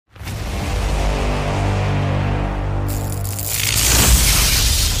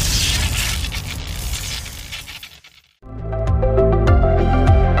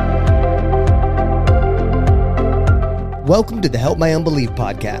Welcome to the Help My Unbelief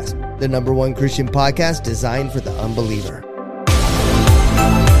podcast, the #1 Christian podcast designed for the unbeliever.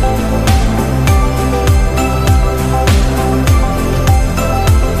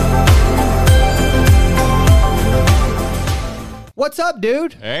 What's up,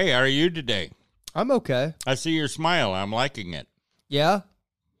 dude? Hey, how are you today? I'm okay. I see your smile. I'm liking it. Yeah.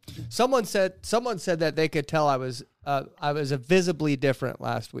 Someone said that they could tell I was visibly different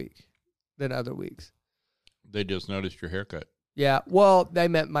last week than other weeks. They just noticed your haircut. Yeah. Well, they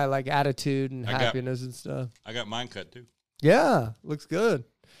meant my attitude and happiness and stuff. I got mine cut too. Yeah, looks good.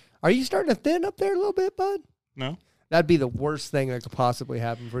 Are you starting to thin up there a little bit, bud? No. That'd be the worst thing that could possibly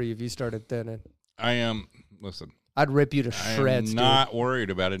happen for you if you started thinning. I am. Listen. I'd rip you to shreds. I'm not worried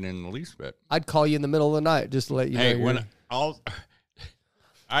about it in the least bit. I'd call you in the middle of the night just to let you know. Hey,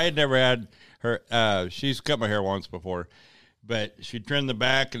 I had never had her. She's cut my hair once before, but she trimmed the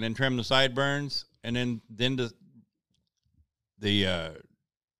back and then trimmed the sideburns, and then the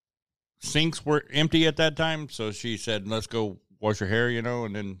sinks were empty at that time. So she said, "Let's go wash your hair,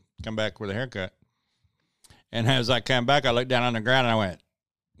 and then come back with a haircut." And as I came back, I looked down on the ground and I went,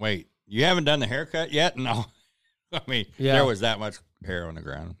 "Wait, you haven't done the haircut yet?" No. I mean, There was that much hair on the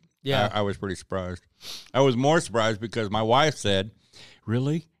ground. Yeah. I was pretty surprised. I was more surprised because my wife said,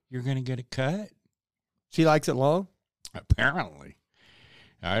 "Really? You're going to get it cut?" She likes it long? Apparently.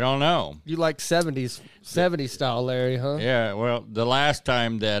 I don't know. You like 70s style, Larry, huh? Yeah, well, the last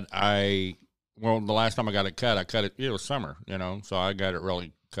time I got it cut, it was summer, so I got it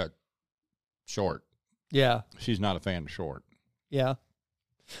really cut short. Yeah. She's not a fan of short. Yeah.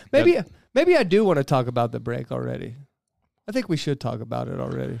 Maybe I do want to talk about the break already. I think we should talk about it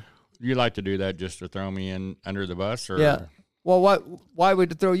already. You like to do that just to throw me in under the bus? Or yeah. Well, why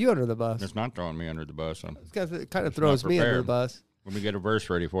would it throw you under the bus? It's not throwing me under the bus. It kind of throws me under the bus. Let me get a verse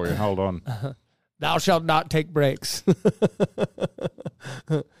ready for you. Hold on. Thou shalt not take breaks.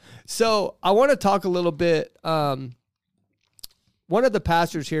 So I want to talk a little bit. One of the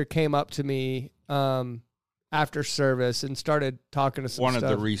pastors here came up to me after service and started talking to some One stuff. of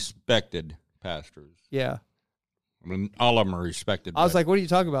the respected pastors. Yeah. I mean, all of them are respected. I was like, what are you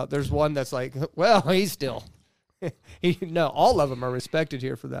talking about? There's one that's like, well, he's still. No, all of them are respected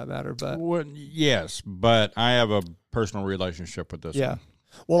here for that matter. But well, yes, but I have a personal relationship with this one.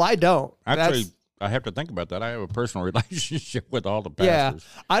 Well, I don't. Actually, I have to think about that. I have a personal relationship with all the pastors.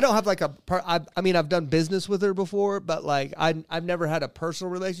 Yeah. I don't have I've done business with her before, but I've never had a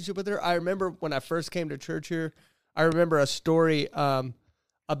personal relationship with her. I remember when I first came to church here, I remember a story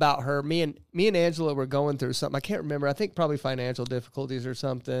about her. Me and Angela were going through something. I can't remember. I think probably financial difficulties or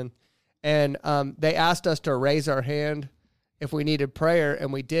something. And they asked us to raise our hand if we needed prayer,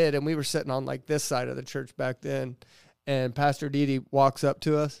 and we did. And we were sitting on this side of the church back then. And Pastor Dee walks up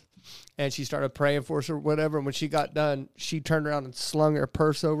to us, and she started praying for us or whatever. And when she got done, she turned around and slung her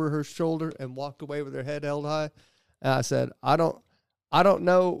purse over her shoulder and walked away with her head held high. And I said, I don't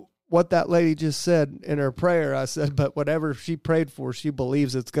know what that lady just said in her prayer. I said, but whatever she prayed for, she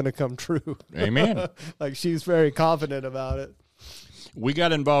believes it's going to come true. Amen. She's very confident about it. We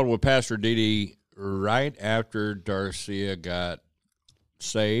got involved with Pastor Dee right after Darcia got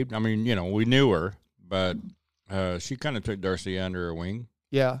saved. I mean, we knew her, but she kind of took Darcia under her wing.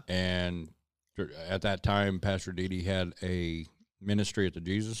 Yeah. And at that time, Pastor Dee had a ministry at the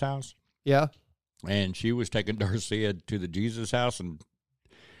Jesus House. Yeah. And she was taking Darcia to the Jesus House and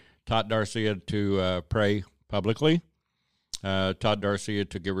taught Darcia to pray publicly, taught Darcia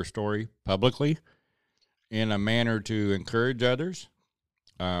to give her story publicly in a manner to encourage others.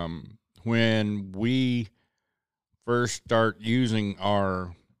 When we first start using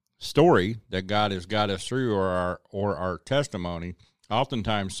our story that God has got us through or our testimony,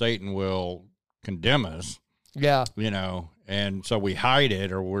 oftentimes Satan will condemn us. Yeah. And so we hide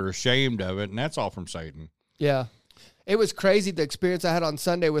it or we're ashamed of it, and that's all from Satan. Yeah. It was crazy. The experience I had on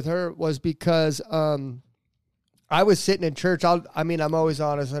Sunday with her was because I was sitting in church. I'm always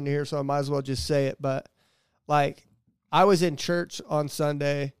honest on here, so I might as well just say it. But I was in church on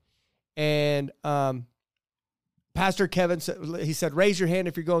Sunday, and Pastor Kevin said, raise your hand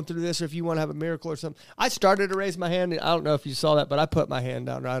if you're going through this or if you want to have a miracle or something. I started to raise my hand, and I don't know if you saw that, but I put my hand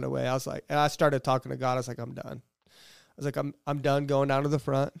down right away. I was like, and I started talking to God. I was like, I'm done. I was like, I'm done going down to the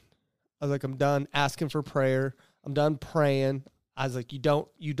front. I was like, I'm done asking for prayer. I'm done praying. I was like, you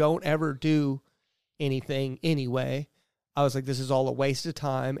don't ever do anything anyway. I was like, this is all a waste of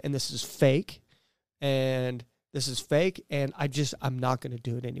time, and this is fake. And I'm not going to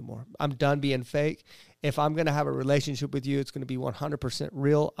do it anymore. I'm done being fake. If I'm going to have a relationship with you, it's going to be 100%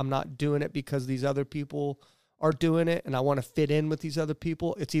 real. I'm not doing it because these other people are doing it and I want to fit in with these other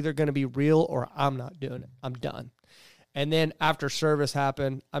people. It's either going to be real or I'm not doing it. I'm done. And then after service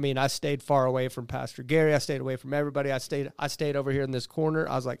happened, I mean, I stayed far away from Pastor Gary. I stayed away from everybody. I stayed over here in this corner.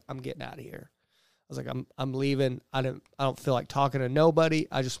 I was like, I'm getting out of here. I was like, I'm leaving. I don't feel like talking to nobody.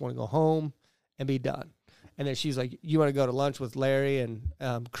 I just want to go home and be done. And then she's like, you want to go to lunch with Larry and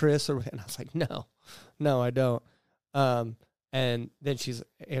Chris? And I was like, no, I don't. And then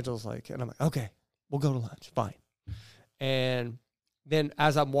Angela's like, and I'm like, okay, we'll go to lunch. Fine. And then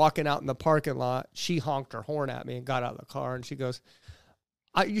as I'm walking out in the parking lot, she honked her horn at me and got out of the car. And she goes,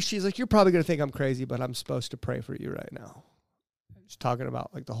 she's like, you're probably going to think I'm crazy, but I'm supposed to pray for you right now. She's talking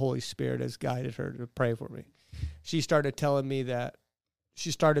about like the Holy Spirit has guided her to pray for me. She started telling me that,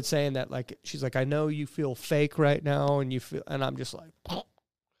 she started saying that, like, she's like, I know you feel fake right now. And I'm just like,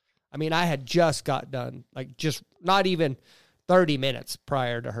 I mean, I had just got done, like just not even 30 minutes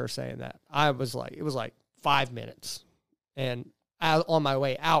prior to her saying that. I was like, it was like 5 minutes. And on my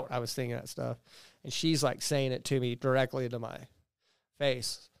way out, I was thinking that stuff. And she's like saying it to me directly to my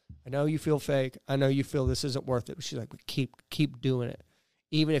face. I know you feel fake. I know you feel this isn't worth it. But she's like, but keep doing it.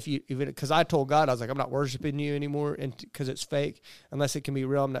 Even because I told God, I was like, I'm not worshiping you anymore, and because it's fake, unless it can be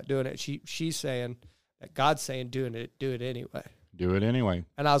real, I'm not doing it. She's saying that God's saying, do it anyway. Do it anyway.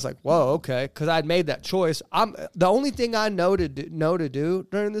 And I was like, whoa, okay, because I'd made that choice. The only thing I know to do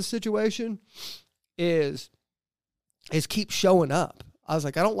during this situation is keep showing up. I was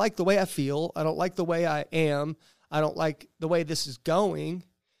like, I don't like the way I feel. I don't like the way I am. I don't like the way this is going.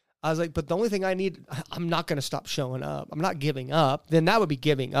 I was like, but the only thing I need, I'm not going to stop showing up. I'm not giving up. Then that would be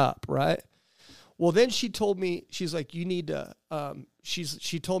giving up, right? Well, then she told me, she's like, you need to,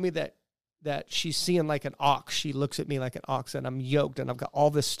 she told me that she's seeing like an ox. She looks at me like an ox, and I'm yoked, and I've got all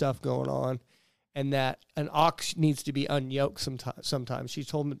this stuff going on, and that an ox needs to be unyoked sometimes. She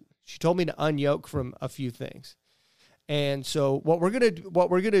told me to unyoke from a few things. And so what we're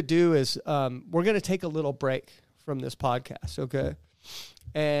going to do is we're going to take a little break from this podcast, okay?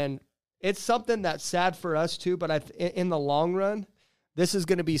 And it's something that's sad for us too, but in the long run, this is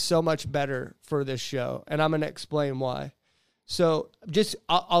going to be so much better for this show, and I'm going to explain why. So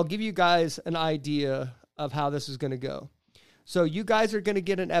I'll give you guys an idea of how this is going to go. So you guys are going to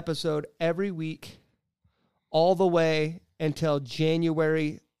get an episode every week all the way until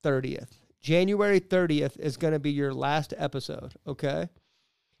January 30th. January 30th is going to be your last episode, okay?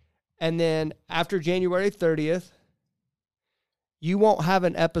 And then after January 30th, you won't have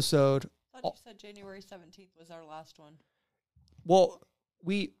an episode. I thought you said January 17th was our last one. Well,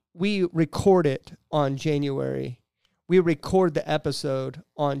 we record it on January. We record the episode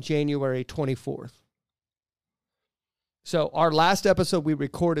on January 24th. So our last episode we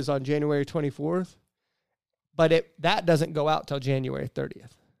record is on January 24th, but that doesn't go out till January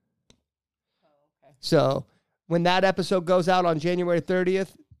 30th. Oh, okay. So when that episode goes out on January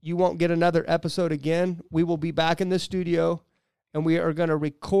 30th, you won't get another episode again. We will be back in the studio, and we are going to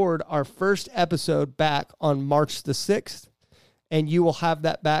record our first episode back on March the 6th, and you will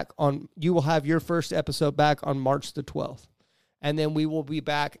have your first episode back on March the 12th. And then we will be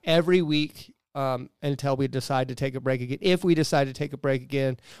back every week until we decide to take a break again. If we decide to take a break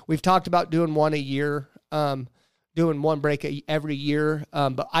again, we've talked about doing one a year, doing one break every year,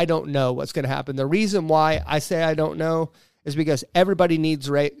 but I don't know what's going to happen. The reason why I say I don't know is because everybody needs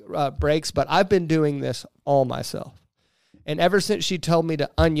breaks, but I've been doing this all myself. And ever since she told me to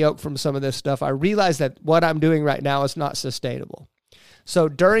unyoke from some of this stuff, I realized that what I'm doing right now is not sustainable. So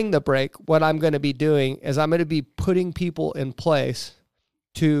during the break, what I'm going to be doing is I'm going to be putting people in place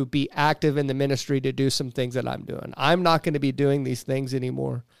to be active in the ministry to do some things that I'm doing. I'm not going to be doing these things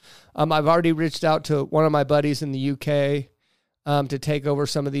anymore. I've already reached out to one of my buddies in the UK to take over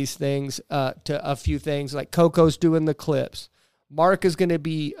some of these things, to a few things, like Coco's doing the clips. Mark is going to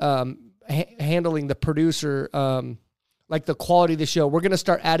be handling the producer, like the quality of the show. We're going to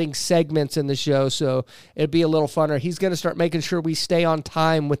start adding segments in the show, so it'd be a little funner. He's going to start making sure we stay on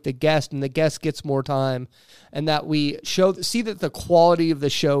time with the guest, and the guest gets more time, and that we see that the quality of the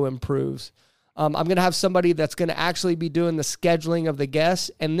show improves. I'm going to have somebody that's going to actually be doing the scheduling of the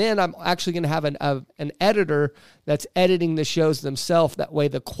guests, and then I'm actually going to have an editor that's editing the shows themselves. That way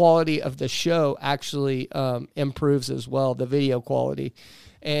the quality of the show actually improves as well, the video quality.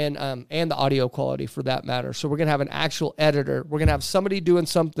 And the audio quality for that matter. So we're going to have an actual editor. We're going to have somebody doing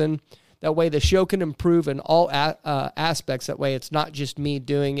something. That way the show can improve in all aspects. That way it's not just me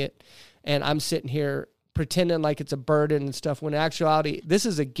doing it and I'm sitting here pretending like it's a burden and stuff. When in actuality, this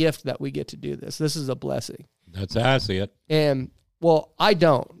is a gift that we get to do this. This is a blessing. That's how I see it. And, well, I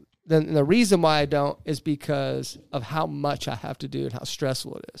don't. Then the reason why I don't is because of how much I have to do and how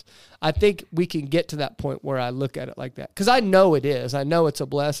stressful it is. I think we can get to that point where I look at it like that. Because I know it is. I know it's a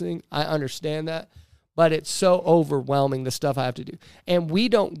blessing. I understand that. but it's so overwhelming, the stuff I have to do. And we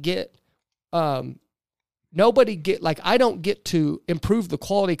don't get, nobody get, like, I don't get to improve the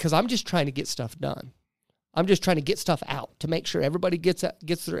quality because I'm just trying to get stuff done. I'm just trying to get stuff out to make sure everybody gets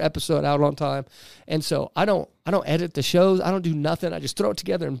their episode out on time. And so I don't edit the shows. I don't do nothing. I just throw it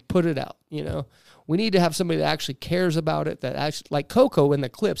together and put it out. You know, we need to have somebody that actually cares about it, that actually, like Coco in the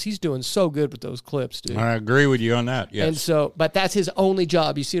clips, he's doing so good with those clips, dude. I agree with you on that. Yes. And so, but that's his only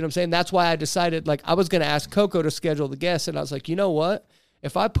job. You see what I'm saying? That's why I decided, like, I was going to ask Coco to schedule the guests. And I was like, you know what?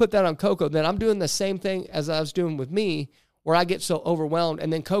 If I put that on Coco, then I'm doing the same thing as I was doing with me, where I get so overwhelmed.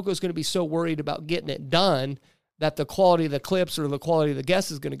 And then Coco's going to be so worried about getting it done that the quality of the clips or the quality of the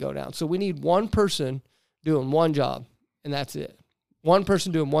guests is going to go down. So we need one person doing one job, and that's it. One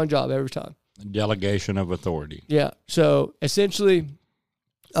person doing one job every time. Delegation of authority. Yeah. So essentially,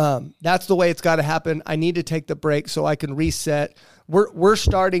 that's the way it's got to happen. I need to take the break so I can reset. We're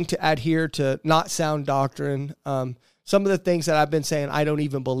starting to adhere to not sound doctrine. Some of the things that I've been saying I don't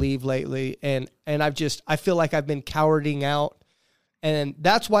even believe lately, and I feel like I've been cowarding out. And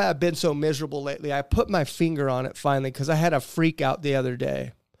that's why I've been so miserable lately. I put my finger on it finally because I had a freak out the other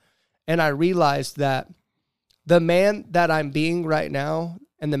day. And I realized that the man that I'm being right now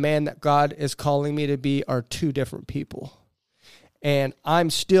and the man that God is calling me to be are two different people. And I'm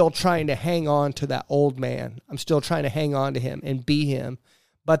still trying to hang on to that old man. I'm still trying to hang on to him and be him.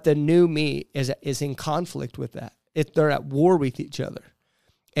 But the new me is in conflict with that. They're at war with each other.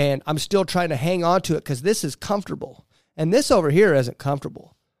 And I'm still trying to hang on to it because this is comfortable. And this over here isn't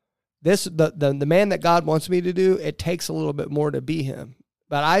comfortable. The man that God wants me to do, it takes a little bit more to be him.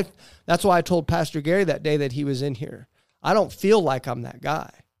 But that's why I told Pastor Gary that day that he was in here. I don't feel like I'm that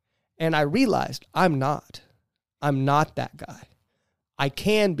guy. And I realized I'm not. I'm not that guy. I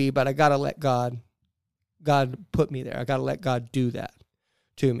can be, but I got to let God put me there. I got to let God do that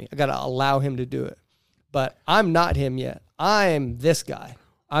to me. I got to allow him to do it. But I'm not him yet. I'm this guy.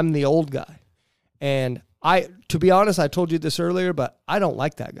 I'm the old guy. And to be honest, I told you this earlier, but I don't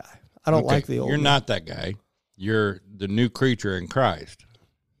like that guy. I don't like the old You're man. not that guy. You're the new creature in Christ.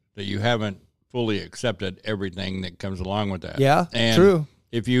 That you haven't fully accepted everything that comes along with that. Yeah, and true.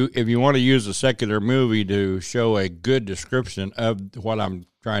 If you want to use a secular movie to show a good description of what I'm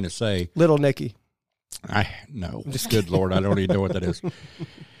trying to say, Little Nicky. No, good Lord, I don't even know what that is.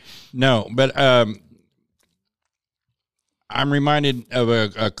 No, but I'm reminded of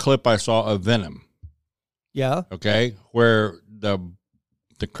a clip I saw of Venom. Yeah. Okay, where the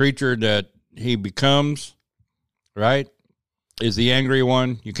creature that he becomes, right, is the angry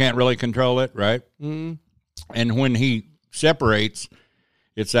one. You can't really control it, right? Mm-hmm. And when he separates,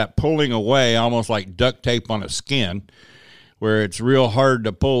 it's that pulling away, almost like duct tape on a skin, where it's real hard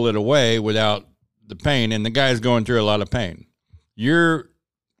to pull it away without the pain. And the guy's going through a lot of pain. Your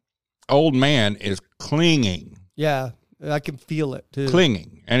old man is clinging. Yeah. I can feel it too.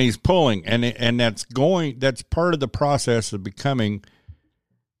 Clinging, and he's pulling, and that's part of the process of becoming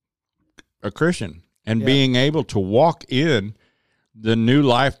a Christian and being able to walk in the new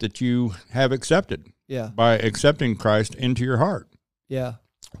life that you have accepted. Yeah. By accepting Christ into your heart. Yeah.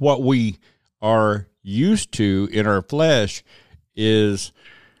 What we are used to in our flesh is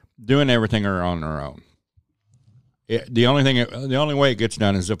doing everything on our own. The only way it gets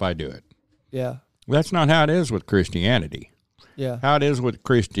done is if I do it. Yeah. That's not how it is with Christianity. Yeah. How it is with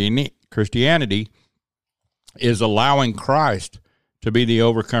Christianity is allowing Christ to be the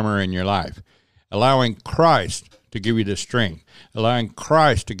overcomer in your life, allowing Christ to give you the strength, allowing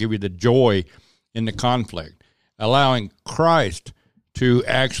Christ to give you the joy in the conflict, allowing Christ to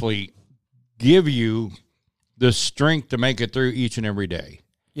actually give you the strength to make it through each and every day.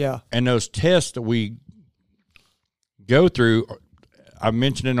 Yeah. And those tests that we go through, I've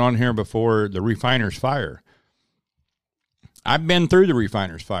mentioned it on here before, the refiner's fire. I've been through the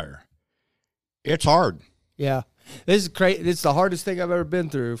refiner's fire. It's hard. Yeah. This is crazy. It's the hardest thing I've ever been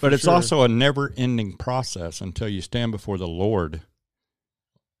through. But it's also a never-ending process until you stand before the Lord.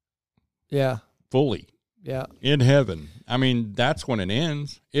 Yeah. Fully. Yeah. In heaven. I mean, that's when it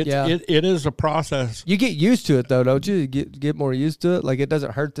ends. It is a process. You get used to it, though, don't you? You get more used to it? Like, it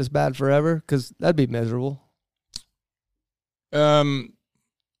doesn't hurt this bad forever? Because that'd be miserable. I'm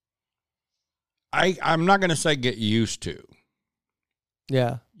not going to say get used to.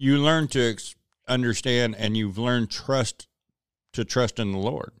 Yeah. You learn to understand, and you've learned to trust in the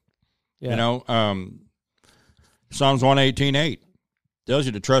Lord. Yeah. You know, Psalms 118:8 tells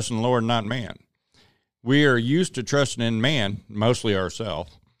you to trust in the Lord, not man. We are used to trusting in man, mostly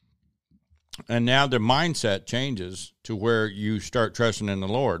ourselves. And now the mindset changes to where you start trusting in the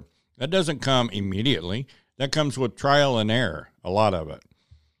Lord. That doesn't come immediately. That comes with trial and error, a lot of it.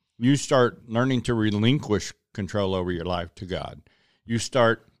 you start learning to relinquish control over your life to God. You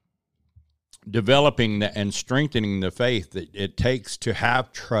start developing and strengthening the faith that it takes to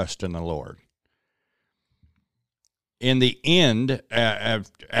have trust in the Lord. In the end,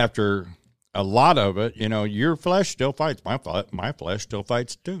 after a lot of it, your flesh still fights. My flesh still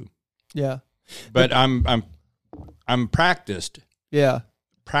fights too. Yeah. But I'm practiced. Yeah.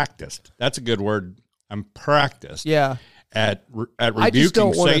 Practiced. That's a good word. I'm practiced. Yeah. At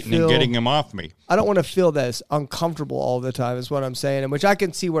rebuking Satan and getting him off me. I don't want to feel that it's uncomfortable all the time is what I'm saying, and which I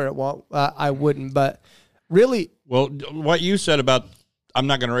can see where it won't. I wouldn't, but really. Well, what you said about I'm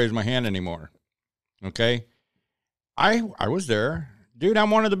not going to raise my hand anymore. Okay. I was there. Dude,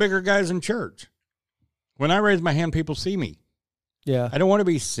 I'm one of the bigger guys in church. When I raise my hand, people see me. Yeah. I don't want to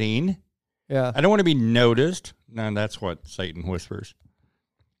be seen. Yeah. I don't want to be noticed. No, that's what Satan whispers.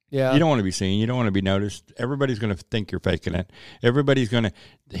 Yeah. You don't want to be seen. You don't want to be noticed. Everybody's going to think you're faking it. Everybody's going to.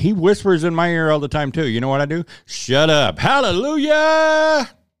 He whispers in my ear all the time, too. You know what I do? Shut up. Hallelujah.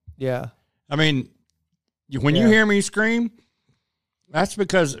 Yeah. I mean, when you hear me scream, that's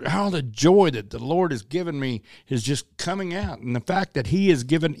because all the joy that the Lord has given me is just coming out. And the fact that he has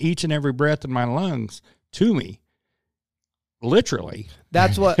given each and every breath in my lungs to me. Literally.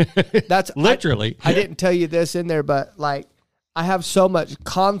 That's literally. I didn't tell you this in there, but like, I have so much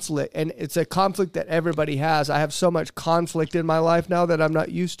conflict, and it's a conflict that everybody has. I have so much conflict in my life now that I'm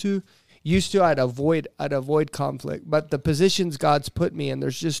not used to. I'd avoid conflict, but the positions God's put me in,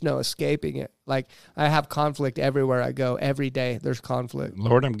 there's just no escaping it. Like, I have conflict everywhere I go. Every day there's conflict.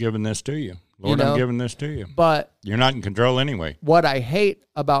 Lord, I'm giving this to you. Lord, I'm giving this to you. But you're not in control anyway. What I hate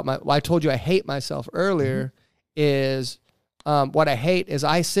about I told you I hate myself earlier, is what I hate is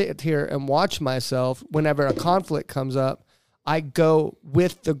I sit here and watch myself whenever a conflict comes up. I go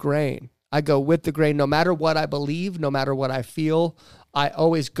with the grain. No matter what I believe, no matter what I feel, I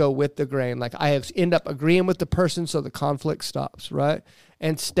always go with the grain. Like, I end up agreeing with the person so the conflict stops, right?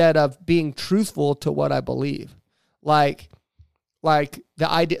 Instead of being truthful to what I believe. Like the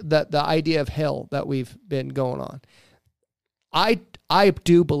idea of hell that we've been going on. I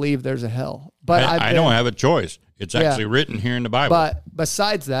do believe there's a hell, but I don't have a choice. It's actually written here in the Bible. But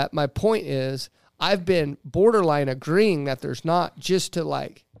besides that, my point is, I've been borderline agreeing that there's not, just to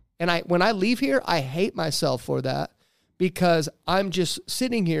like, and when I leave here, I hate myself for that, because I'm just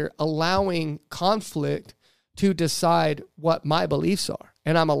sitting here allowing conflict to decide what my beliefs are.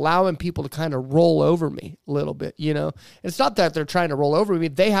 And I'm allowing people to kind of roll over me a little bit, It's not that they're trying to roll over me.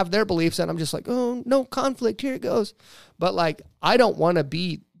 They have their beliefs, and I'm just like, oh, no conflict, here it goes. But like, I don't want to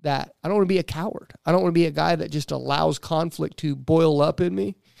be that. I don't want to be a coward. I don't want to be a guy that just allows conflict to boil up in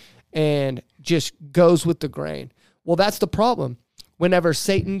me and just goes with the grain. Well, that's the problem. Whenever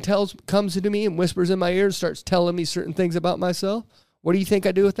Satan comes into me and whispers in my ear and starts telling me certain things about myself, what do you think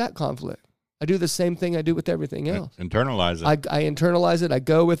I do with that conflict? I do the same thing I do with everything else. Internalize it. I internalize it. I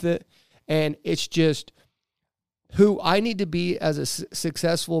go with it. And it's just who I need to be as a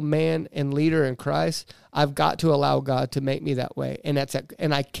successful man and leader in Christ. I've got to allow God to make me that way. And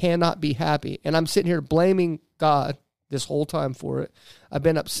I cannot be happy. And I'm sitting here blaming God this whole time for it. I've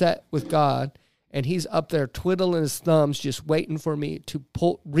been upset with God, and he's up there twiddling his thumbs, just waiting for me to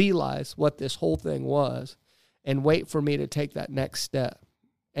realize what this whole thing was, and wait for me to take that next step.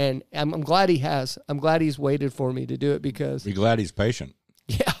 And I'm glad he has. I'm glad he's waited for me to do it, because be glad he's patient.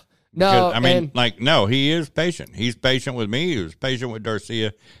 Yeah. No, because, he is patient. He's patient with me. He was patient with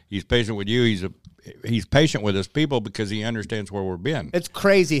Darcia. He's patient with you. He's patient with his people because he understands where we've been. It's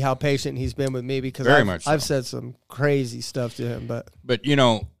crazy how patient he's been with me, because I've said some crazy stuff to him. But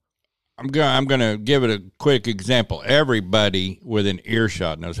I'm gonna give it a quick example. Everybody within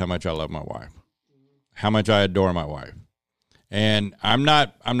earshot knows how much I love my wife, how much I adore my wife, and I'm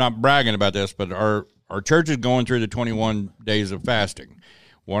not bragging about this, but our church is going through the 21 days of fasting.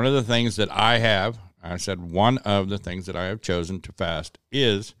 One of the things that one of the things that I have chosen to fast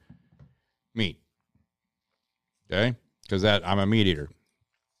is meat. Okay? Because I'm a meat eater.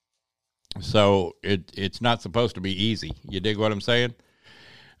 So it's not supposed to be easy. You dig what I'm saying?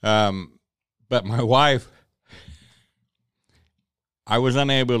 But my wife, I was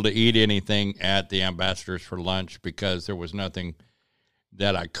unable to eat anything at the Ambassadors for lunch because there was nothing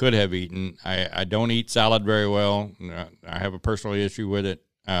that I could have eaten. I don't eat salad very well. I have a personal issue with it.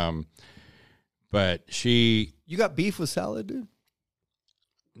 But you got beef with salad, dude?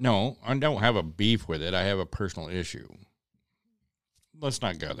 No, I don't have a beef with it. I have a personal issue. Let's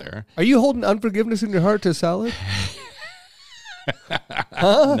not go there. Are you holding unforgiveness in your heart to salad?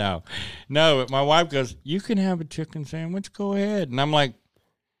 Huh? No. My wife goes, "You can have a chicken sandwich. Go ahead." And I'm like,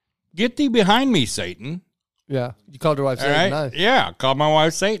 "Get thee behind me, Satan." Yeah. You called her wife All Satan. right? Nice. Yeah, I called my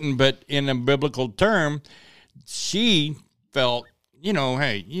wife Satan, but in a biblical term, she felt,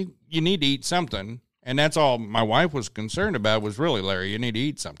 hey, you need to eat something. And that's all my wife was concerned about was really, Larry, you need to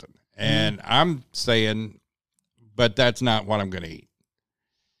eat something. And I'm saying, but that's not what I'm going to eat.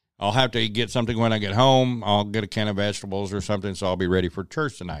 I'll have to get something when I get home. I'll get a can of vegetables or something, so I'll be ready for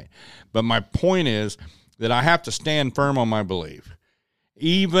church tonight. But my point is that I have to stand firm on my belief.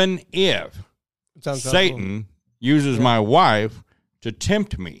 Even if Satan uses my wife to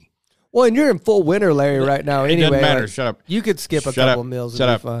tempt me. Well, and you're in full winter, Larry, right now. It Anyway, doesn't matter. Shut up. You could skip a Shut couple up. meals Shut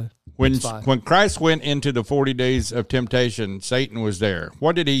and up. be fine. It's fine. When Christ went into the 40 days of temptation, Satan was there.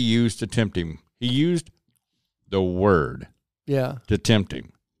 What did he use to tempt him? He used the word to tempt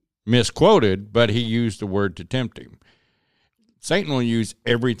him. Misquoted, but he used the word to tempt him. Satan will use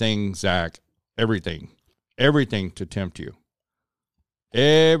everything, Zach, everything to tempt you.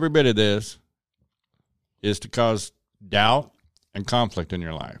 Every bit of this is to cause doubt and conflict in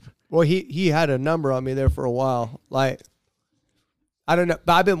your life. Well, he had a number on me there for a while. Like, I don't know,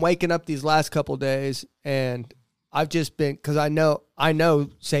 but I've been waking up these last couple days, and I've just been, because I know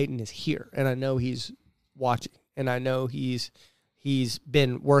Satan is here, and I know he's watching, and I know he's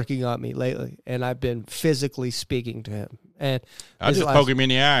been working on me lately, and I've been physically speaking to him. And I just poke him in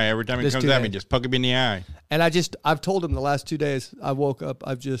the eye every time he comes at me. Just poke him in the eye. And I've told him the last 2 days. I woke up.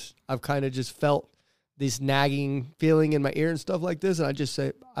 I've kind of just felt this nagging feeling in my ear and stuff like this, and I just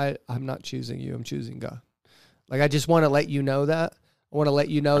say, I'm not choosing you. I'm choosing God. Like, I just want to let you know that. I want to let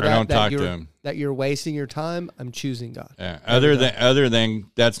you know that you're wasting your time. I'm choosing God. Yeah. Other than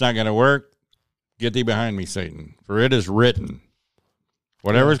that's not going to work. Get thee behind me, Satan. For it is written.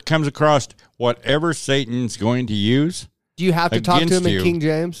 Whatever comes across, whatever Satan's going to use. Do you have to talk to him in King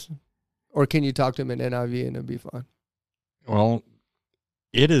James? Or can you talk to him in NIV and it'll be fine? Well,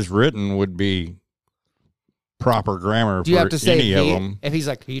 it is written would be proper grammar Do you for have to say any of thee? them. If he's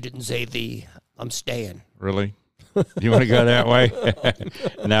like, he didn't say thee, I'm staying. Really? You want to go that way?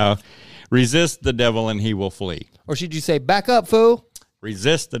 No. Resist the devil and he will flee. Or should you say, back up, fool?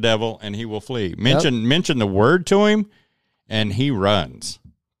 Resist the devil and he will flee. Mention the word to him and he runs.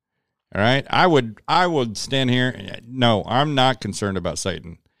 All right? I would stand here. No, I'm not concerned about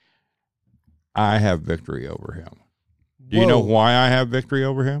Satan. I have victory over him. Do you know why I have victory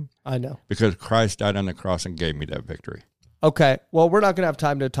over him? I know. Because Christ died on the cross and gave me that victory. Okay. Well, we're not going to have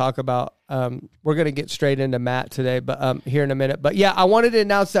time to talk about, we're going to get straight into Matt today, but here in a minute. But yeah, I wanted to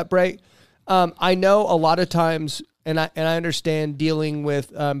announce that break. I know a lot of times, and I understand dealing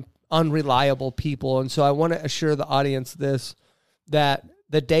with unreliable people. And so I want to assure the audience that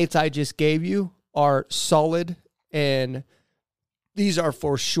the dates I just gave you are solid, and these are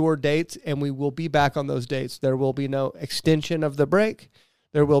for sure dates, and we will be back on those dates. There will be no extension of the break.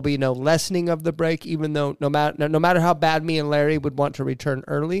 There will be no lessening of the break, even though no matter how bad me and Larry would want to return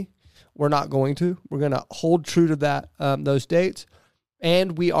early, we're not going to. We're going to hold true to that those dates,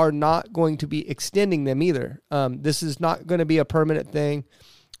 and we are not going to be extending them either. This is not going to be a permanent thing.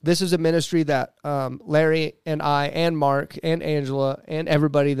 This is a ministry that Larry and I and Mark and Angela and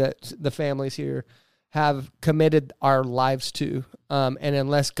everybody that the families here have committed our lives to. And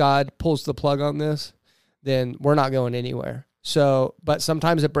unless God pulls the plug on this, then we're not going anywhere. So, but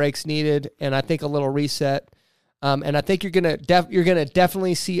sometimes a break's needed, and I think a little reset. And I think you're gonna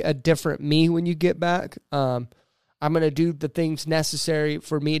definitely see a different me when you get back. I'm gonna do the things necessary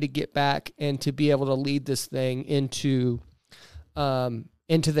for me to get back and to be able to lead this thing into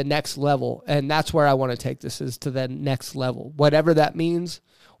the next level. And that's where I want to take this, is to the next level. Whatever that means,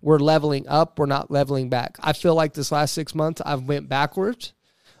 we're leveling up. We're not leveling back. I feel like this last 6 months I've went backwards,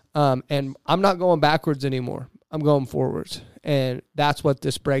 and I'm not going backwards anymore. I'm going forwards. And that's what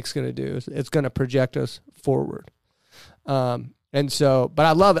this break's going to do. It's going to project us forward. And so, but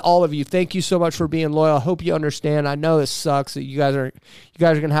I love all of you. Thank you so much for being loyal. I hope you understand. I know this sucks that you guys are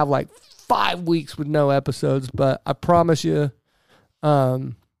going to have like 5 weeks with no episodes, but I promise you,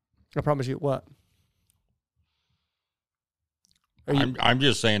 what? I'm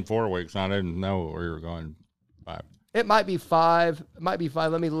just saying 4 weeks. I didn't know where you were going 5. It might be 5.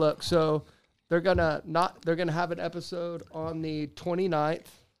 Let me look. So they're gonna have an episode on the 29th.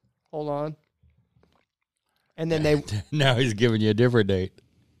 Hold on. And then now he's giving you a different date.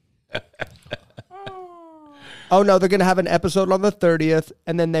 Oh no, they're gonna have an episode on the 30th,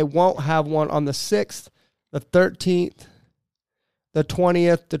 and then they won't have one on the 6th, the 13th, the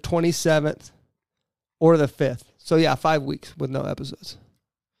 20th, the 27th, or the 5th. So yeah, 5 weeks with no episodes.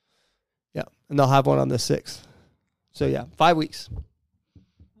 Yeah, and they'll have one on the 6th. So yeah, 5 weeks.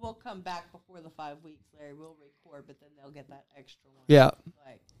 We'll come back before the 5 weeks, Larry. We'll record, but then they'll get that extra one. Yeah.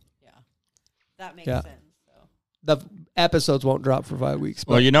 Like, yeah. That makes sense. So the episodes won't drop for 5 weeks.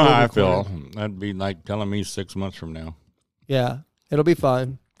 Well, you know we'll how I record feel. it. That'd be like telling me 6 months from now. Yeah, it'll be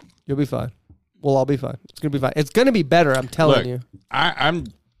fine. You'll be fine. We'll all be fine. It's gonna be fine. It's gonna be better. I'm telling Look, you. I'm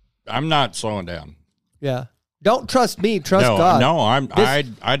not slowing down. Yeah. Don't trust me. Trust No, God. no,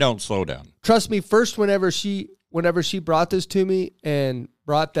 I don't slow down. Trust me. First, whenever she brought this to me and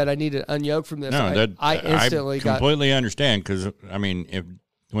brought that I needed to unyoke from this, I instantly completely understand because I mean,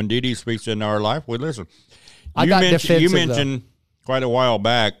 when Dee Dee speaks into our life, we listen. You mentioned quite a while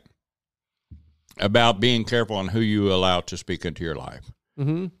back about being careful on who you allow to speak into your life.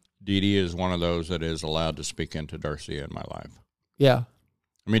 Mm-hmm. Dee Dee is one of those that is allowed to speak into Darcia in my life. Yeah.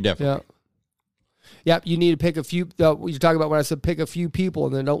 I mean, definitely. Yeah, you need to pick a few. You're talking about when I said pick a few people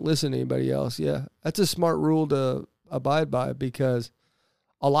and then don't listen to anybody else. Yeah, that's a smart rule to abide by because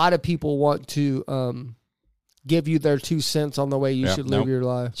a lot of people want to give you their 2 cents on the way you should live your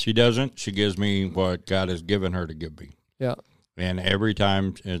life. She doesn't. She gives me what God has given her to give me. Yeah. And every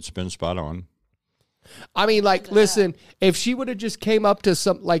time it's been spot on. I mean, like, listen, if she would have just came up to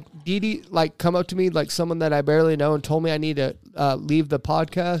Dee Dee, come up to me, like someone that I barely know and told me I need to leave the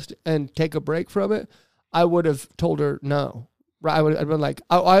podcast and take a break from it, I would have told her no. Right? I would have been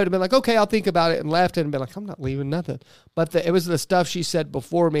like, okay, I'll think about it and left and been like, I'm not leaving nothing. But it was the stuff she said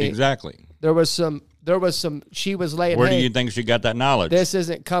before me. Exactly. There was some, she was laying, where do you think she got that knowledge? This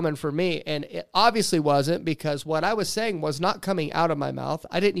isn't coming for me. And it obviously wasn't because what I was saying was not coming out of my mouth.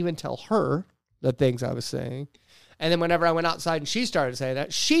 I didn't even tell her the things I was saying. And then whenever I went outside and she started saying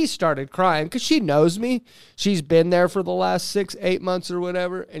that, she started crying because she knows me. She's been there for the last 6-8 months or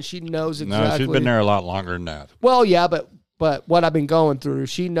whatever, and she knows exactly. No, she's been there a lot longer than that. Well, yeah, but what I've been going through,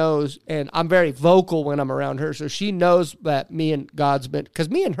 she knows, and I'm very vocal when I'm around her, so she knows that me and God's been, because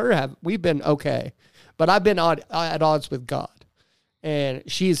me and her we've been okay, but I've been at odds with God, and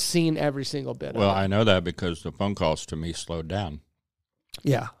she's seen every single bit of it. I know that because the phone calls to me slowed down.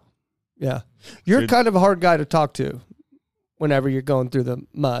 Yeah. Yeah. You're kind of a hard guy to talk to whenever you're going through the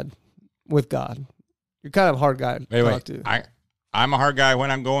mud with God. You're kind of a hard guy to talk to. I'm a hard guy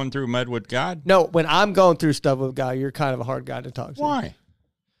when I'm going through mud with God? No, when I'm going through stuff with God, you're kind of a hard guy to talk to. Why?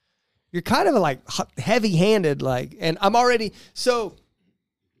 You're kind of like heavy-handed, and I'm already, so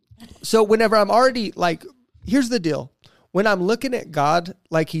whenever I'm already, here's the deal. When I'm looking at God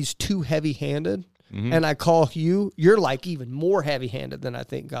like he's too heavy-handed, and I call you're like even more heavy-handed than I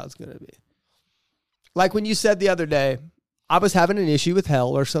think God's going to be. Like when you said the other day, I was having an issue with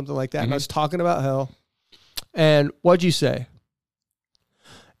hell or something like that, and I was talking about hell, and what'd you say?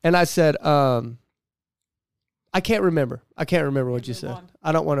 And I said, I can't remember. What you said.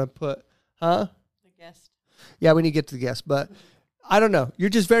 I don't want to put, The guest. Yeah, we need to get to the guest, but I don't know. You're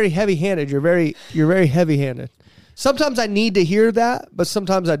just very heavy-handed. You're very heavy-handed. Sometimes I need to hear that, but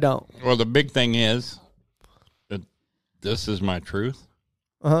sometimes I don't. Well, the big thing is that this is my truth.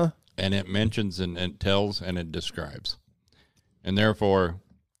 And it mentions and it tells and it describes. And therefore,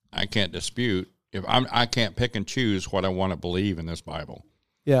 I can't dispute. I can't pick and choose what I want to believe in this Bible.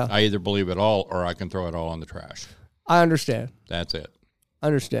 Yeah. I either believe it all or I can throw it all in the trash. I understand. That's it.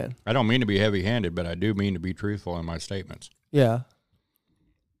 Understand. I don't mean to be heavy-handed, but I do mean to be truthful in my statements. Yeah.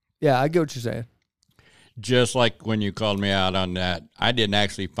 Yeah, I get what you're saying. Just like when you called me out on that, I didn't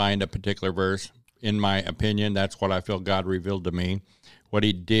actually find a particular verse. In my opinion, that's what I feel God revealed to me. What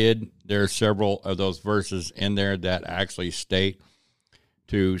he did, there are several of those verses in there that actually state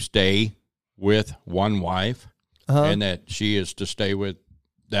to stay with one wife and that she is to stay with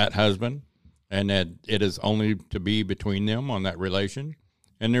that husband and that it is only to be between them on that relation.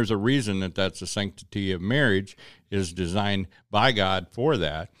 And there's a reason that that's the sanctity of marriage is designed by God for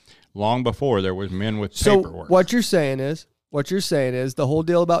that. Long before there was men with paperwork. So what you're saying is the whole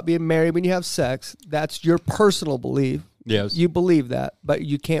deal about being married when you have sex, that's your personal belief. Yes. You believe that, but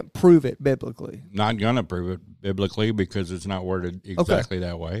you can't prove it biblically. Not going to prove it biblically because it's not worded exactly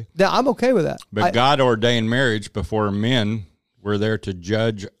that way. Now, I'm okay with that. But God ordained marriage before men were there to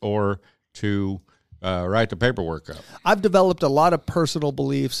judge or to write the paperwork up. I've developed a lot of personal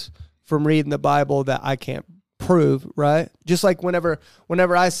beliefs from reading the Bible that I can't prove, right? Just like whenever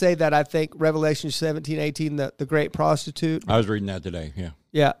I say that I think Revelation 17:18, the great prostitute. I was reading that today, yeah.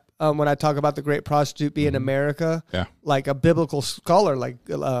 Yeah. When I talk about the great prostitute being America, like a biblical scholar, like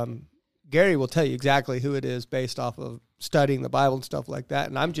Gary will tell you exactly who it is based off of studying the Bible and stuff like that.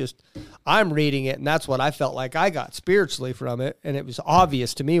 And I'm reading it, and that's what I felt like I got spiritually from it. And it was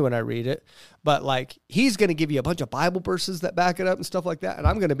obvious to me when I read it. But like, he's going to give you a bunch of Bible verses that back it up and stuff like that. And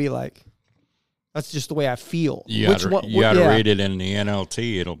I'm going to be like, that's just the way I feel. You got to read it in the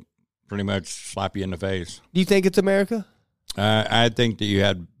NLT. It'll pretty much slap you in the face. Do you think it's America? I think that you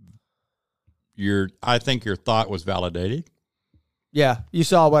had I think your thought was validated. Yeah, you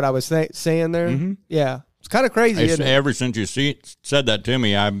saw what I was saying there. Mm-hmm. Yeah, it's kind of crazy. Isn't it? Ever since you said that to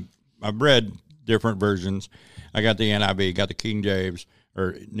me, I've read different versions. I got the NIV, got the King James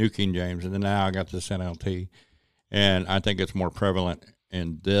or New King James, and then now I got this NLT, and I think it's more prevalent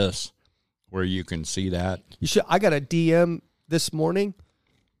in this, where you can see that. I got a DM this morning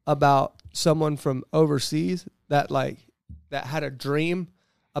about someone from overseas that had a dream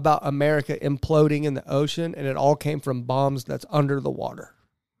about America imploding in the ocean, and it all came from bombs that's under the water.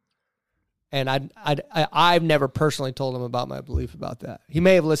 And I've never personally told him about my belief about that. He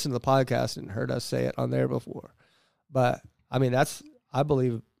may have listened to the podcast and heard us say it on there before, but I mean I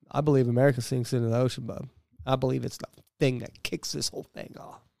believe America sinks into the ocean, bub. I believe it's the thing that kicks this whole thing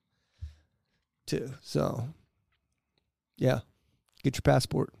off, too. So, yeah, get your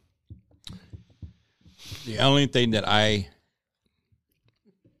passport. The only thing that I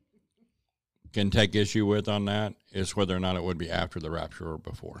can take issue with on that is whether or not it would be after the rapture or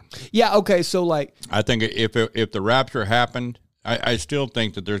before. Yeah, okay, so I think if the rapture happened, I still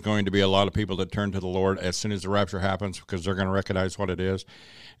think that there's going to be a lot of people that turn to the Lord as soon as the rapture happens, because they're going to recognize what it is.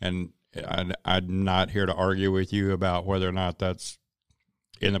 And I'm not here to argue with you about whether or not that's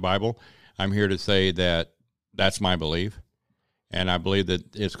in the Bible. I'm here to say that that's my belief. And I believe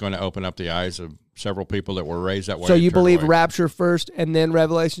that it's going to open up the eyes of several people that were raised that way. So you believe rapture first and then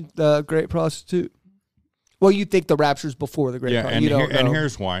Revelation, the great prostitute? Well, you think the rapture's before the great prostitute. And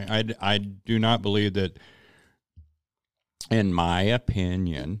here's why. I do not believe that, in my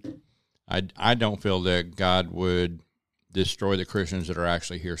opinion, I don't feel that God would destroy the Christians that are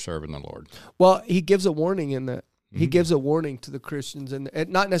actually here serving the Lord. Well, he gives a warning in that. He gives a warning to the Christians, and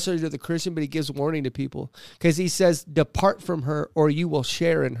not necessarily to the Christian, but he gives a warning to people, because he says, depart from her or you will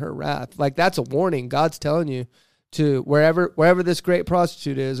share in her wrath. Like, that's a warning. God's telling you to wherever this great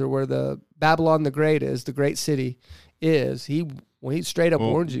prostitute is, or where the Babylon the Great is, the great city is, he straight up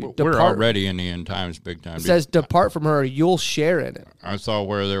warns you. We're already in the end times big time. It says, depart from her or you'll share in it. I saw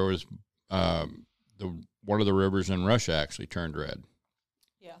where there was one of the rivers in Russia actually turned red.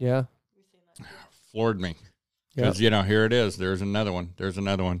 Yeah. Floored me. Because, here it is. There's another one.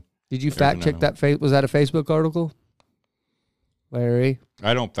 Did you fact check that? Was that a Facebook article, Larry?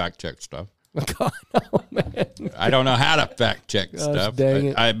 I don't fact check stuff. God, no, man. I don't know how to fact check stuff.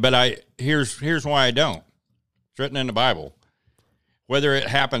 Dang it. Here's why I don't. It's written in the Bible. Whether it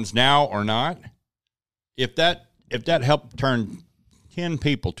happens now or not, if that helped turn 10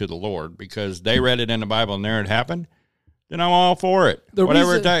 people to the Lord because they read it in the Bible and there it happened, then I'm all for it.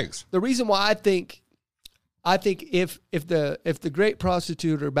 Whatever it takes. The reason why I think if the great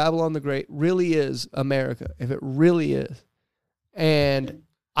prostitute or Babylon the Great really is America, if it really is, and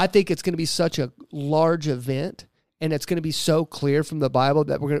I think it's going to be such a large event, and it's going to be so clear from the Bible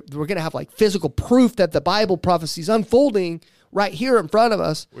that we're going to have like physical proof that the Bible prophecy is unfolding right here in front of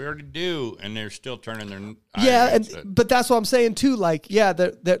us. We already do, and they're still turning their but that's what I'm saying too. Like,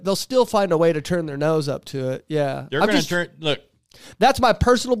 they'll still find a way to turn their nose up to it. Yeah, they're going to turn. Look. That's my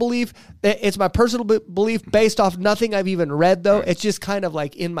personal belief. It's my personal belief based off nothing I've even read, though. It's just kind of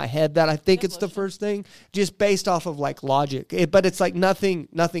like in my head that I think it's the first thing, just based off of like logic. But it's like nothing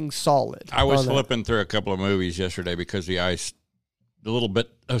solid. I was flipping through a couple of movies yesterday because the little bit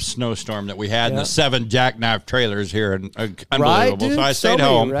of snowstorm that we had, and the 7 jackknife trailers here, and unbelievable. Right, dude? So I stayed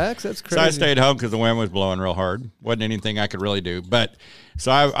home. Wrecks. That's crazy. So I stayed home because the wind was blowing real hard. Wasn't anything I could really do. But so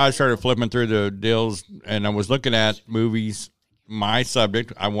I started flipping through the deals, and I was looking at movies. My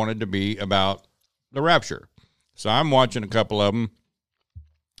subject, I wanted to be about the rapture. So I'm watching a couple of them,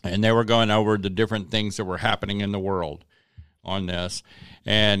 and they were going over the different things that were happening in the world on this.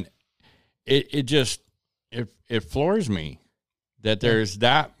 And it just floors me that there's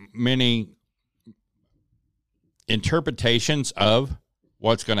that many interpretations of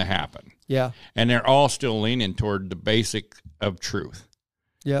what's going to happen. Yeah. And they're all still leaning toward the basic of truth.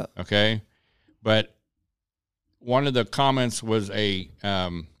 Yeah. Okay. But one of the comments was a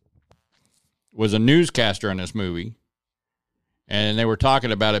newscaster in this movie, and they were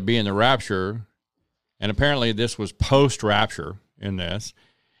talking about it being the rapture, and apparently this was post-rapture in this,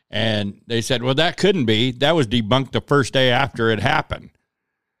 and they said, well, that couldn't be. That was debunked the first day after it happened.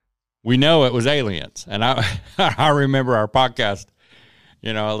 We know it was aliens. And I remember our podcast,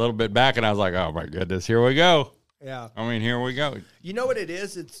 a little bit back, and I was like, oh, my goodness, here we go. Yeah. I mean, here we go. You know what it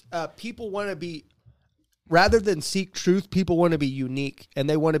is? It's people want to be... Rather than seek truth, people want to be unique, and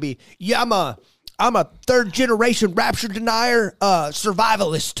they want to be, I'm a third generation rapture denier,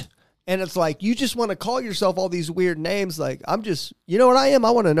 survivalist. And it's like, you just want to call yourself all these weird names. Like, I'm just, you know what I am?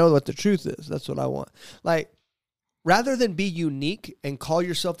 I want to know what the truth is. That's what I want. Like, rather than be unique and call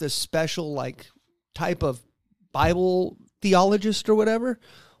yourself this special like type of Bible theologist or whatever,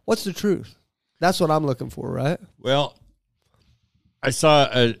 what's the truth? That's what I'm looking for, right? Well, I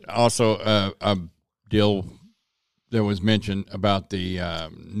saw also a deal that was mentioned about the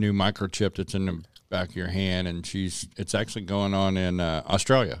new microchip that's in the back of your hand, and it's actually going on in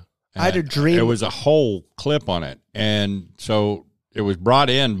Australia. I had a dream. It was a whole clip on it, and so it was brought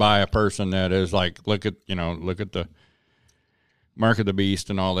in by a person that is like, look at the mark of the beast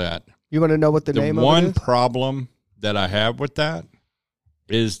and all that. You want to know what the name of it is? One problem that I have with that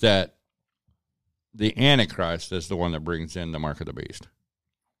is that the Antichrist is the one that brings in the mark of the beast.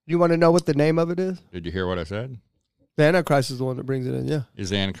 You want to know what the name of it is? Did you hear what I said? The Antichrist is the one that brings it in, yeah.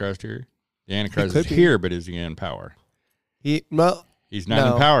 Is the Antichrist here? The Antichrist is here, but is he in power? He's not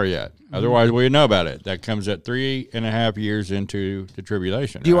in power yet. Otherwise, we would know about it. That comes at 3.5 years into the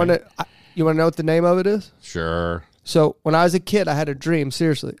tribulation. Do you want to know what the name of it is? Sure. So when I was a kid, I had a dream.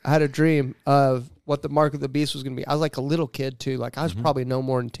 Seriously, I had a dream of what the mark of the beast was going to be. I was like a little kid too. Like I was probably no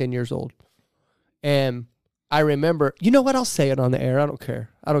more than 10 years old. And I remember, you know what? I'll say it on the air. I don't care.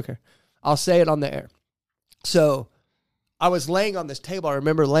 I'll say it on the air. So I was laying on this table. I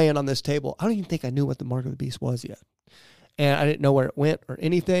remember laying on this table. I don't even think I knew what the mark of the beast was yet. And I didn't know where it went or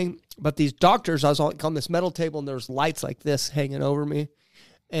anything. But these doctors, I was on this metal table, and there was lights like this hanging over me.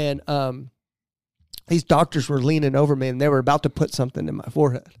 And these doctors were leaning over me, and they were about to put something in my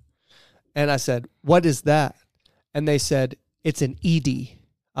forehead. And I said, "What is that?" And they said, "It's an ED."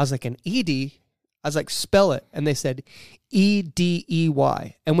 I was like, "An ED?" I was like, "Spell it." And they said,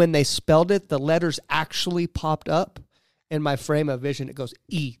 EDEY. And when they spelled it, the letters actually popped up in my frame of vision. It goes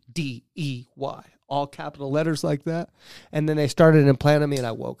EDEY, all capital letters like that. And then they started implanting me, and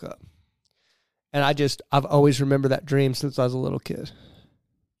I woke up. And I've always remembered that dream since I was a little kid.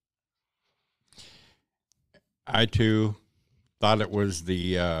 I, too, thought it was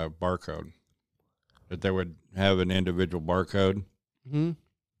the barcode, that they would have an individual barcode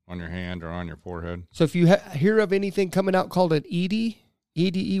on your hand or on your forehead. So if you hear of anything coming out called an EDEY,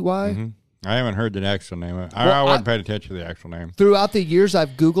 I haven't heard the actual name of it. I wasn't paying attention to the actual name. Throughout the years,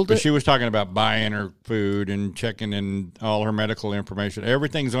 I've Googled but it. She was talking about buying her food and checking in all her medical information.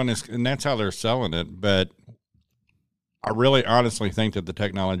 Everything's on this, and that's how they're selling it. But I really honestly think that the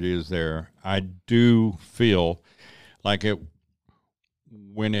technology is there. I do feel like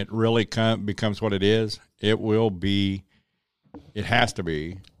when it really becomes what it is, it will be, it has to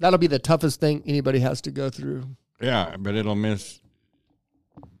be. That'll be the toughest thing anybody has to go through. Yeah, but it'll miss.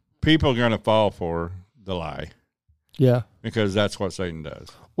 People are going to fall for the lie. Yeah. Because that's what Satan does.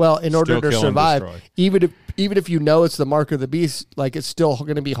 Well, in order to survive, destroy. even if you know it's the mark of the beast, like it's still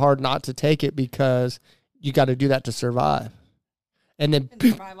going to be hard not to take it because you got to do that to survive. And then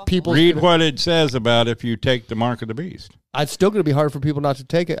people read what it says about if you take the mark of the beast. It's still going to be hard for people not to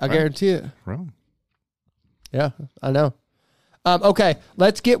take it. I guarantee it. Right. Yeah, I know. Okay,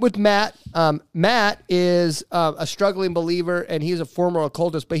 let's get with Matt. Matt is a struggling believer, and he's a former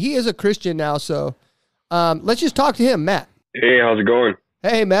occultist, but he is a Christian now. So let's just talk to him, Matt. Hey, how's it going?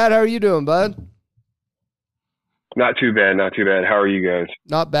 Hey, Matt, how are you doing, bud? Not too bad, not too bad. How are you guys?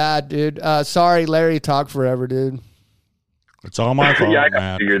 Not bad, dude. Sorry, Larry talked forever, dude. It's all my fault, yeah, I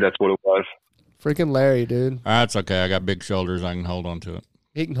Matt. figured that's what it was. Freaking Larry, dude. That's okay. I got big shoulders. I can hold on to it.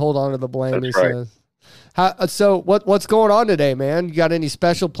 He can hold on to the blame, That's he right. says. So what's going on today, man? You got any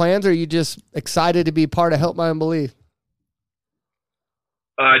special plans, or are you just excited to be part of Help My Unbelief?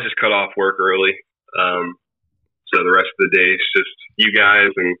 I just cut off work early. So the rest of the day is just you guys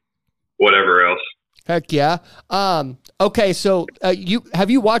and whatever else. Heck yeah. Okay, so have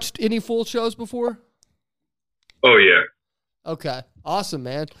you watched any full shows before? Oh, yeah. Okay, awesome,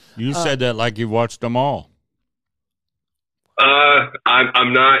 man. You said that like you watched them all.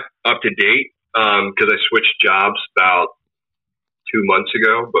 I'm not up to date because I switched jobs about 2 months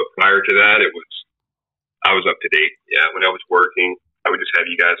ago. But prior to that, I was up to date. Yeah, when I was working, I would just have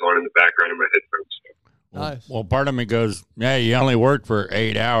you guys on in the background in my headphones. Nice. Well, part of me goes, yeah, you only worked for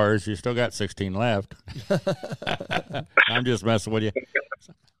 8 hours. You still got 16 left. I'm just messing with you.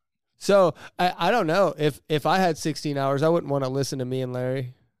 So I don't know if I had 16 hours, I wouldn't want to listen to me and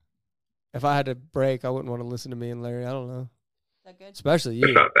Larry. If I had to break, I wouldn't want to listen to me and Larry. I don't know. Is that good? Especially you.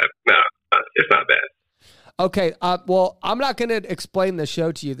 It's not bad. No, it's not bad. Okay. Well, I'm not going to explain the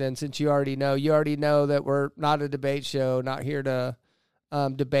show to you then, since you already know. You already know that we're not a debate show, not here to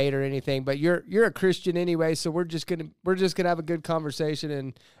debate or anything. But you're a Christian anyway, so we're just gonna have a good conversation.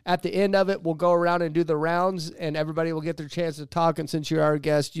 And at the end of it, we'll go around and do the rounds, and everybody will get their chance to talk. And since you're our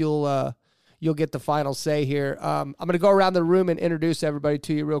guest, you'll you'll get the final say here. I'm going to go around the room and introduce everybody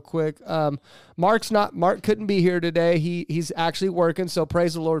to you real quick. Mark couldn't be here today. He's actually working, so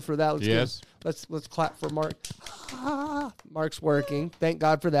praise the Lord for that. Let's clap for Mark. Mark's working. Thank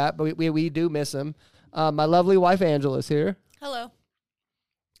God for that. But we do miss him. My lovely wife Angela's here. Hello.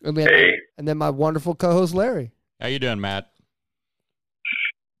 And then my wonderful co-host Larry. How you doing, Matt?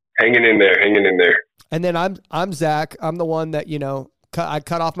 Hanging in there. And then I'm Zach. I'm the one that, I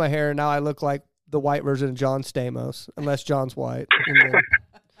cut off my hair and now I look like the white version of John Stamos, unless John's white.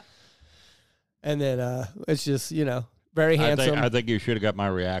 And then it's just, very handsome. I think you should have got my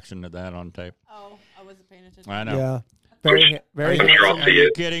reaction to that on tape. Oh, I wasn't paying attention. I know. Yeah. Very handsome. Are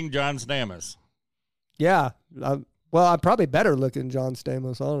you kidding, John Stamos? Yeah. Well, I'm probably better looking John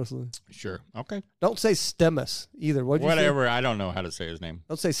Stamos, honestly. Sure. Okay. Don't say Stamos either. Whatever. I don't know how to say his name.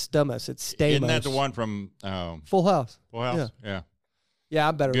 Don't say Stamos. It's Stamos. Isn't that the one from Full House? Full House. Yeah. Yeah,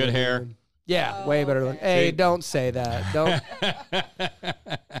 I'm better. Good hair. Yeah, way better. Okay. Hey, don't say that.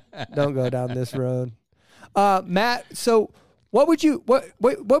 Don't go down this road. Matt, so what would you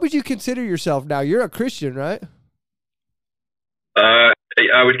consider yourself now? You're a Christian, right?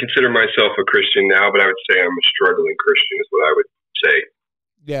 I would consider myself a Christian now, but I would say I'm a struggling Christian is what I would say.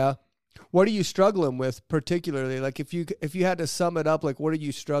 Yeah. What are you struggling with particularly? Like if you had to sum it up, like what are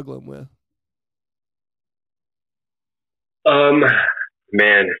you struggling with?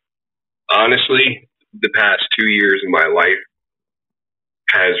 Man, honestly, the past 2 years of my life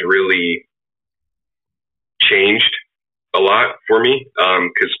has really changed a lot for me.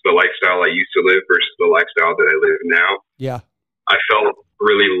 Because the lifestyle I used to live versus the lifestyle that I live now. Yeah. I felt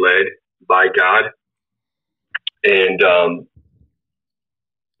really led by God. And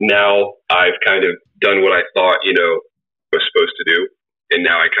now I've kind of done what I thought, I was supposed to do. And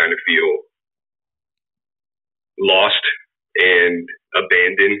now I kind of feel lost and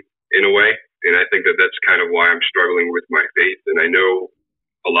abandoned in a way. And I think that that's kind of why I'm struggling with my faith. And I know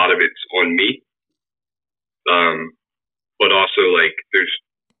a lot of it's on me. But also like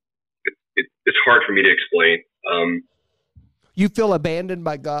it's hard for me to explain. You feel abandoned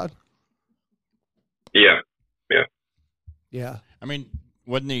by God? Yeah. Yeah. I mean,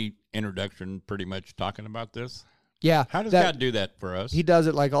 wasn't the introduction pretty much talking about this? Yeah. How does God do that for us? He does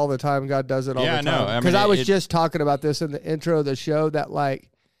it like all the time. God does it all the time. Yeah, I know. Because I was just talking about this in the intro of the show that like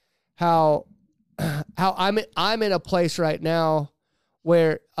how I'm in a place right now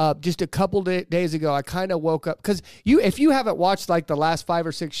where just a couple days ago I kind of woke up because if you haven't watched like the last 5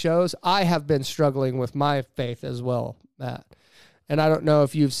 or 6 shows, I have been struggling with my faith as well, Matt. And I don't know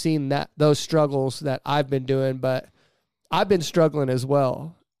if you've seen those struggles that I've been doing, but I've been struggling as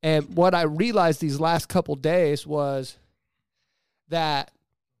well. And what I realized these last couple days was that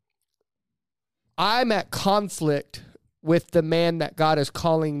I'm at conflict with the man that God is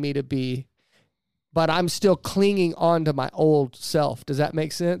calling me to be, but I'm still clinging on to my old self. Does that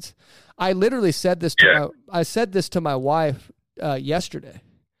make sense? I literally said this to my wife yesterday.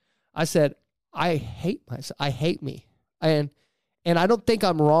 I said, I hate myself. I hate me. And I don't think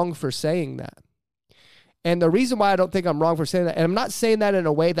I'm wrong for saying that. And the reason why I don't think I'm wrong for saying that, and I'm not saying that in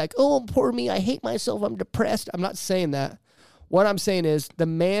a way like, oh, poor me, I hate myself, I'm depressed. I'm not saying that. What I'm saying is the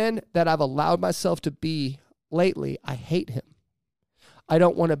man that I've allowed myself to be lately, I hate him. I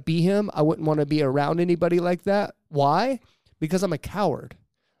don't want to be him. I wouldn't want to be around anybody like that. Why? Because I'm a coward.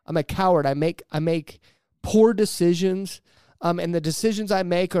 I'm a coward. I make poor decisions. And the decisions I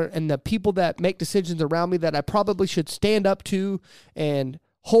make and the people that make decisions around me that I probably should stand up to and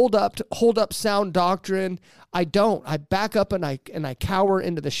hold up sound doctrine. I don't. I back up and I cower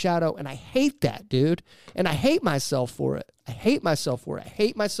into the shadow, and I hate that, dude. And I hate myself for it. I hate myself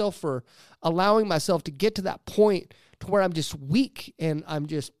for allowing myself to get to that point to where I'm just weak and I'm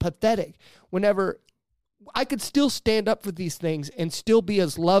just pathetic. Whenever I could still stand up for these things and still be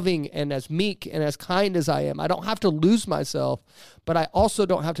as loving and as meek and as kind as I am. I don't have to lose myself, but I also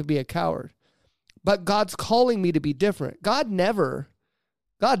don't have to be a coward. But God's calling me to be different. God never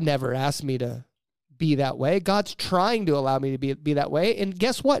asked me to be that way. God's trying to allow me to be that way. And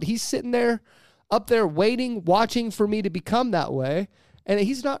guess what? He's sitting there, up there waiting, watching for me to become that way. And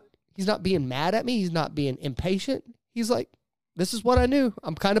he's not being mad at me. He's not being impatient. He's like, this is what I knew.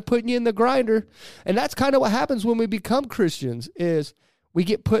 I'm kind of putting you in the grinder. And that's kind of what happens when we become Christians is we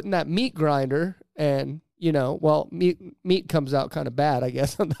get put in that meat grinder and, meat comes out kind of bad, I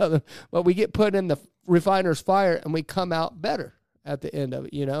guess. But we get put in the refiner's fire and we come out better at the end of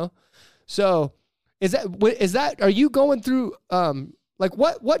it, So is that, are you going through,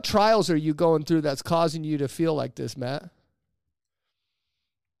 what trials are you going through that's causing you to feel like this, Matt?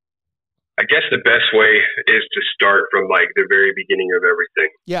 I guess the best way is to start from like the very beginning of everything.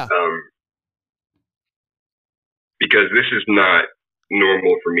 Yeah. because this is not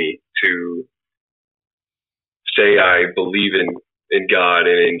normal for me to say I believe in God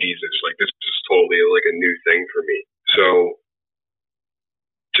and in Jesus. Like, this is totally like a new thing for me. So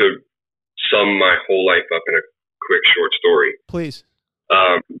to sum my whole life up in a quick short story. Please.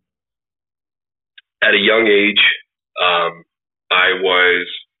 At a young age, I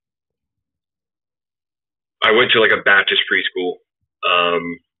went to like a Baptist preschool.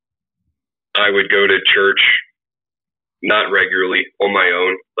 I would go to church not regularly on my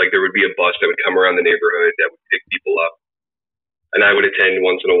own. Like, there would be a bus that would come around the neighborhood that would pick people up, and I would attend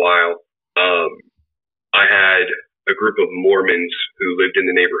once in a while. I had a group of Mormons who lived in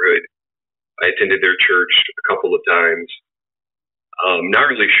the neighborhood. I attended their church a couple of times. Not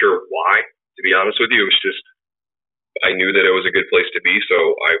really sure why, to be honest with you. It was just, I knew that it was a good place to be,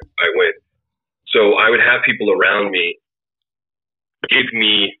 so I went. So I would have people around me give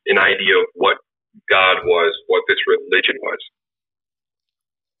me an idea of what God was, what this religion was.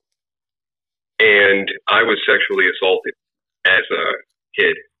 And I was sexually assaulted as a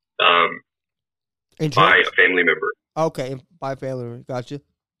kid by a family member. Okay, by family member. Gotcha.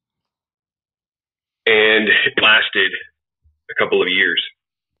 And it lasted a couple of years.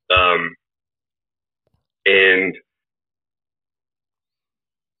 And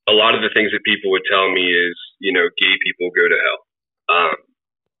a lot of the things that people would tell me is, gay people go to hell.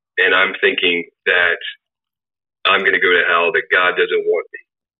 And I'm thinking that I'm going to go to hell, that God doesn't want me.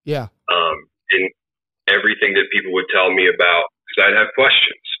 Yeah. And everything that people would tell me about, because I'd have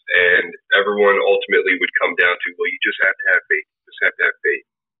questions, and everyone ultimately would come down to, well, you just have to have faith. You just have to have faith.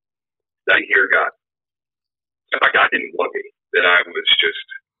 I hear God. God didn't want me, that I was just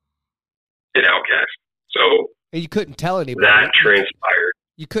an outcast. So and you couldn't tell anybody. That transpired.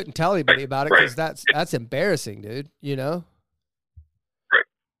 You couldn't tell anybody about it because that's embarrassing, dude. Right.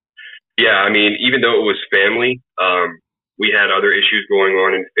 Yeah, I mean, even though it was family, we had other issues going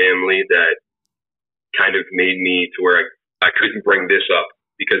on in family that kind of made me to where I couldn't bring this up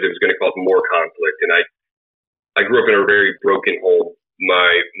because it was going to cause more conflict. And I grew up in a very broken home.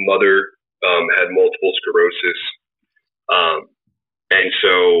 My mother had multiple sclerosis. And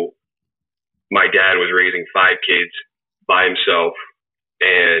so my dad was raising 5 kids by himself.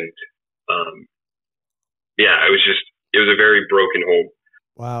 And, it was a very broken home.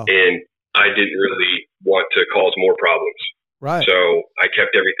 Wow. And I didn't really want to cause more problems. Right. So I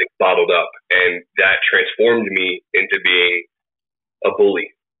kept everything bottled up, and that transformed me into being a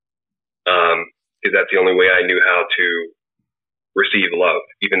bully. Because that's the only way I knew how to receive love,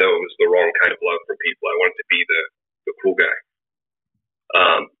 even though it was the wrong kind of love from people. I wanted to be the cool guy.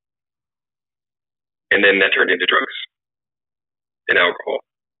 And then that turned into drugs and alcohol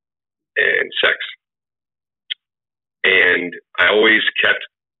and sex. And I always kept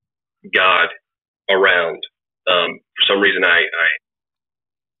God around. For some reason, I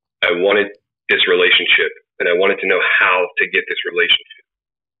wanted this relationship, and I wanted to know how to get this relationship.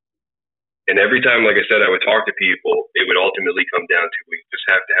 And every time, like I said, I would talk to people, it would ultimately come down to, we just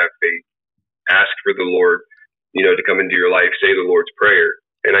have to have faith, ask for the Lord, to come into your life, say the Lord's Prayer.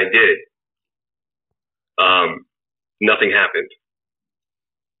 And I did. Nothing happened.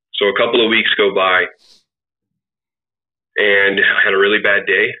 So a couple of weeks go by, and I had a really bad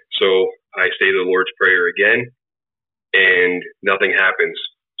day. So I say the Lord's Prayer again, and nothing happens.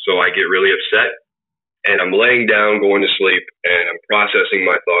 So I get really upset, and I'm laying down, going to sleep, and I'm processing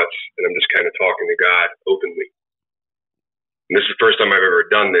my thoughts, and I'm just kind of talking to God openly. And this is the first time I've ever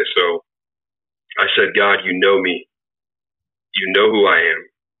done this. So I said, God, you know me. You know who I am.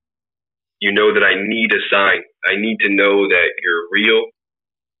 You know that I need a sign. I need to know that you're real,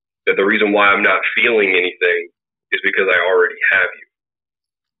 that the reason why I'm not feeling anything is because I already have you.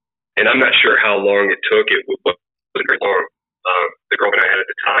 And I'm not sure how long it took. It wasn't very long. The girlfriend I had at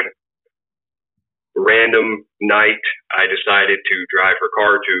the time, random night, I decided to drive her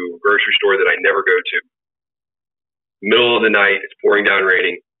car to a grocery store that I never go to. Middle of the night, it's pouring down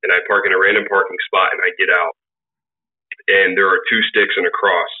raining, and I park in a random parking spot, and I get out. And there are 2 sticks and a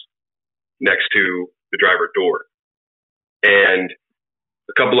cross next to the driver's door. And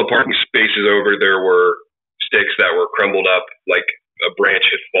a couple of parking spaces over, there were sticks that were crumbled up, like a branch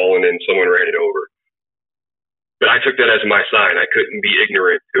had fallen and someone ran it over. But I took that as my sign. I couldn't be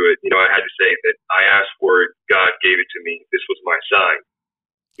ignorant to it. I had to say that I asked for it. God gave it to me. This was my sign.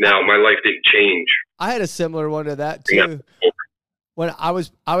 Now, my life didn't change. I had a similar one to that too. When I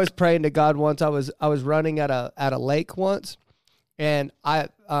was praying to God once, I was running at a lake once, and I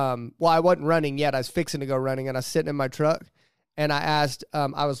wasn't running yet. I was fixing to go running, and I was sitting in my truck, and I asked,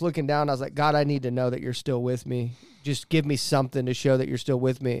 I was looking down, I was like, God, I need to know that you're still with me. Just give me something to show that you're still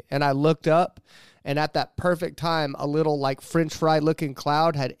with me. And I looked up, And at that perfect time, a little like French fry looking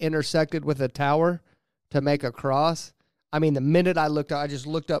cloud had intersected with a tower to make a cross. I mean, the minute I looked up, I just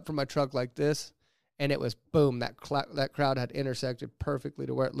looked up from my truck like this, and it was boom. That crowd had intersected perfectly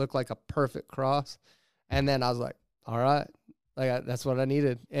to where it looked like a perfect cross. And then I was like, all right, that's what I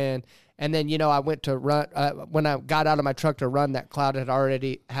needed. And then, you know, I went to run, when I got out of my truck to run, that cloud had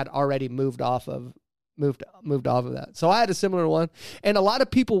already moved off of that. So I had a similar one. And a lot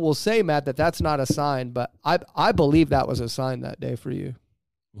of people will say, Matt, that that's not a sign, but I believe that was a sign that day for you.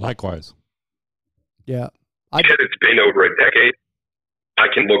 Likewise. Yeah. Because it's been over a decade, I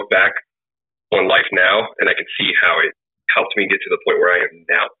can look back on life now and I can see how it helped me get to the point where I am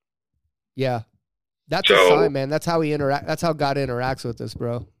now. Yeah. That's a sign, man. That's how that's how God interacts with us,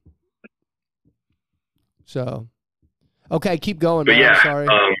 bro. So, okay, keep going, man. Yeah, I'm sorry.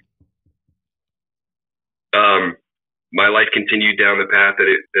 My life continued down the path that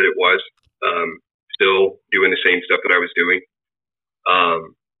it was, still doing the same stuff that I was doing.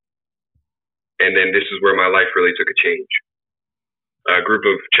 And then this is where my life really took a change. A group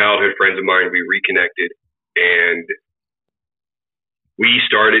of childhood friends of mine, we reconnected, and we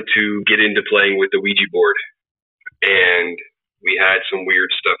started to get into playing with the Ouija board. And we had some weird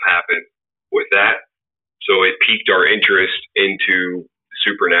stuff happen with that. So it piqued our interest into the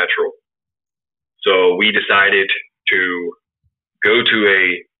supernatural. So we decided to go to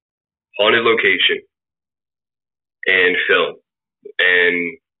a haunted location and film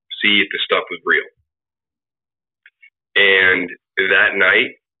and see if the stuff was real. And that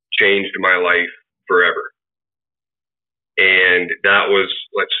night changed my life forever. And that was,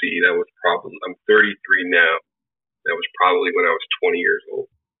 probably, I'm 33 now. That was probably when I was 20 years old.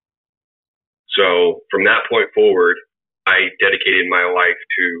 So from that point forward, I dedicated my life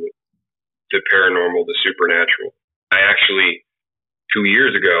to the paranormal, the supernatural. I actually, 2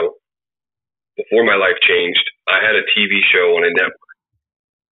 years ago, before my life changed, I had a TV show on a network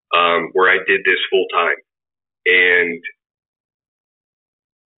where I did this full time. And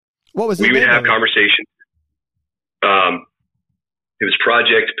what was we would have conversations. It was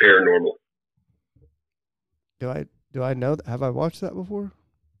Project Paranormal. Do I know that? Have I watched that before?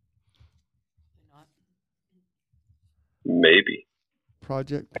 Maybe.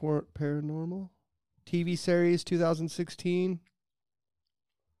 Project Paranormal TV series 2016.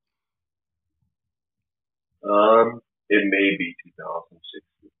 It may be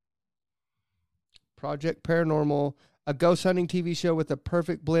 2016. Project Paranormal, a ghost hunting TV show with a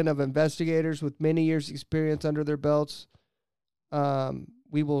perfect blend of investigators with many years' experience under their belts.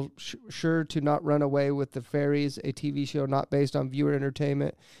 We will sure to not run away with the fairies, a TV show not based on viewer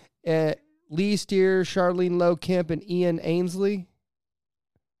entertainment. Lee Steer, Charlene Lowe Kemp, and Ian Ainsley.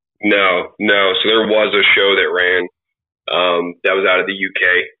 No. So there was a show that ran that was out of the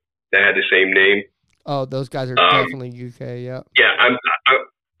UK that had the same name. Oh, those guys are definitely UK, yeah. Yeah,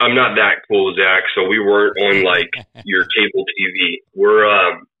 I'm not that cool, Zach. So we weren't on like your cable TV.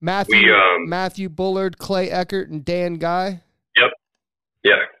 We're Matthew Bullard, Clay Eckert, and Dan Guy. Yep.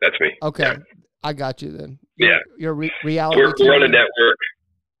 Yeah, that's me. Okay, yeah. I got you then. Yeah, you're reality. We're on a network.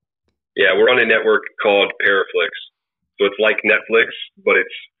 Yeah, we're on a network called Paraflix. So it's like Netflix, but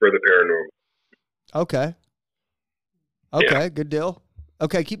it's for the paranormal. Okay, yeah. Good deal.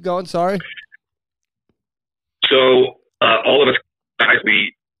 Okay, keep going. Sorry. So all of us guys,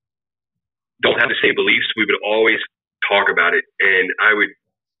 we don't have the same beliefs. We would always talk about it, and I would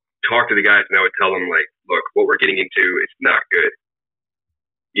talk to the guys, and I would tell them, like, look, what we're getting into is not good.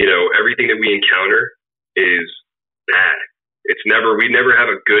 You know, everything that we encounter is bad. We never have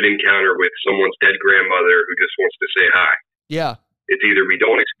a good encounter with someone's dead grandmother who just wants to say hi. Yeah. It's either we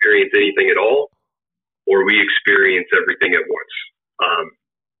don't experience anything at all, or we experience everything at once.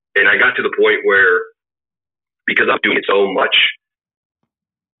 And I got to the point where, because I'm doing it so much,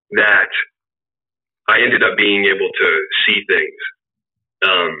 that I ended up being able to see things.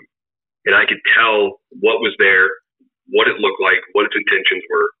 And I could tell what was there, what it looked like, what its intentions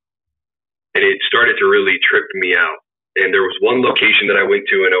were. And it started to really trip me out. And there was one location that I went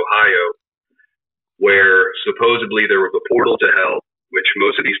to in Ohio where supposedly there was a portal to hell, which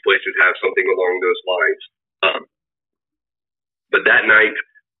most of these places have something along those lines. But that night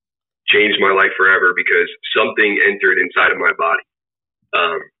changed my life forever because something entered inside of my body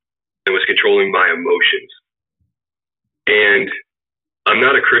and was controlling my emotions. And I'm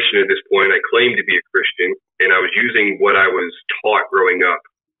not a Christian at this point. I claim to be a Christian, and I was using what I was taught growing up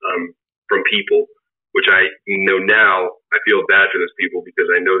from people, which I know now. I feel bad for those people because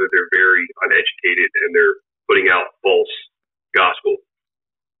I know that they're very uneducated and they're putting out false gospel.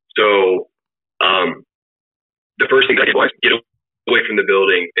 So the first thing I did was get away from the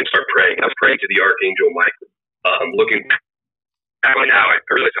building and start praying. I was praying to the Archangel Michael. Looking back on now, I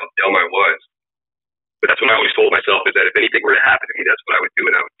realized how dumb I was. But that's what I always told myself, is that if anything were to happen to me, that's what I would do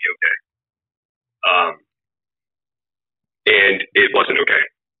and I would be okay. And it wasn't okay.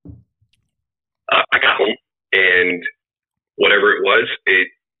 I got home, and whatever it was, it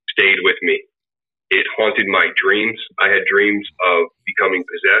stayed with me. It haunted my dreams. I had dreams of becoming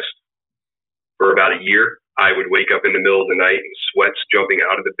possessed for about a year. I would wake up in the middle of the night and sweats jumping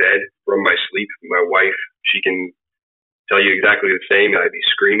out of the bed from my sleep. My wife, she can tell you exactly the same. I'd be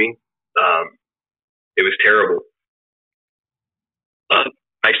screaming. It was terrible.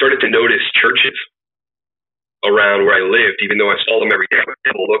 I started to notice churches around where I lived, even though I saw them every day. I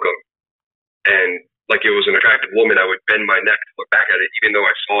would look them. And like it was an attractive woman, I would bend my neck to look back at it, even though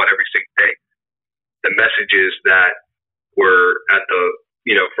I saw it every single day. The messages that were at the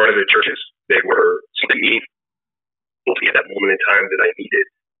front of the churches, they were something meaningful to me at that moment in time that I needed.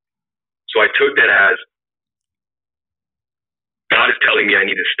 So I took that as God is telling me I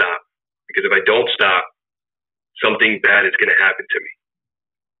need to stop, because if I don't stop, something bad is going to happen to me.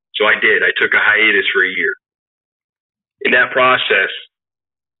 So I did. I took a hiatus for a year. In that process,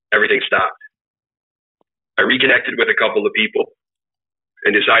 everything stopped. I reconnected with a couple of people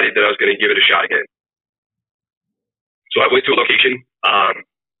and decided that I was going to give it a shot again. So I went to a location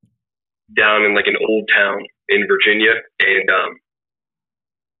down in like an old town in Virginia, and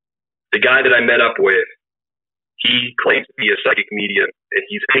the guy that I met up with, he claims to be a psychic medium, and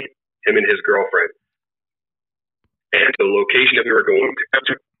he's him and his girlfriend. And the location that we were going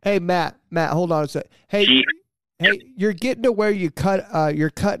to. Hey, Matt, hold on a sec. Hey, you're getting to where you're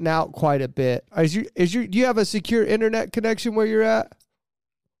cutting out quite a bit. Do you have a secure internet connection where you're at?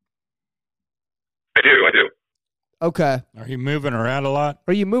 I do. Okay. Are you moving around a lot?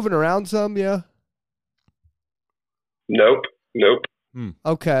 Are you moving around some? Yeah. Nope.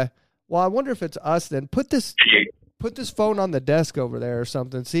 Okay. Well, I wonder if it's us then. Put this phone on the desk over there or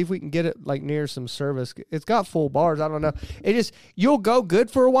something. See if we can get it like near some service. It's got full bars. I don't know. You'll go good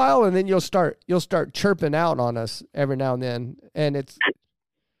for a while, and then you'll start chirping out on us every now and then. And it's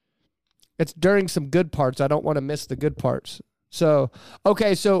during some good parts. I don't want to miss the good parts. So,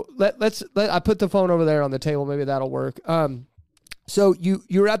 okay. So I put the phone over there on the table. Maybe that'll work. So you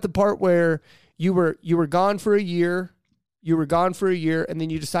were at the part where you were gone for a year. You were gone for a year, and then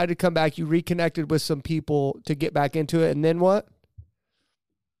you decided to come back. You reconnected with some people to get back into it, and then what?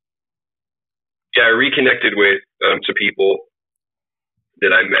 Yeah, I reconnected with some people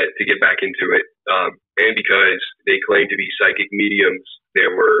that I met to get back into it. And because they claimed to be psychic mediums, they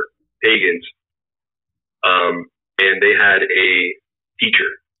were pagans. And they had a teacher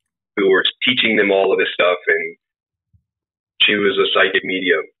who was teaching them all of this stuff, and she was a psychic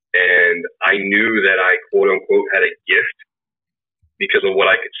medium. And I knew that I, quote unquote, had a gift because of what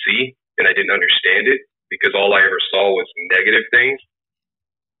I could see, and I didn't understand it because all I ever saw was negative things.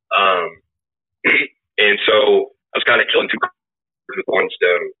 And so I was kind of killing two birds with one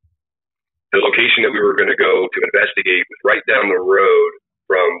stone. The location that we were going to go to investigate was right down the road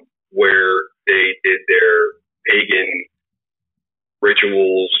from where they did their pagan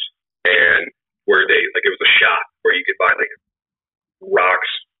rituals, and where it was a shop where you could buy like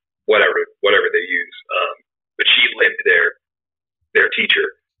rocks, whatever they use. But she lived there, their teacher.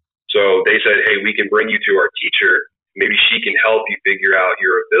 So they said, hey, we can bring you to our teacher. Maybe she can help you figure out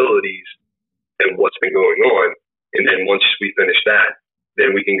your abilities and what's been going on. And then once we finish that,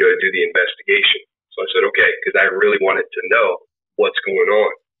 then we can go do the investigation. So I said, okay, because I really wanted to know what's going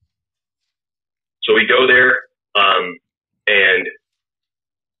on. So we go there, and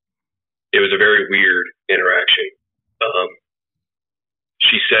it was a very weird interaction.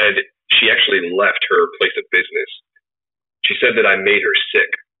 She said she actually left her place of business. She said that I made her sick,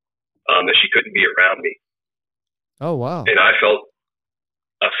 that she couldn't be around me. Oh, wow. And I felt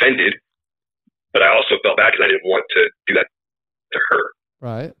offended, but I also felt bad because I didn't want to do that to her.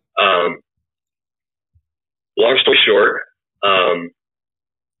 Right. Long story short,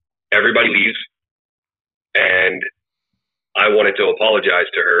 everybody leaves, and I wanted to apologize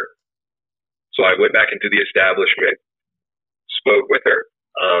to her. So I went back into the establishment, spoke with her.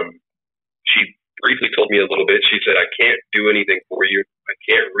 She briefly told me a little bit. She said, I can't do anything for you. I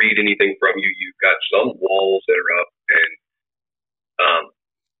can't read anything from you. You've got some walls that are up, and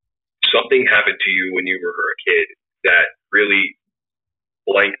something happened to you when you were a kid that really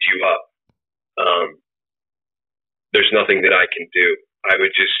blanked you up. There's nothing that I can do. I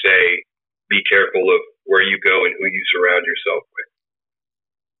would just say, be careful of where you go and who you surround yourself with.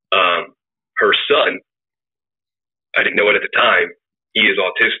 Her son, I didn't know it at the time, he is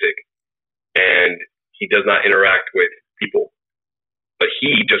autistic, and he does not interact with people. but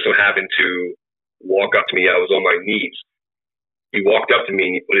he just so happened to walk up to me. I was on my knees. He walked up to me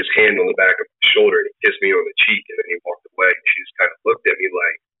and he put his hand on the back of my shoulder and he kissed me on the cheek, and then he walked away. She just kind of looked at me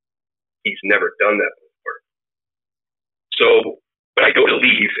like he's never done that before. So when I go to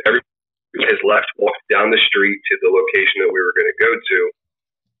leave, everybody has left, walked down the street to the location that we were going to go to.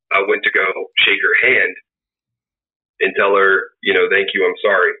 I went to go shake her hand and tell her, thank you, I'm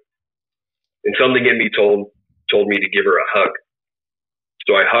sorry. And something in me told me to give her a hug.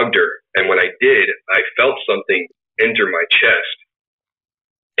 So I hugged her, and when I did, I felt something enter my chest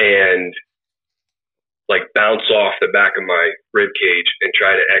and like bounce off the back of my rib cage and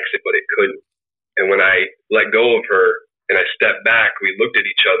try to exit, but it couldn't. And when I let go of her and I stepped back, we looked at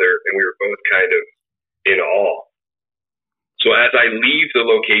each other and we were both kind of in awe. So as I leave the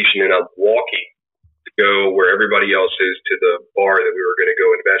location and I'm walking to go where everybody else is to the bar that we were going to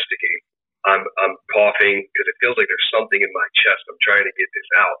go investigate, I'm coughing because it feels like there's something in my chest. I'm trying to get this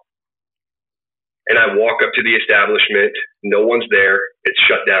out. And I walk up to the establishment. No one's there. It's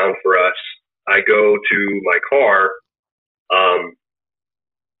shut down for us. I go to my car,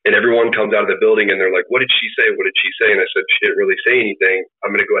 and everyone comes out of the building and they're like, what did she say? What did she say? And I said, she didn't really say anything. I'm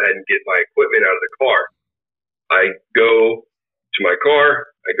going to go ahead and get my equipment out of the car. I go to my car.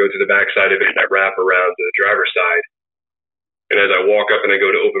 I go to the back side of it and I wrap around to the driver's side. And as I walk up and I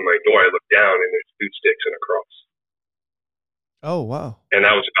go to open my door, I look down and there's 2 sticks and a cross. Oh, wow. And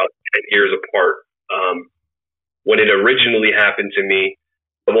that was about 10 years apart. When it originally happened to me,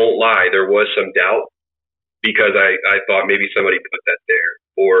 I won't lie, there was some doubt because I thought maybe somebody put that there.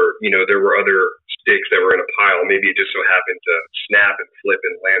 Or, there were other sticks that were in a pile. Maybe it just so happened to snap and flip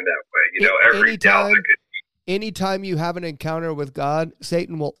and land that way. Every doubt that could be. Anytime you have an encounter with God,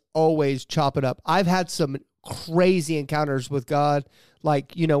 Satan will always chop it up. I've had some crazy encounters with God.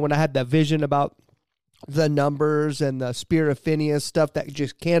 Like, when I had that vision about the numbers and the spirit of Phineas, stuff that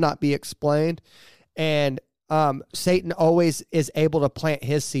just cannot be explained. And Satan always is able to plant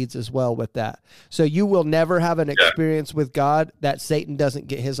his seeds as well with that. So you will never have an experience with God that Satan doesn't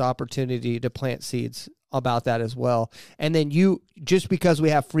get his opportunity to plant seeds about that as well. And then just because we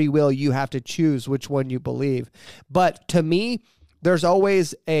have free will, you have to choose which one you believe. But to me, there's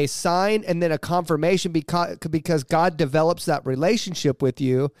always a sign and then a confirmation because God develops that relationship with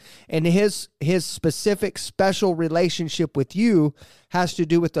you, and his specific special relationship with you has to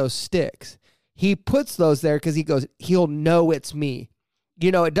do with those sticks. He puts those there because he'll know it's me.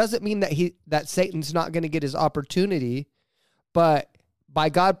 It doesn't mean that Satan's not going to get his opportunity, but by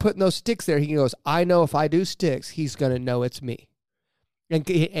God putting those sticks there, he goes, I know if I do sticks, he's going to know it's me. And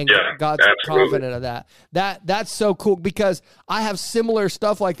God's confident of that. That's so cool because I have similar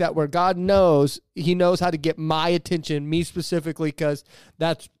stuff like that where God knows, he knows how to get my attention, me specifically, because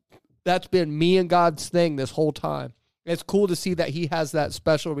that's been me and God's thing this whole time. It's cool to see that he has that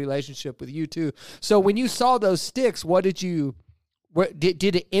special relationship with you too. So when you saw those sticks, did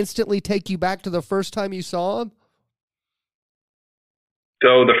it instantly take you back to the first time you saw them?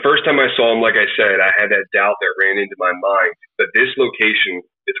 So the first time I saw him, like I said, I had that doubt that ran into my mind. But this location,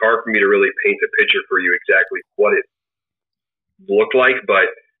 it's hard for me to really paint a picture for you exactly what it looked like. But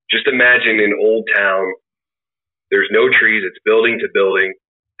just imagine an old town. There's no trees. It's building to building.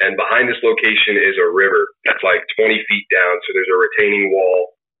 And behind this location is a river that's like 20 feet down. So there's a retaining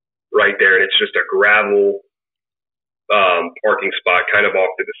wall right there. And it's just a gravel parking spot kind of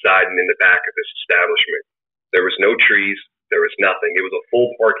off to the side and in the back of this establishment. There was no trees. There was nothing. It was a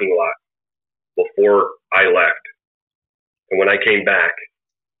full parking lot before I left. And when I came back,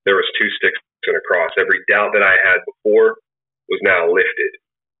 there was 2 sticks and a cross. Every doubt that I had before was now lifted.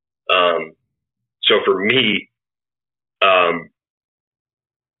 So for me,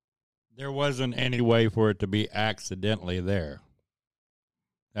 there wasn't any way for it to be accidentally there.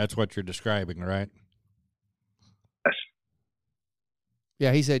 That's what you're describing, right? Yes.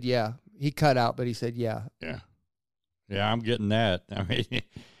 Yeah, he said, yeah. He cut out, but he said, yeah. Yeah. Yeah, I'm getting that. I mean,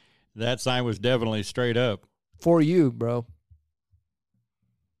 that sign was definitely straight up. For you, bro.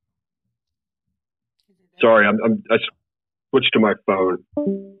 Sorry, I switched to my phone.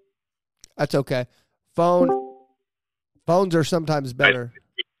 That's okay. Phones are sometimes better.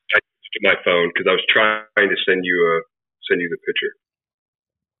 I switched to my phone because I was trying to send you the picture.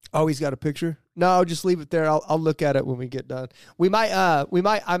 Oh, he's got a picture? No, I'll just leave it there. I'll look at it when we get done.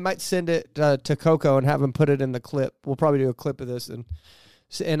 I might send it to Coco and have him put it in the clip. We'll probably do a clip of this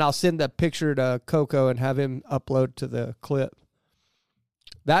and I'll send the picture to Coco and have him upload to the clip.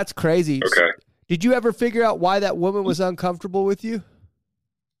 That's crazy. Okay. Did you ever figure out why that woman was uncomfortable with you?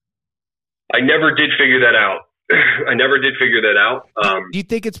 I never did figure that out. I never did figure that out. Do you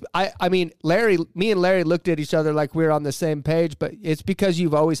think it's, I mean, me and Larry looked at each other like we were on the same page, but it's because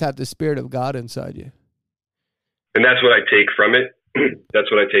you've always had the Spirit of God inside you. And that's what I take from it. That's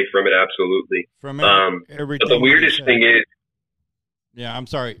what I take from it. Absolutely. From everything. But the weirdest thing is, yeah, I'm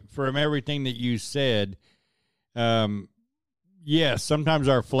sorry. From everything that you said, yes, sometimes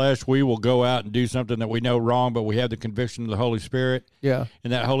our flesh, we will go out and do something that we know wrong, but we have the conviction of the Holy Spirit. Yeah.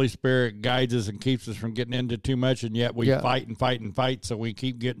 And that Holy Spirit guides us and keeps us from getting into too much, and yet we fight and fight and fight, so we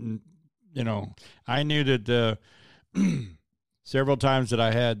keep getting, I knew that several times that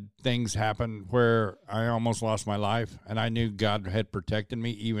I had things happen where I almost lost my life, and I knew God had protected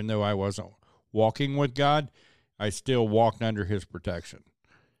me. Even though I wasn't walking with God, I still walked under his protection.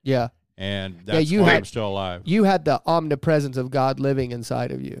 Yeah. And that's why I'm still alive. You had the omnipresence of God living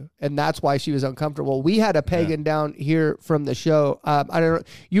inside of you, and that's why she was uncomfortable. We had a pagan down here from the show. I don't know.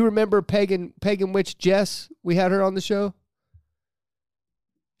 You remember pagan witch Jess? We had her on the show.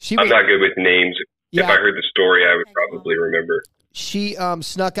 I'm not good with names. Yeah. If I heard the story, I would probably remember. She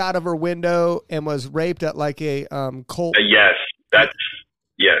snuck out of her window and was raped at like a cult. Yes.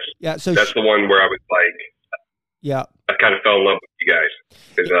 Yeah, so that's the one where I was like, yeah, I kind of fell in love with you guys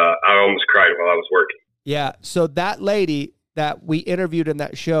because I almost cried while I was working. Yeah, so that lady that we interviewed in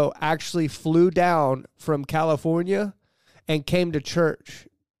that show actually flew down from California and came to church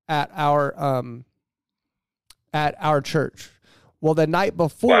at our church. Well, the night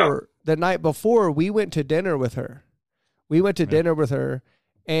before, we went to dinner with her.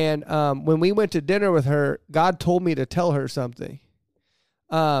 And when we went to dinner with her, God told me to tell her something.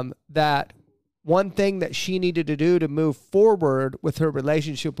 That one thing that she needed to do to move forward with her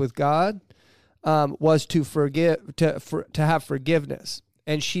relationship with God was to have forgiveness.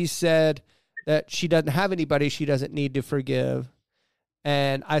 And she said that she doesn't have anybody she doesn't need to forgive.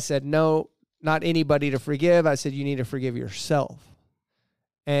 And I said, no, not anybody to forgive. I said, you need to forgive yourself.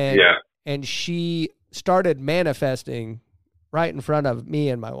 And she started manifesting right in front of me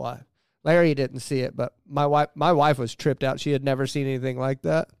and my wife. Larry didn't see it, but my wife was tripped out. She had never seen anything like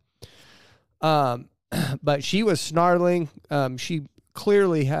that. But she was snarling. She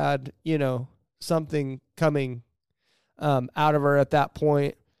clearly had, something coming out of her at that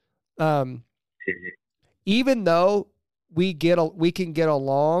point. Even though we can get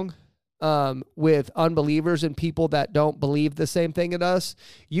along with unbelievers and people that don't believe the same thing as us,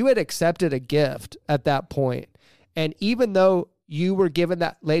 you had accepted a gift at that point. And even though you were giving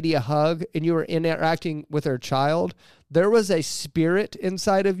that lady a hug and you were interacting with her child, there was a spirit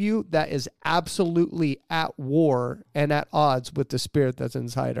inside of you that is absolutely at war and at odds with the spirit that's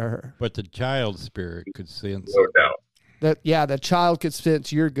inside of her. But the child's spirit could sense. No doubt. The child could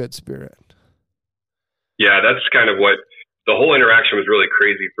sense your good spirit. Yeah, that's kind of what the whole interaction was really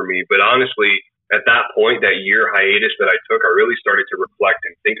crazy for me. But honestly, at that point, that year hiatus that I took, I really started to reflect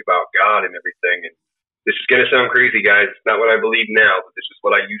and think about God and everything. And this is going to sound crazy, guys. It's not what I believe now, but this is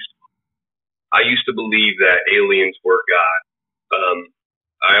what I used to. I used to believe that aliens were God.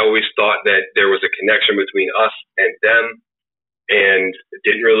 I always thought that there was a connection between us and them, and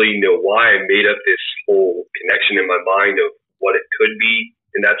didn't really know why. I made up this whole connection in my mind of what it could be,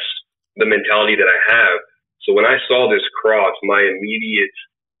 and that's the mentality that I have. So when I saw this cross, my immediate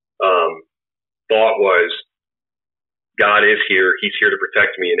thought was, God is here. He's here to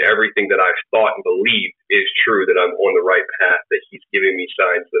protect me. And everything that I've thought and believed is true, that I'm on the right path, that he's giving me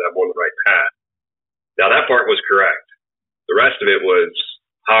signs that I'm on the right path. Now, that part was correct. The rest of it was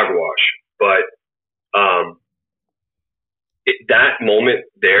hogwash. But that moment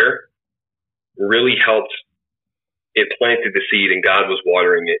there really helped. It planted the seed and God was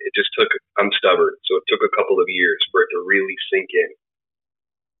watering it. It just took, I'm stubborn, so it took a couple of years for it to really sink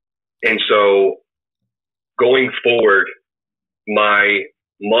in. And so going forward, my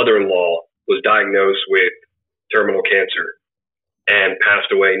mother-in-law was diagnosed with terminal cancer and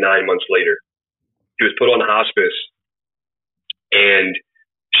passed away 9 months later. She was put on hospice, and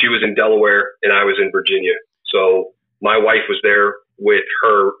she was in Delaware and I was in Virginia. So my wife was there with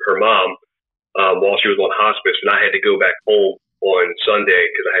her mom while she was on hospice, and I had to go back home on Sunday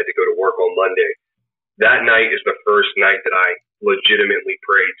because I had to go to work on Monday. That night is the first night that I legitimately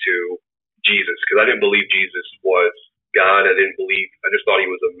prayed to Jesus, because I didn't believe Jesus was God. I just thought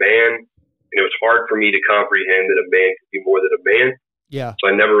he was a man, and it was hard for me to comprehend that a man could be more than a man. Yeah. So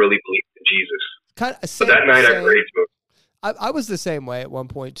I never really believed in Jesus. But that night I prayed to him. I was the same way at one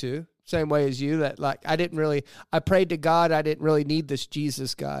point too. Same way as you, that like I prayed to God. I didn't really need this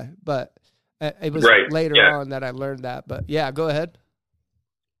Jesus guy, but it was later on that I learned that. But yeah, go ahead.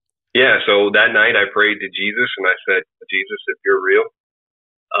 Yeah, so that night I prayed to Jesus and I said, Jesus, if you're real,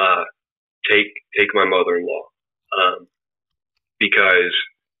 take my mother-in-law. because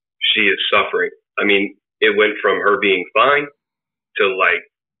she is suffering. I mean, it went from her being fine to like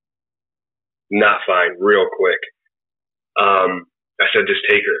not fine real quick. I said, just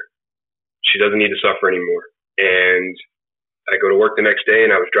take her. She doesn't need to suffer anymore. And I go to work the next day,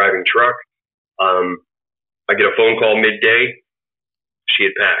 and I was driving truck. I get a phone call midday. She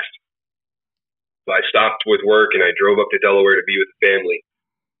had passed. So I stopped with work and I drove up to Delaware to be with the family.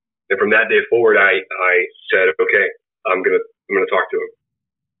 And from that day forward, I said, okay, I'm gonna talk to him.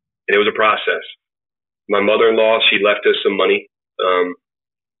 And it was a process. My mother-in-law, she left us some money.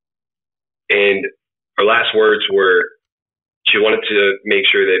 And her last words were, she wanted to make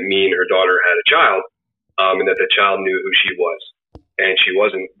sure that me and her daughter had a child, and that the child knew who she was. And she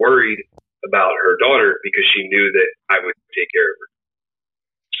wasn't worried about her daughter because she knew that I would take care of her.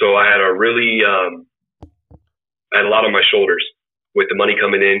 So I had I had a lot on my shoulders with the money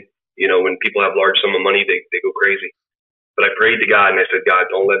coming in. You know, when people have large sum of money, they go crazy. But I prayed to God and I said, God,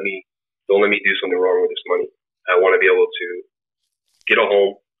 don't let me do something wrong with this money. I want to be able to get a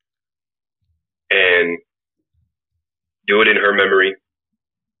home and do it in her memory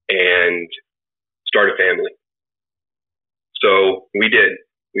and start a family. So we did.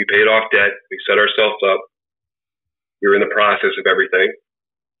 We paid off debt. We set ourselves up. We were in the process of everything.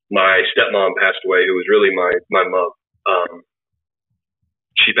 My stepmom passed away, who was really my mom.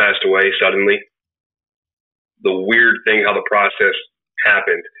 She passed away suddenly. The weird thing how the process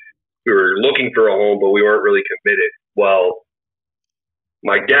happened, we were looking for a home, but we weren't really committed. Well,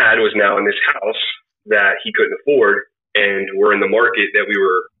 my dad was now in this house that he couldn't afford, and we're in the market that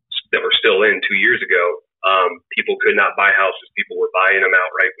we're still in 2 years ago. People could not buy houses. People were buying them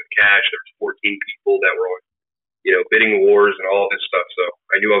outright with cash. There was 14 people that were on, bidding wars and all this stuff. So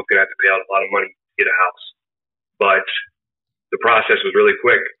I knew I was going to have to pay out a lot of money to get a house. But the process was really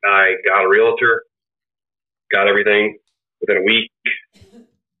quick. I got a realtor, got everything within a week,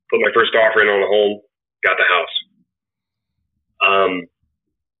 put my first offer in on the home, got the house.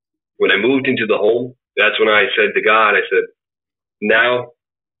 When I moved into the home, that's when I said to God, I said, now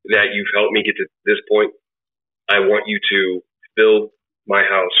that you've helped me get to this point, I want you to fill my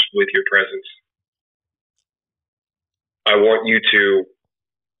house with your presence. I want you to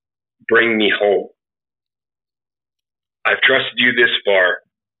bring me home. I've trusted you this far.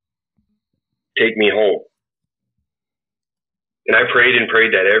 Take me home. And I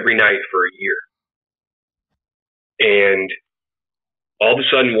prayed that every night for a year. And all of a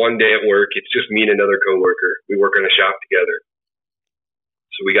sudden, one day at work, it's just me and another coworker. We work in a shop together.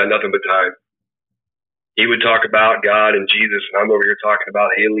 So we got nothing but time. He would talk about God and Jesus, and I'm over here talking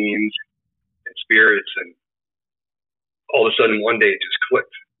about aliens and spirits. And all of a sudden, one day, it just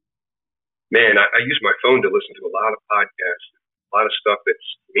clicked. Man, I use my phone to listen to a lot of podcasts, a lot of stuff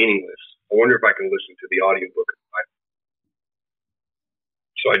that's meaningless. I wonder if I can listen to the audiobook of the Bible.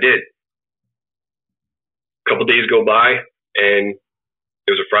 So I did. A couple days go by, and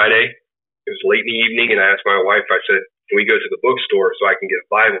it was a Friday. It was late in the evening, and I asked my wife, I said, can we go to the bookstore so I can get a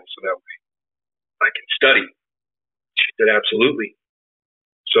Bible so that way I can study? She said, absolutely.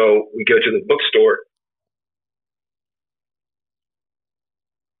 So we go to the bookstore,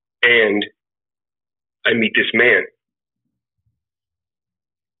 and I meet this man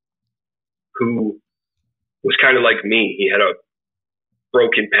who was kind of like me. He had a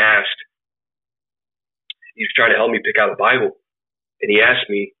broken past. He was trying to help me pick out a Bible. And he asked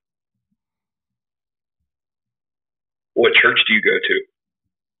me, what church do you go to?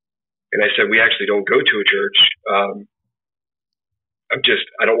 And I said, we actually don't go to a church. I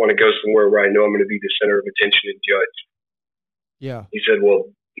don't want to go somewhere where I know I'm going to be the center of attention and judged. Yeah. He said,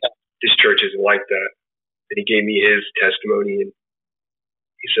 well, this church isn't like that. And he gave me his testimony, and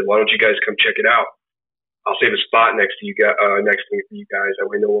he said, why don't you guys come check it out? I'll save a spot next to you guys, that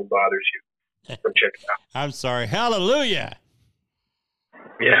way no one bothers you. Come check it out. I'm sorry. Hallelujah.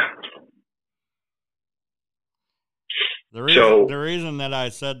 Yeah. The reason that I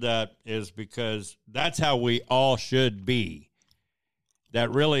said that is because that's how we all should be. That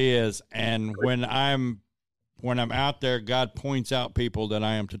really is. And when I'm out there, God points out people that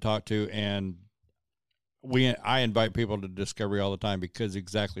I am to talk to, and I invite people to Discovery all the time because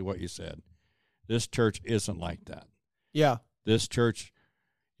exactly what you said. This church isn't like that. Yeah. This church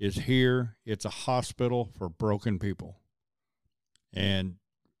is here. It's a hospital for broken people. And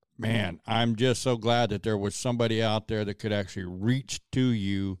man, I'm just so glad that there was somebody out there that could actually reach to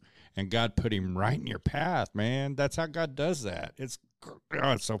you, and God put him right in your path, man. That's how God does that. It's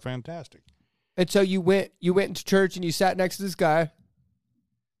so fantastic. And so you went into church and you sat next to this guy.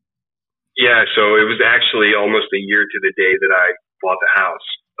 Yeah, so it was actually almost a year to the day that I bought the house,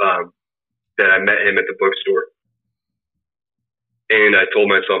 that I met him at the bookstore. And I told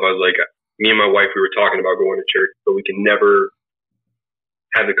myself, I was like, me and my wife, we were talking about going to church, but we can never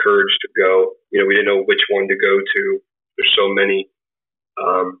have the courage to go. You know, we didn't know which one to go to. There's so many.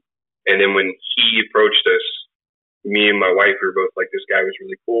 And then when he approached us, me and my wife, we were both like, this guy was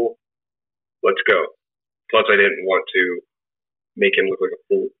really cool. Let's go. Plus, I didn't want to make him look like a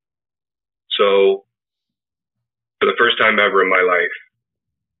fool. So, for the first time ever in my life,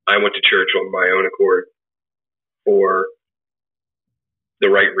 I went to church on my own accord for the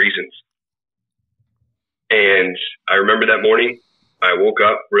right reasons. And I remember that morning, I woke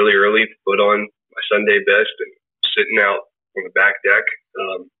up really early, put on my Sunday best, and sitting out on the back deck,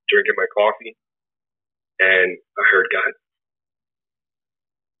 drinking my coffee, and I heard God.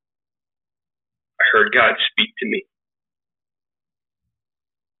 I heard God speak to me.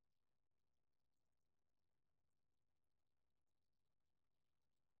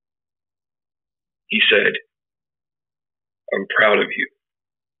 He said, I'm proud of you.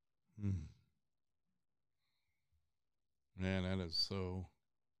 Man, that is so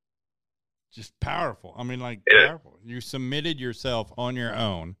just powerful. I mean, like, Yeah. powerful. You submitted yourself on your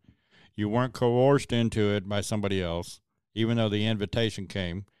own. You weren't coerced into it by somebody else, even though the invitation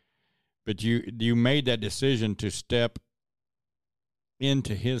came. But you made that decision to step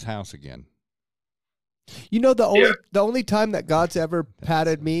into his house again. You know, the only time that God's ever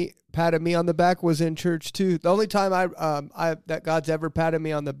patted me on the back was in church too. The only time that God's ever patted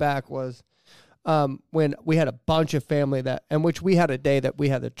me on the back was when we had a bunch of family which we had a day that we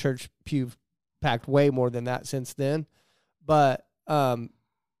had the church pew packed way more than that since then. But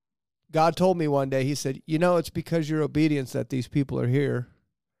God told me one day, he said, you know, it's because your obedience that these people are here.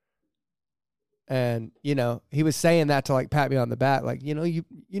 And, you know, he was saying that to like pat me on the back, like, you know,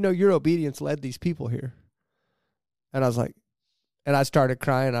 your obedience led these people here. And I was like, and I started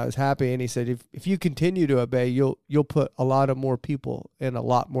crying. I was happy. And he said, if you continue to obey, you'll put a lot of more people in a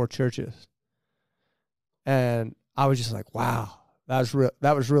lot more churches. And I was just like, wow, that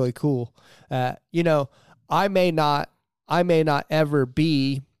was really cool. You know, I may not ever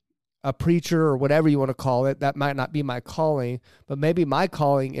be a preacher or whatever you want to call it. That might not be my calling, but maybe my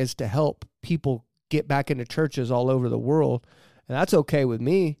calling is to help people get back into churches all over the world. And that's okay with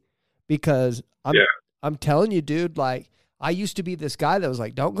me, because I'm telling you, dude, like, I used to be this guy that was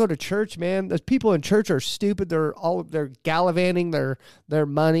like, don't go to church, man. Those people in church are stupid. They're gallivanting their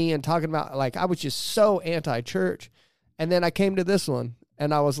money and talking about, like, I was just so anti-church. And then I came to this one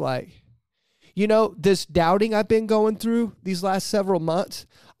and I was like, you know, this doubting I've been going through these last several months,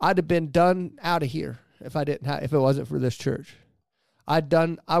 I'd have been done out of here if it wasn't for this church. I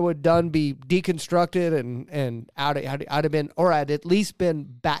would be deconstructed and I'd have been, or I'd at least been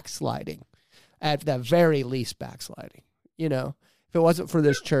backsliding, at the very least backsliding. You know, if it wasn't for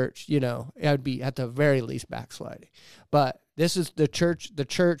this church, you know, I'd be at the very least backsliding. But this is the church,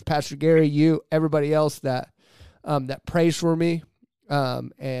 Pastor Gary, you, everybody else that prays for me,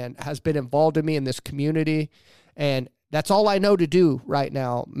 and has been involved in me in this community. And that's all I know to do right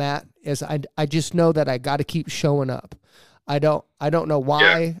now, Matt, is I just know that I got to keep showing up. I don't know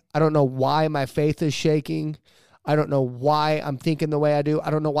why. Yeah. I don't know why my faith is shaking. I don't know why I'm thinking the way I do. I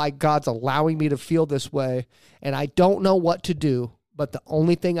don't know why God's allowing me to feel this way. And I don't know what to do, but the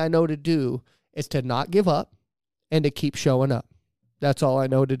only thing I know to do is to not give up and to keep showing up. That's all I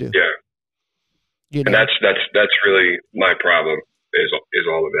know to do. Yeah. You know? And that's really my problem is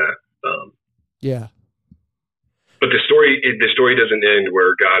all of that. Yeah. But the story doesn't end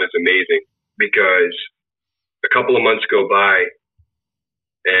where God is amazing, because a couple of months go by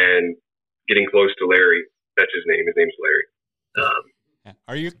and getting close to Larry. That's his name. His name's Larry.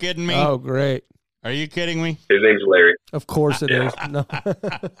 Are you kidding me? Oh, great. Are you kidding me? His name's Larry. Of course it is. No.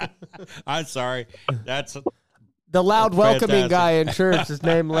 I'm sorry. That's the loud welcoming fantastic guy in church is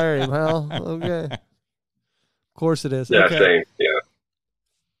named Larry. Well, okay. Of course it is. Yeah, okay. Same. Yeah.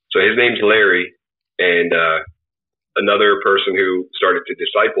 So his name's Larry, and another person who started to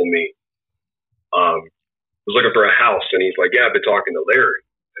disciple me was looking for a house, and he's like, "Yeah, I've been talking to Larry."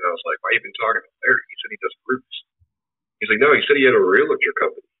 And I was like, "Why have you been talking to Larry?" He said he does roofs. He's like, "No, he said he had a realtor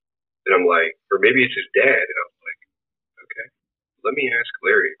company." And I'm like, or maybe it's his dad. And I was like, okay, let me ask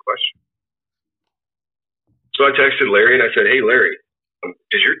Larry a question. So I texted Larry and I said, "Hey, Larry,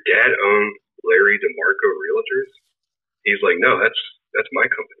 does your dad own Larry DeMarco Realtors?" He's like, "No, that's my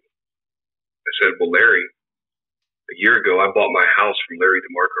company." I said, "Well, Larry, a year ago, I bought my house from Larry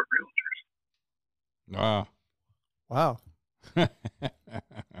DeMarco Realtors." Wow.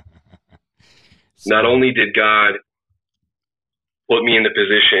 Not only did God put me in the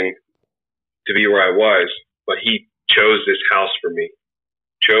position to be where I was, but he chose this house for me,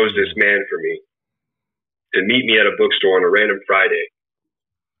 chose this man for me. to meet me at a bookstore on a random Friday.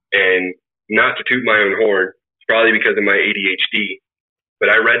 And not to toot my own horn, it's probably because of my ADHD, but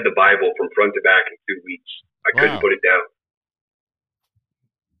I read the Bible from front to back in 2 weeks. I couldn't put it down.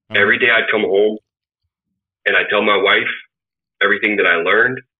 Every day I'd come home and I'd tell my wife everything that I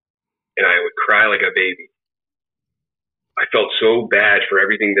learned, and I would cry like a baby. I felt so bad for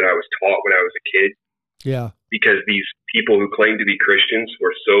everything that I was taught when I was a kid. Yeah. Because these people who claimed to be Christians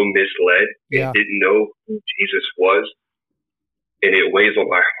were so misled and didn't know who Jesus was. And it weighs on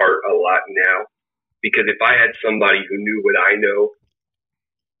my heart a lot now. Because if I had somebody who knew what I know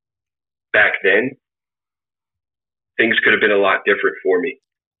back then, things could have been a lot different for me.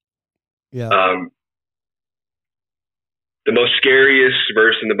 Yeah. The most scariest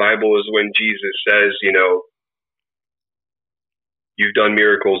verse in the Bible is when Jesus says, you've done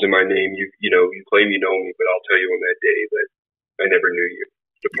miracles in my name. You claim you know me, but I'll tell you on that day that I never knew you.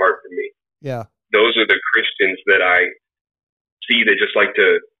 Depart from me. Yeah. Those are the Christians that I see that just like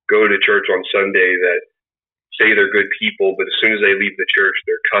to go to church on Sunday, that say they're good people, but as soon as they leave the church,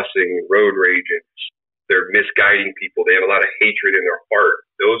 they're cussing, road raging, they're misguiding people. They have a lot of hatred in their heart.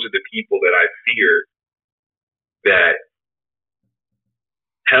 Those are the people that I fear. That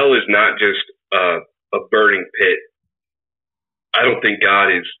hell is not just a burning pit. I don't think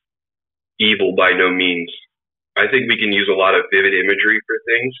God is evil by no means. I think we can use a lot of vivid imagery for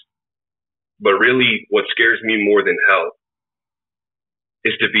things, but really what scares me more than hell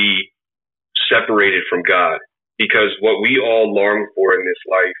is to be separated from God, because what we all long for in this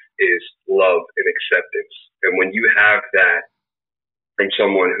life is love and acceptance. And when you have that from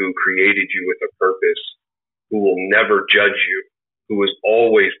someone who created you with a purpose, who will never judge you, who is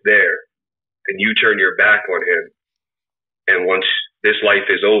always there, and you turn your back on him, and once this life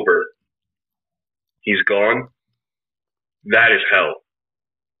is over, he's gone, that is hell.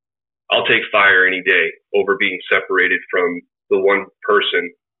 I'll take fire any day over being separated from the one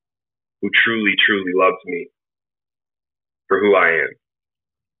person who truly, truly loves me for who I am.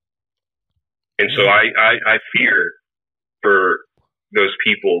 And so I fear for those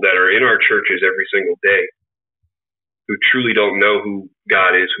people that are in our churches every single day who truly don't know who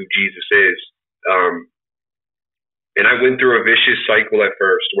God is, who Jesus is. And I went through a vicious cycle at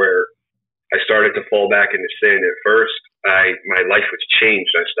first where I started to fall back into sin. At first, my life was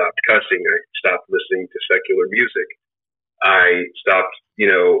changed. I stopped cussing. I stopped listening to secular music. I stopped,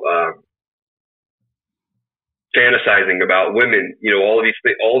 fantasizing about women. All of these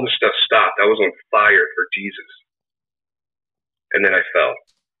things, all this stuff stopped. I was on fire for Jesus. And then I fell.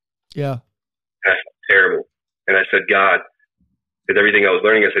 Yeah. I felt terrible. And I said, God, with everything I was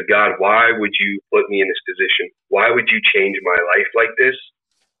learning, I said, God, why would you put me in this position? Why would you change my life like this?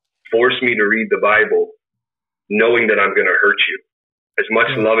 Force me to read the Bible, knowing that I'm going to hurt you. As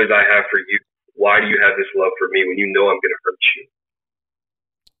much love as I have for you, why do you have this love for me when you know I'm going to hurt you?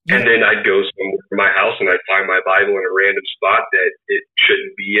 Yeah. And then I'd go somewhere to my house and I'd find my Bible in a random spot that it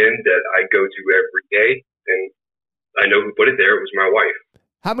shouldn't be in, that I go to every day. And I know who put it there. It was my wife.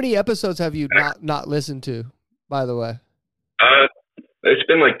 How many episodes have you not listened to, by the way? It's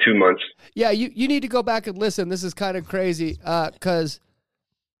been like 2 months. Yeah, you need to go back and listen. This is kind of crazy because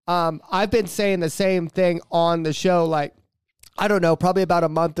I've been saying the same thing on the show. Like, I don't know, probably about a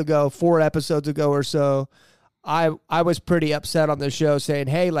month ago, 4 episodes ago or so, I was pretty upset on the show saying,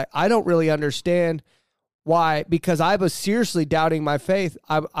 hey, like, I don't really understand why, because I was seriously doubting my faith.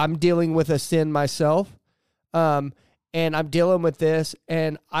 I'm dealing with a sin myself, and I'm dealing with this.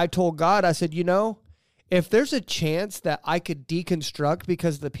 And I told God, I said, if there's a chance that I could deconstruct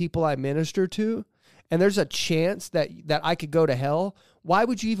because of the people I minister to, and there's a chance that I could go to hell, why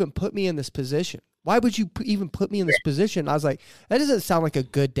would you even put me in this position? Why would you even put me in this position? I was like, that doesn't sound like a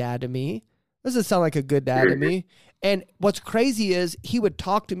good dad to me. Doesn't sound like a good dad to me. And what's crazy is he would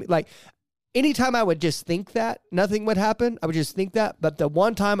talk to me like anytime I would just think that, nothing would happen. I would just think that. But the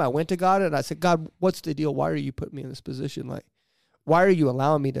one time I went to God and I said, God, what's the deal? Why are you putting me in this position? Like, why are you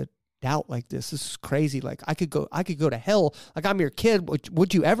allowing me to doubt like this? This is crazy. Like, I could go to hell. Like, I'm your kid.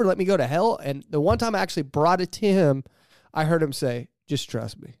 Would you ever let me go to hell? And the one time I actually brought it to him, I heard him say, just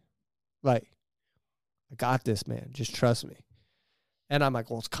trust me. Like, I got this, man. Just trust me. And I'm like,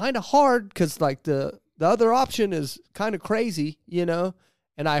 well, it's kind of hard because like the other option is kind of crazy,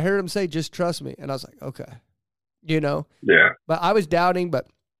 And I heard him say, just trust me. And I was like, okay, Yeah. But I was doubting, but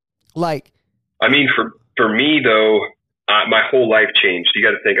like. I mean, for me, though, my whole life changed. You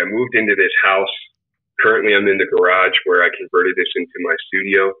got to think, I moved into this house. Currently, I'm in the garage where I converted this into my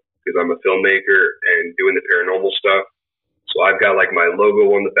studio because I'm a filmmaker and doing the paranormal stuff. So I've got like my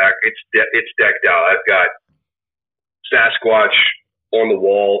logo on the back. It's decked out. I've got Sasquatch on the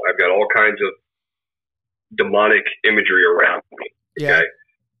wall. I've got all kinds of demonic imagery around me. Yeah. Okay.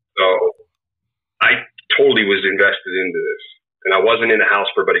 So I totally was invested into this, and I wasn't in the house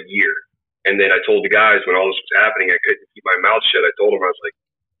for about a year. And then I told the guys when all this was happening, I couldn't keep my mouth shut. I told them, I was like,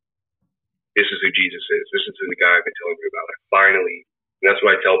 this is who Jesus is. This is who the guy I've been telling you about. I finally, and that's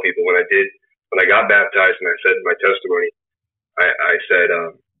what I tell people when I got baptized, and I said in my testimony, I said,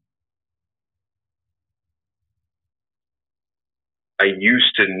 I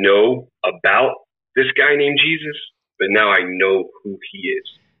used to know about this guy named Jesus, but now I know who he is.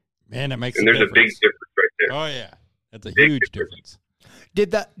 Man, that makes and there's a big difference right there. Oh yeah, that's a Big huge difference.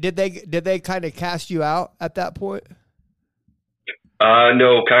 difference. Did they kind of cast you out at that point?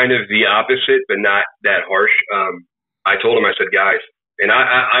 No, kind of the opposite, but not that harsh. I told him, I said, guys, and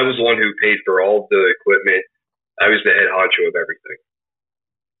I was the one who paid for all the equipment. I was the head honcho of everything.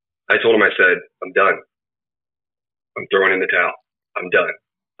 I told him, I said, I'm done. I'm throwing in the towel. I'm done.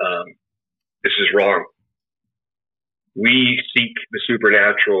 This is wrong. We seek the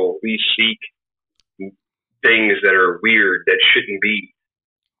supernatural. We seek things that are weird, that shouldn't be.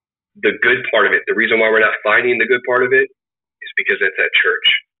 The good part of it, the reason why we're not finding the good part of it is because it's at church.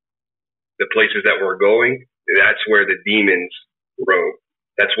 The places that we're going, that's where the demons roam.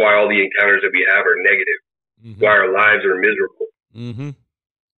 That's why all the encounters that we have are negative. Mm-hmm. Why our lives are miserable. Mm-hmm.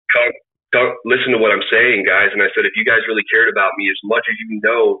 Come listen to what I'm saying, guys. And I said, if you guys really cared about me as much as you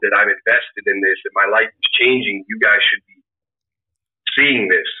know that I'm invested in this and my life is changing, you guys should be seeing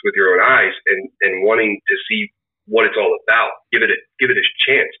this with your own eyes and wanting to see what it's all about. Give it a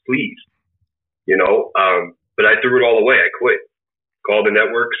chance, please. You know, but I threw it all away. I quit. Called the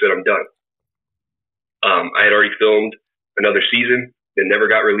network, said I'm done. I had already filmed another season that never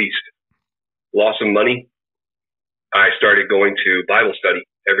got released. Lost some money. I started going to Bible study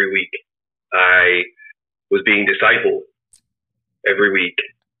every week. I was being discipled every week,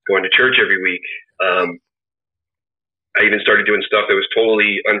 going to church every week. I even started doing stuff that was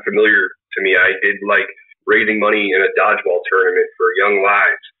totally unfamiliar to me. I did like raising money in a dodgeball tournament for young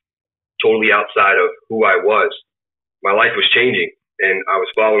lives, totally outside of who I was. My life was changing, and I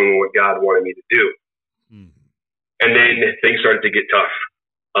was following what God wanted me to do. Mm. And then things started to get tough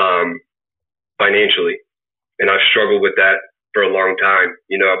financially, and I've struggled with that for a long time.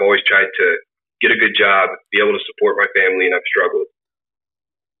 You know, I've always tried to get a good job, be able to support my family, and I've struggled.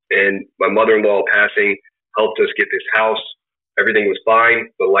 And my mother-in-law passing helped us get this house. Everything was fine,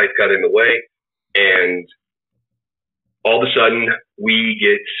 but life got in the way. And all of a sudden, we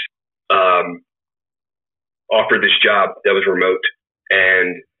get offered this job that was remote.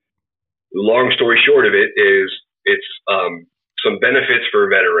 And long story short of it is it's some benefits for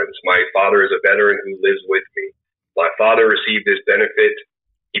veterans. My father is a veteran who lives with me. My father received this benefit.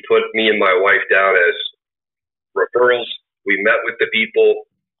 He put me and my wife down as referrals. We met with the people,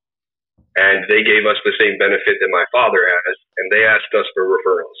 and they gave us the same benefit that my father has, and they asked us for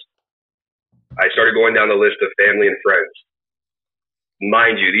referrals. I started going down the list of family and friends.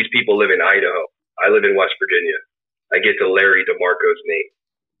 Mind you, these people live in Idaho. I live in West Virginia. I get to Larry DeMarco's name.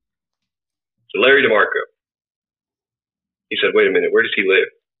 So Larry DeMarco. He said, wait a minute, where does he live?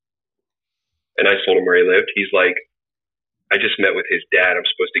 And I told him where he lived. He's like, I just met with his dad. I'm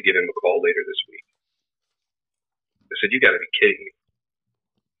supposed to give him a call later this week. I said, you got to be kidding me.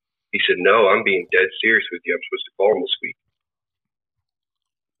 He said, no, I'm being dead serious with you. I'm supposed to call him this week.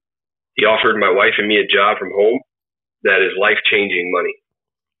 He offered my wife and me a job from home that is life-changing money.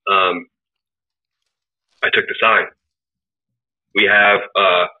 I took the sign. We have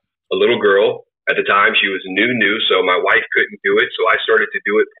a little girl. At the time, she was new, so my wife couldn't do it, so I started to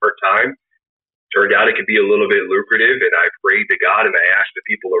do it part-time. Turned out it could be a little bit lucrative, and I prayed to God, and I asked the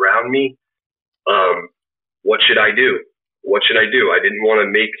people around me, what should I do? What should I do? I didn't want to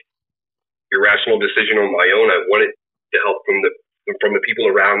make irrational decision on my own. I wanted to help from the people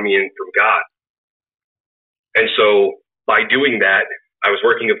around me and from God. And so by doing that, I was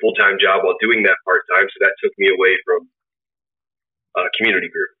working a full-time job while doing that part-time, so that took me away from community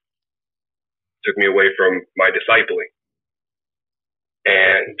group. Took me away from my discipling.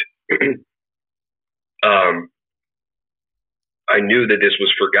 And I knew that this was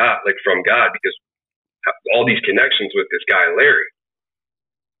from God, because all these connections with this guy, Larry.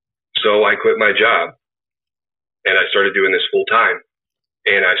 So I quit my job and I started doing this full time.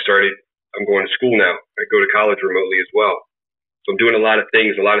 And I'm going to school now. I go to college remotely as well. So I'm doing a lot of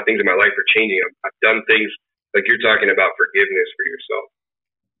things. A lot of things in my life are changing. I've done things like you're talking about forgiveness for yourself,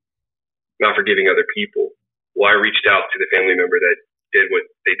 not forgiving other people. Well, I reached out to the family member that did what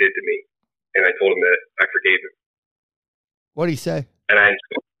they did to me. And I told him that I forgave him. What did he say? And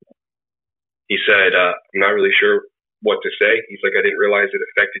he said, I'm not really sure what to say. He's like, I didn't realize it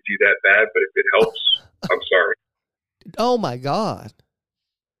affected you that bad, but if it helps, I'm sorry. Oh my God.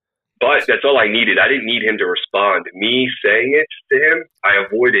 But that's all I needed. I didn't need him to respond. Me saying it to him, I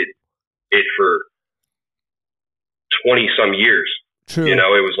avoided it for 20 some years. True. You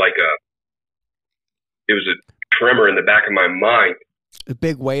know, it was a tremor in the back of my mind. A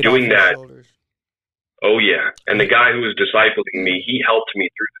big weight doing on your that. shoulders. Oh yeah. And the guy who was discipling me, he helped me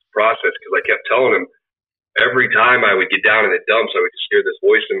through this process because I kept telling him every time I would get down in the dumps, I would just hear this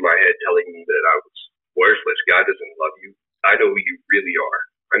voice in my head telling me that I was worthless. God doesn't love you. I know who you really are.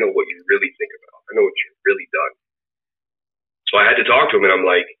 I know what you really think about. I know what you've really done. So I had to talk to him, and I'm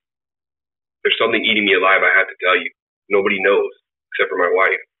like, there's something eating me alive. I have to tell you. Nobody knows except for my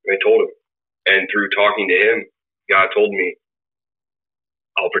wife. And I told him. And through talking to him, God told me,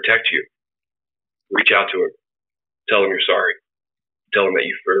 I'll protect you. Reach out to him. Tell him you're sorry. Tell him that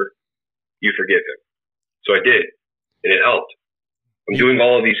you forgive him. So I did, and it helped. I'm doing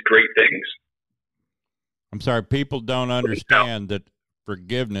all of these great things. I'm sorry, people don't understand that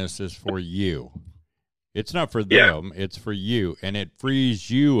forgiveness is for you. It's not for them, it's for you. And it frees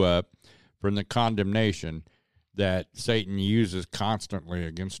you up from the condemnation that Satan uses constantly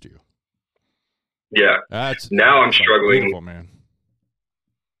against you. Yeah. Now I'm struggling. Beautiful, man.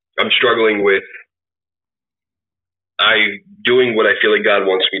 I'm struggling with doing what I feel like God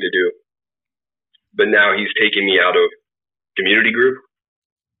wants me to do. But now he's taking me out of community group.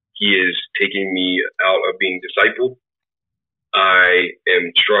 He is taking me out of being discipled. I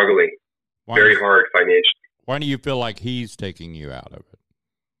am struggling very hard financially. Why do you feel like he's taking you out of it?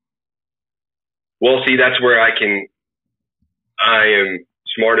 Well, see, that's where I am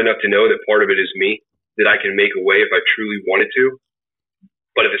smart enough to know that part of it is me, that I can make a way if I truly wanted to.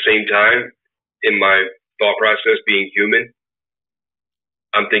 But at the same time, in my thought process, being human,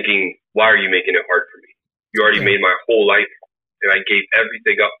 I'm thinking, why are you making it hard for me? You already made my whole life, and I gave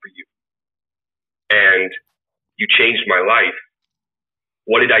everything up for you. And you changed my life.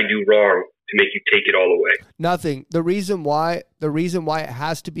 What did I do wrong to make you take it all away? Nothing. The reason why it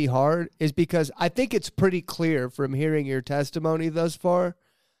has to be hard is because I think it's pretty clear from hearing your testimony thus far.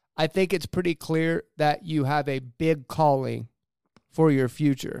 I think it's pretty clear that you have a big calling for your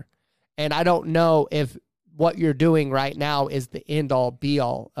future. And I don't know if what you're doing right now is the end all be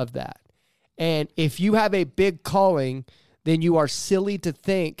all of that. And if you have a big calling, then you are silly to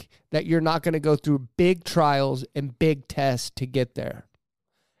think that you're not going to go through big trials and big tests to get there.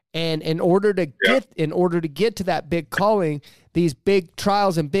 And in order to get to that big calling, these big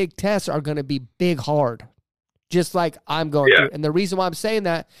trials and big tests are going to be big hard, just like I'm going through. And the reason why I'm saying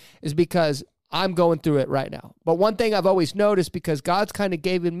that is because I'm going through it right now. But one thing I've always noticed, because God's kind of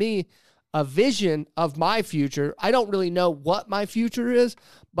given me a vision of my future. I don't really know what my future is,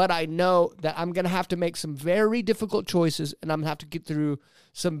 but I know that I'm going to have to make some very difficult choices, and I'm going to have to get through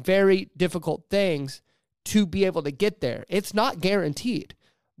some very difficult things to be able to get there. It's not guaranteed.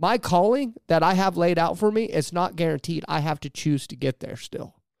 My calling that I have laid out for me, it's not guaranteed. I have to choose to get there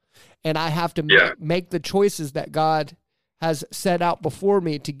still. And I have to make the choices that God has set out before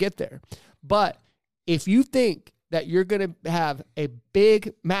me to get there. But if you think that you're going to have a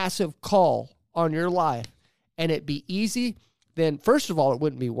big, massive call on your life and it be easy, then first of all, it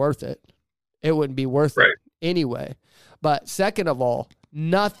wouldn't be worth it. It wouldn't be worth it anyway. But second of all,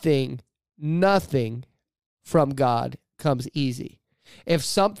 nothing from God comes easy. If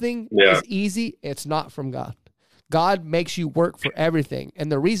something is easy, it's not from God. God makes you work for everything.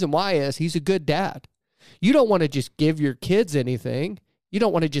 And the reason why is he's a good dad. You don't want to just give your kids anything. You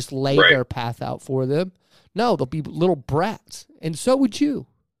don't want to just lay their path out for them. No, they'll be little brats, and so would you.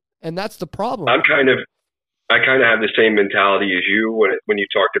 And that's the problem. I kind of have the same mentality as you when you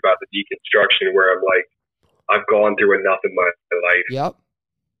talked about the deconstruction, where I'm like, I've gone through enough in my life. Yep.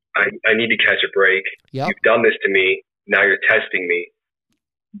 I need to catch a break. Yep. You've done this to me. Now you're testing me.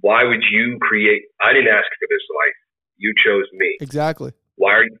 Why would you create? I didn't ask for this life. You chose me. Exactly.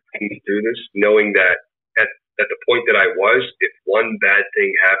 Why are you putting me through this, knowing that at the point that I was, if one bad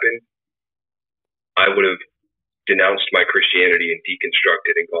thing happened, I would have denounced my Christianity and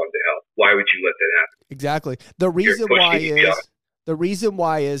deconstructed and gone to hell. Why would you let that happen? Exactly. The reason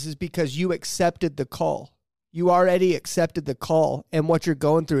why is because you accepted the call. You already accepted the call, and what you're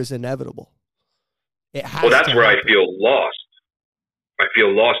going through is inevitable. It has. Well, that's where I feel lost. I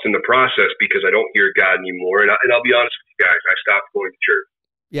feel lost in the process because I don't hear God anymore. And I'll be honest with you guys, I stopped going to church.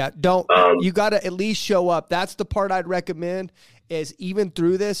 Yeah, you got to at least show up. That's the part I'd recommend, is even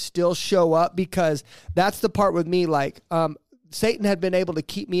through this, still show up, because that's the part with me. Like, Satan had been able to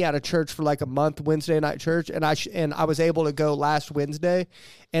keep me out of church for like a month, Wednesday night church, and I was able to go last Wednesday,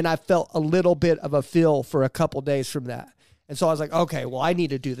 and I felt a little bit of a feel for a couple days from that. And so I was like, okay, well, I need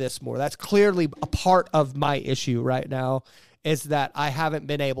to do this more. That's clearly a part of my issue right now, is that I haven't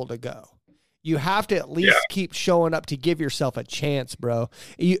been able to go. You have to at least keep showing up to give yourself a chance, bro.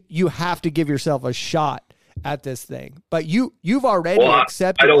 You have to give yourself a shot at this thing. But you've already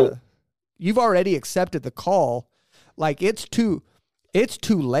accepted you've already accepted the call. Like it's too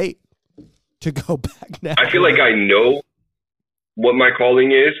late to go back now. I feel like I know what my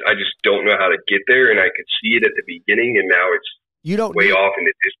calling is. I just don't know how to get there, and I could see it at the beginning, and now it's way off in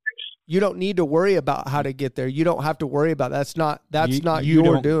the distance. You don't need to worry about how to get there. You don't have to worry about that's not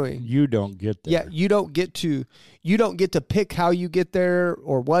your doing. You don't get there. Yeah, you don't get to pick how you get there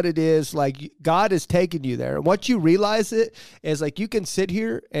or what it is. Like God is taking you there. And once you realize it is like you can sit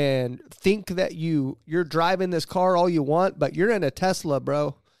here and think that you're driving this car all you want, but you're in a Tesla,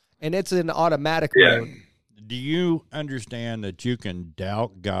 bro, and it's in automatic mode. Do you understand that you can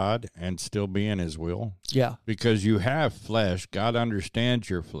doubt God and still be in his will? Yeah. Because you have flesh. God understands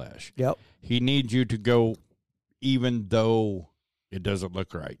your flesh. Yep. He needs you to go even though it doesn't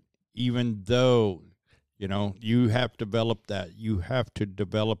look right. Even though, you have to develop that. You have to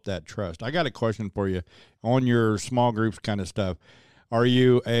develop that trust. I got a question for you on your small groups kind of stuff. Are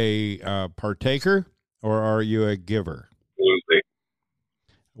you a partaker or are you a giver? Absolutely.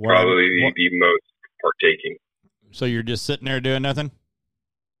 Probably the most partaking. So you're just sitting there doing nothing?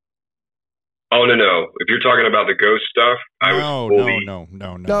 Oh, no. If you're talking about the ghost stuff,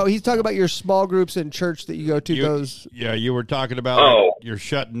 No, he's talking about your small groups in church that you go to. Yeah, you were talking about you're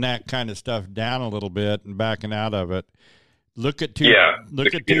shutting that kind of stuff down a little bit and backing out of it. Look at two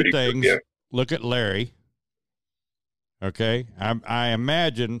things. Yeah. Look at Larry. Okay? I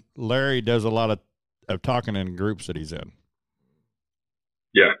imagine Larry does a lot of talking in groups that he's in.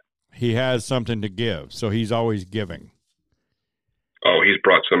 Yeah. He has something to give, so he's always giving. Oh, he's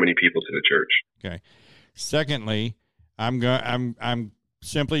brought so many people to the church. Okay. Secondly, I'm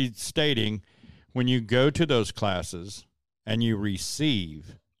simply stating, when you go to those classes and you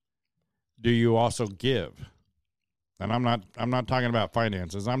receive, do you also give? And I'm not talking about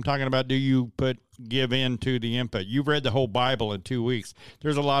finances. I'm talking about, do you give into the input? You've read the whole Bible in 2 weeks.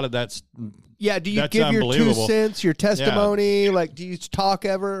 There's a lot of that's do you give your 2 cents, your testimony? Yeah. Like, do you talk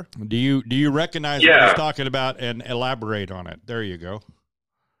ever? Do you recognize what he's talking about and elaborate on it? There you go.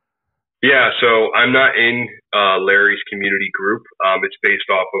 Yeah, so I'm not in Larry's community group. It's based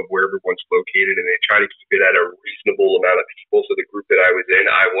off of where everyone's located, and they try to keep it at a reasonable amount of people. So the group that I was in,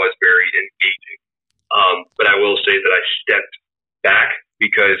 I was very engaging. But I will say that I stepped back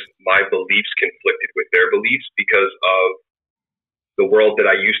because my beliefs conflicted with their beliefs because of the world that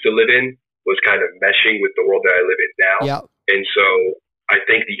I used to live in was kind of meshing with the world that I live in now. Yeah. And so I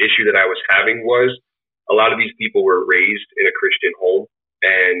think the issue that I was having was a lot of these people were raised in a Christian home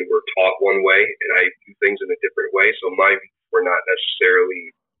and were taught one way, and I do things in a different way. So my views were not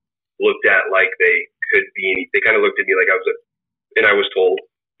necessarily looked at like they could be. They kind of looked at me like I was told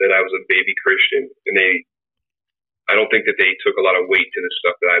that I was a baby Christian, and I don't think that they took a lot of weight to the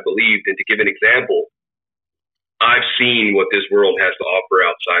stuff that I believed. And to give an example, I've seen what this world has to offer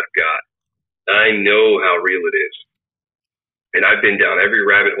outside of God. I know how real it is. And I've been down every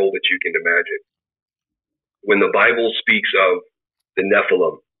rabbit hole that you can imagine. When the Bible speaks of the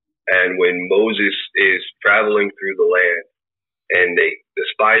Nephilim, and when Moses is traveling through the land, and the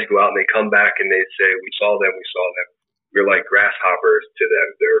spies go out and they come back and they say, we saw them. We're like grasshoppers to them.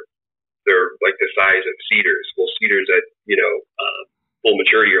 They're like the size of cedars. Well, cedars at, full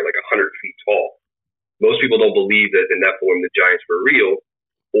maturity are like 100 feet tall. Most people don't believe that the Nephilim, the giants, were real,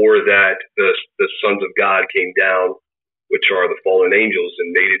 or that the sons of God came down, which are the fallen angels,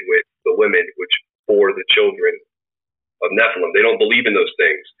 and mated with the women, which bore the children of Nephilim. They don't believe in those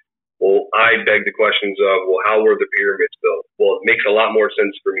things. Well, I beg the questions of, how were the pyramids built? Well, it makes a lot more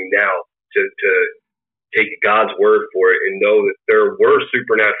sense for me now to take God's word for it and know that there were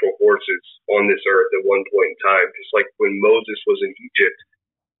supernatural forces on this earth at one point in time, just like when Moses was in Egypt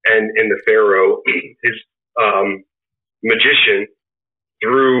and the Pharaoh, his magician,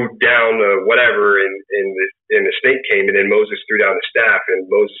 threw down whatever, and the snake came, and then Moses threw down the staff, and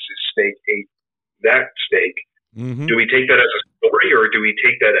Moses' snake ate that snake. Mm-hmm. Do we take that as a story, or do we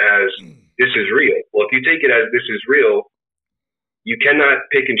take that as this is real? Well, if you take it as this is real, you cannot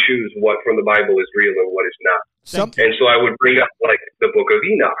pick and choose what from the Bible is real and what is not. And so I would bring up like the Book of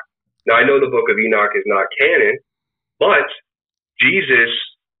Enoch. Now, I know the Book of Enoch is not canon, but Jesus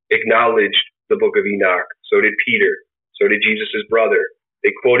acknowledged the Book of Enoch. So did Peter. So did Jesus' brother.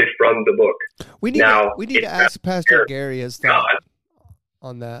 They quoted from the book. We need to ask Pastor Gary his thought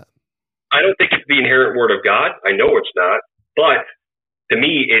on that. I don't think it's the inherent word of God. I know it's not. But to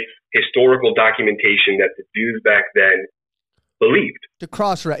me, it's historical documentation that the Jews back then believed. To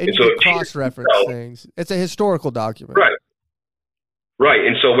cross-reference things. It's a historical document. Right. Right.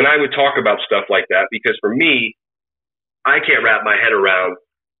 And so when I would talk about stuff like that, because for me, I can't wrap my head around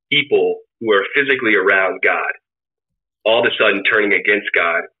people who are physically around God, all of a sudden turning against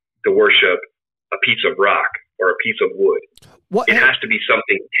God to worship a piece of rock or a piece of wood. It has to be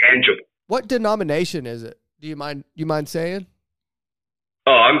something tangible. What denomination is it? Do you mind saying?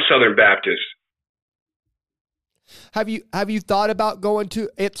 Oh, I'm Southern Baptist. Have you thought about going to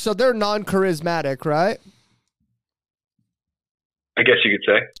it? So they're non-charismatic, right? I guess you could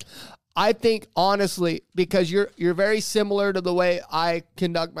say. I think honestly, because you're very similar to the way I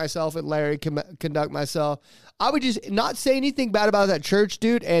conduct myself and Larry conduct myself. I would just not say anything bad about that church,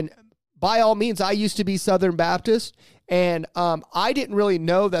 dude. And by all means, I used to be Southern Baptist, and I didn't really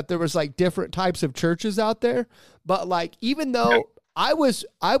know that there was like different types of churches out there. But like, even though I was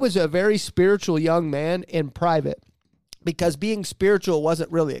a very spiritual young man in private, because being spiritual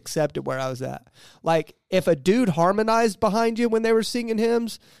wasn't really accepted where I was at. Like, if a dude harmonized behind you when they were singing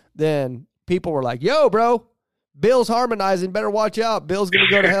hymns, then people were like, yo, bro, Bill's harmonizing, better watch out. Bill's going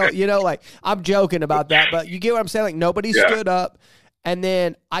to go to hell. You know, like, I'm joking about that, but you get what I'm saying? Like, nobody stood up. And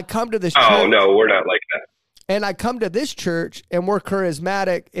then I come to this church. Oh, no, we're not like that. And I come to this church, and we're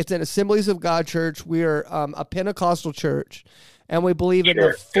charismatic. It's an Assemblies of God church. We are a Pentecostal church. And we believe in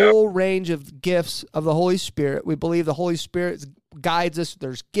the full range of gifts of the Holy Spirit. We believe the Holy Spirit guides us.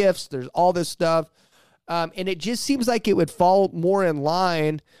 There's gifts. There's all this stuff. And it just seems like it would fall more in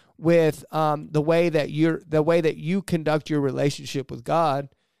line with the way that you conduct your relationship with God.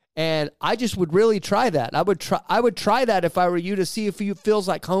 And I just would really try that. I would try that if I were you, to see if it feels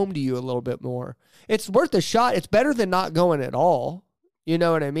like home to you a little bit more. It's worth a shot. It's better than not going at all. You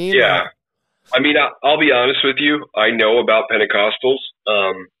know what I mean? Yeah. I mean, I'll be honest with you. I know about Pentecostals,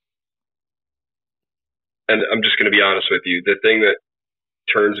 and I'm just going to be honest with you. The thing that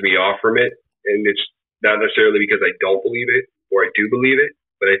turns me off from it, and it's not necessarily because I don't believe it or I do believe it,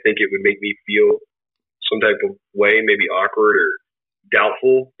 but I think it would make me feel some type of way, maybe awkward or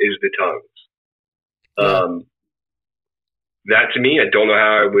doubtful, is the tongues. That to me, I don't know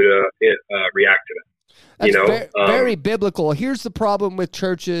how I would react to that. That's very biblical. Here's the problem with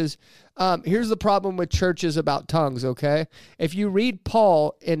churches. Here's the problem with churches about tongues. Okay, if you read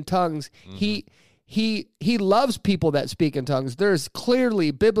Paul in tongues, he loves people that speak in tongues. There's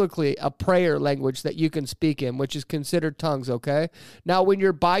clearly biblically a prayer language that you can speak in, which is considered tongues. Okay, now when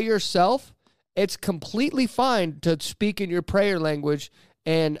you're by yourself, it's completely fine to speak in your prayer language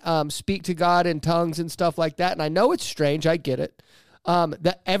and speak to God in tongues and stuff like that. And I know it's strange. I get it.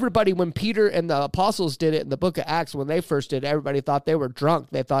 That everybody, when Peter and the apostles did it in the book of Acts, when they first did it, everybody thought they were drunk.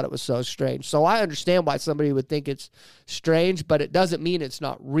 They thought it was so strange. So I understand why somebody would think it's strange, but it doesn't mean it's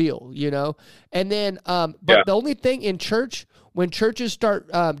not real, you know? And then, the only thing in church, when churches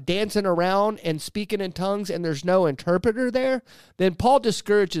start dancing around and speaking in tongues and there's no interpreter there, then Paul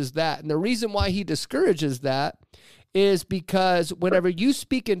discourages that. And the reason why he discourages that is because whenever you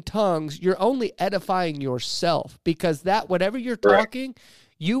speak in tongues, you're only edifying yourself, because that whatever you're talking,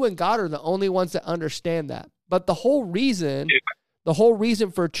 you and God are the only ones that understand that. But the whole reason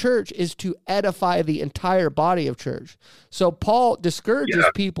for church is to edify the entire body of church. So Paul discourages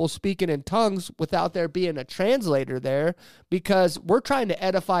people speaking in tongues without there being a translator there, because we're trying to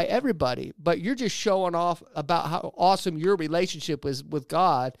edify everybody, but you're just showing off about how awesome your relationship is with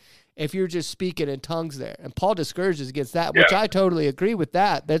God if you're just speaking in tongues there. And Paul discourages against that, which I totally agree with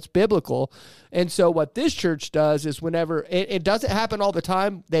that. That's biblical. And so what this church does is whenever, it doesn't happen all the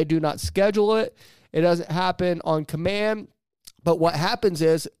time. They do not schedule it. It doesn't happen on command. But what happens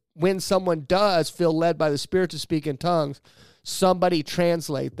is when someone does feel led by the Spirit to speak in tongues, somebody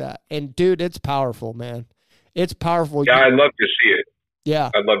translate that. And dude, it's powerful, man. It's powerful. Yeah, I'd love to see it.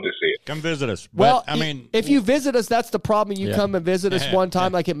 Yeah. I'd love to see it. Come visit us. Well, but, I mean, if you visit us, that's the problem. You come and visit us one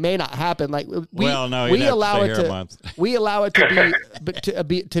time, like it may not happen. Like we allow it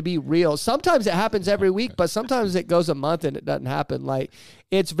to be real. Sometimes it happens every week, but sometimes it goes a month and it doesn't happen. Like,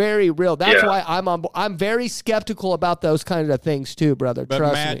 it's very real. That's why I'm very skeptical about those kinds of things too, brother. But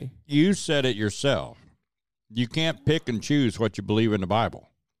Trust Matt, me. You said it yourself. You can't pick and choose what you believe in the Bible.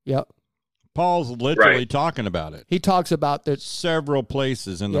 Yep. Paul's literally talking about it. He talks about that several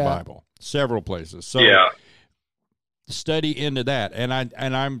places in the Bible, several places. So study into that. And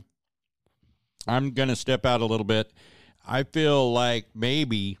I'm going to step out a little bit. I feel like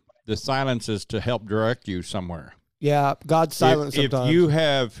maybe the silence is to help direct you somewhere. Yeah, God's silent sometimes.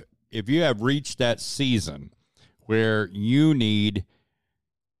 If you have reached that season where you need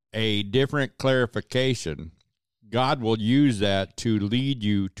a different clarification, God will use that to lead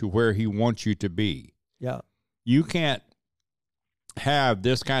you to where he wants you to be. Yeah. You can't have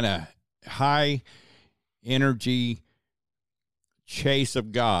this kind of high energy chase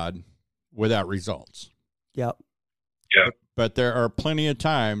of God without results. Yep. Yeah. But there are plenty of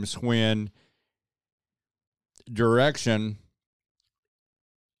times when direction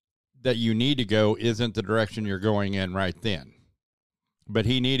that you need to go isn't the direction you're going in right then. But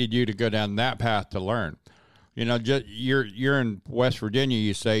he needed you to go down that path to learn. You know, you're in West Virginia,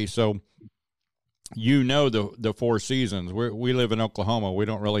 you say, so you know the four seasons. We live in Oklahoma. We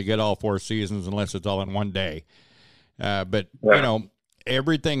don't really get all four seasons unless it's all in one day. But, yeah. you know,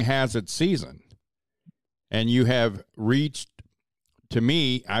 everything has its season. And you have reached, to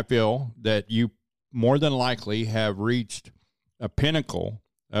me, I feel that you more than likely have reached a pinnacle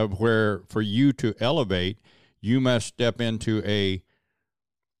of where for you to elevate, you must step into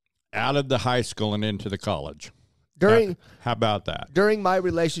out of the high school and into the college. How about that? During my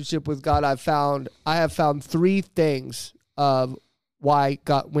relationship with God, I have found three things of why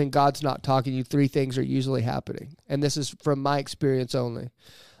God, when God's not talking to you, three things are usually happening. And this is from my experience only.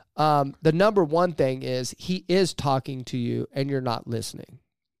 The number one thing is he is talking to you and you're not listening.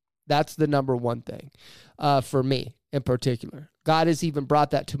 That's the number one thing for me in particular. God has even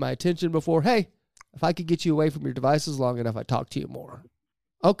brought that to my attention before. Hey, if I could get you away from your devices long enough, I'd talk to you more.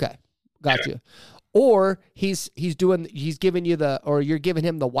 Okay, got you. Or he's giving you or you're giving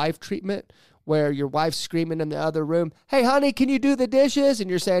him the wife treatment where your wife's screaming in the other room, hey, honey, can you do the dishes? And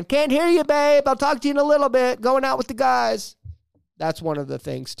you're saying, can't hear you, babe. I'll talk to you in a little bit. Going out with the guys. That's one of the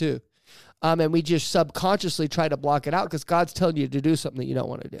things too. And we just subconsciously try to block it out because God's telling you to do something that you don't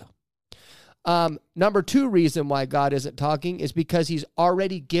want to do. Number two reason why God isn't talking is because he's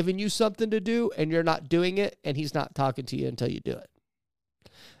already given you something to do and you're not doing it, and he's not talking to you until you do it.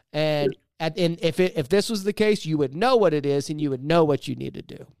 And if this was the case, you would know what it is and you would know what you need to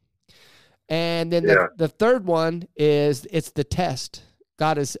do. And then the third one is it's the test.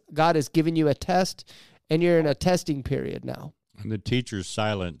 God has given you a test, and you're in a testing period now. And the teacher's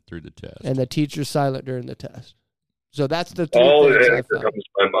silent through the test. And the teacher's silent during the test. So that's the three all things that comes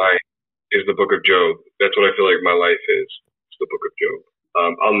to my mind is the book of Job. That's what I feel like my life is. It's the book of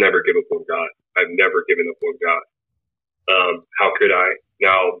Job. I'll never give up on God. I've never given up on God. How could I,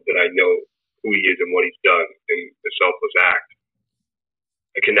 now that I know who he is and what he's done and the selfless act?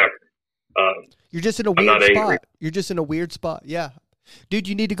 I can never. You're just in a weird spot. You're just in a weird spot. Yeah. Dude,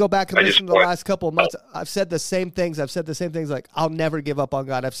 you need to go back and listen to the last couple of months. I've said the same things. Like, I'll never give up on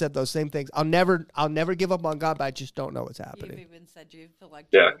God. I've said those same things. I'll never give up on God, but I just don't know what's happening. You've even said you feel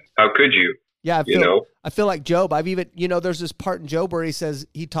like Job. How could you? Yeah, I feel like Job. I've even, there's this part in Job where he says,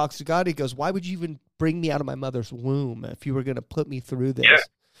 he talks to God. He goes, why would you even bring me out of my mother's womb if you were going to put me through this? Yeah.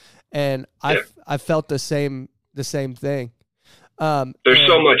 And I felt the same thing. There's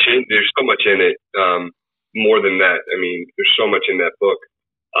so much in it. More than that. I mean, there's so much in that book.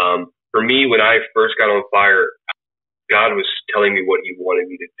 For me, when I first got on fire, God was telling me what he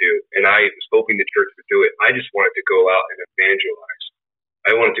wanted me to do. And I was hoping the church would do it. I just wanted to go out and evangelize.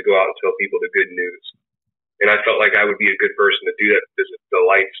 I wanted to go out and tell people the good news. And I felt like I would be a good person to do that because of the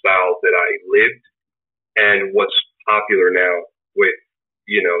lifestyle that I lived and what's popular now with,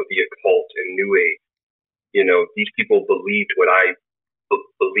 the occult and New Age. These people believed what I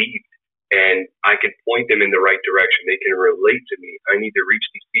believed. And I could point them in the right direction. They can relate to me. I need to reach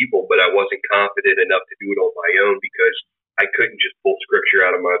these people, but I wasn't confident enough to do it on my own because I couldn't just pull scripture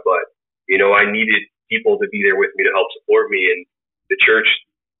out of my butt. I needed people to be there with me to help support me, and the church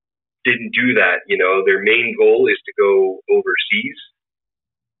didn't do that. Their main goal is to go overseas,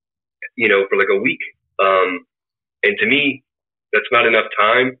 for like a week. And to me, that's not enough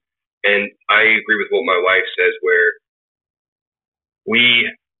time. And I agree with what my wife says, where we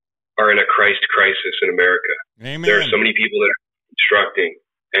are in a Christ crisis in America. Amen. There are so many people that are instructing,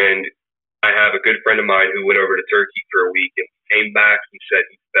 and I have a good friend of mine who went over to Turkey for a week and came back. He said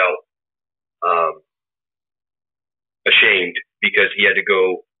he felt ashamed because he had to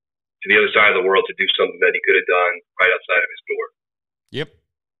go to the other side of the world to do something that he could have done right outside of his door. Yep.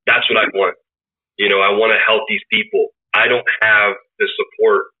 That's what I want. I want to help these people. I don't have the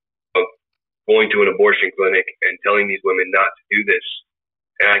support of going to an abortion clinic and telling these women not to do this.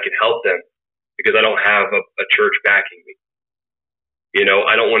 And I can help them because I don't have a church backing me.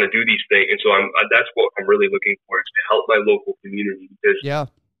 I don't want to do these things. And so that's what I'm really looking for, is to help my local community, because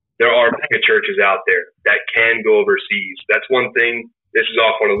there are mega churches out there that can go overseas. That's one thing this is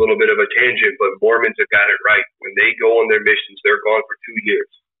off on a little bit of a tangent, but Mormons have got it right. When they go on their missions, they're gone for 2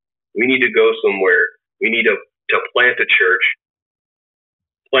 years. We need to go somewhere. We need to plant a church,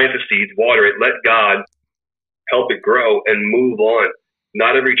 plant the seeds, water it, let God help it grow, and move on.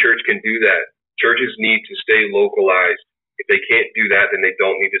 Not every church can do that. Churches need to stay localized. If they can't do that, then they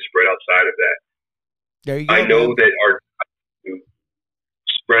don't need to spread outside of that. There you go. I know that our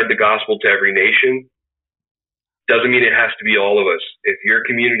spread the gospel to every nation doesn't mean it has to be all of us. If your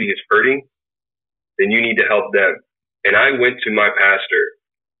community is hurting, then you need to help them. And I went to my pastor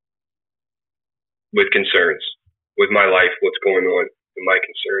with concerns, with my life, what's going on, and my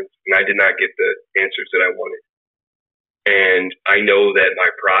concerns. And I did not get the answers that I wanted. And I know that my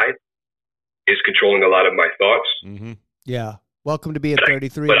pride is controlling a lot of my thoughts. Mm-hmm. Yeah. Welcome to being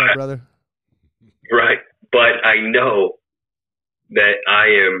 33, my brother. Right. But I know that I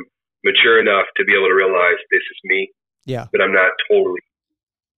am mature enough to be able to realize this is me. Yeah. But I'm not totally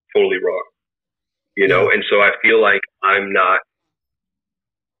wrong. You know, and so I feel like I'm not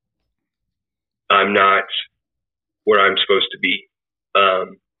where I'm supposed to be.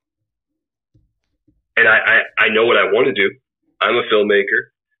 And I know what I want to do. I'm a filmmaker.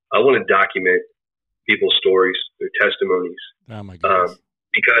 I want to document people's stories, their testimonies. Oh my goodness.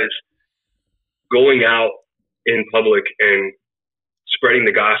 Because going out in public and spreading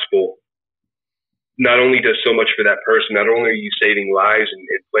the gospel not only does so much for that person, not only are you saving lives and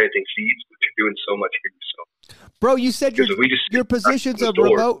planting seeds, but you're doing so much for yourself. Bro, you said your position's a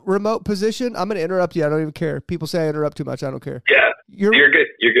remote position. I'm going to interrupt you. I don't even care. People say I interrupt too much. I don't care. Yeah, you're good.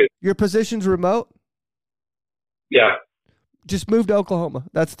 You're good. Your position's remote? Yeah. Just move to Oklahoma.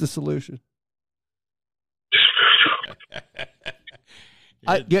 That's the solution.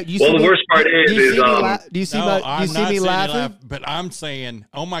 The worst part is, do you see me laughing? But I'm saying,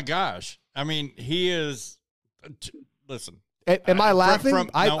 oh my gosh. I mean, he is. Listen, am I laughing?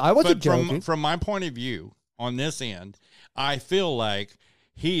 I wasn't joking. From my point of view, on this end, I feel like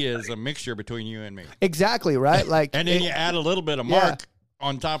he is a mixture between you and me. Exactly, right? Like, and then you add a little bit of Mark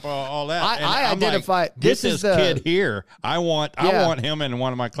on top of all that. I identify. Like, this kid here. I want him in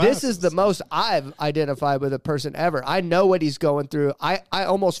one of my classes. This is the most I've identified with a person ever. I know what he's going through. I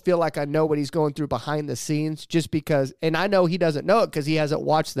almost feel like I know what he's going through behind the scenes, just because. And I know he doesn't know it because he hasn't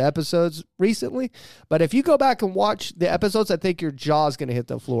watched the episodes recently. But if you go back and watch the episodes, I think your jaw's going to hit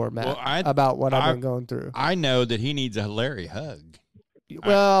the floor, Matt, about what I've been going through. I know that he needs a Larry hug.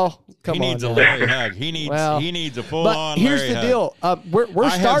 Well, come on. He needs a Larry hug. He needs a full-on Larry hug. Here's the deal. We're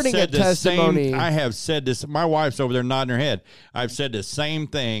starting a testimony. I have said this. My wife's over there nodding her head. I've said the same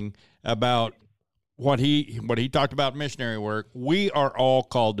thing about what he talked about missionary work. We are all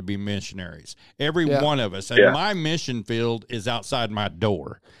called to be missionaries. Every one of us. And my mission field is outside my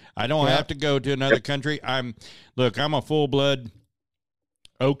door. I don't have to go to another country. I'm a full-blood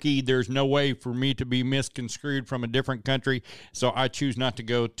Okie. There's no way for me to be misconstrued from a different country, so I choose not to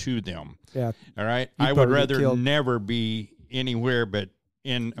go to them. Yeah. All right? I would rather never be anywhere but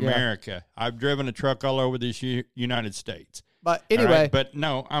in America. I've driven a truck all over this United States. But anyway. Right? But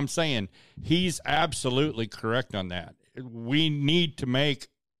no, I'm saying he's absolutely correct on that. We need to make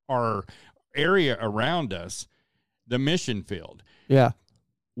our area around us the mission field. Yeah.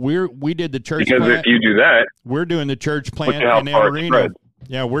 We did the church because plant. If you do that, we're doing the church plant in El Reno.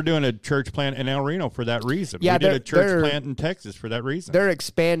 Yeah, we're doing a church plant in El Reno for that reason. Yeah, we did a church plant in Texas for that reason. They're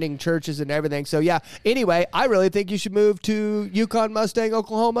expanding churches and everything. So, yeah. Anyway, I really think you should move to Yukon Mustang,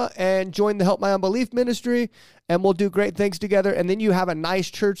 Oklahoma, and join the Help My Unbelief ministry, and we'll do great things together. And then you have a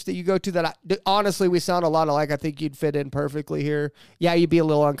nice church that you go to that, honestly, we sound a lot alike. I think you'd fit in perfectly here. Yeah, you'd be a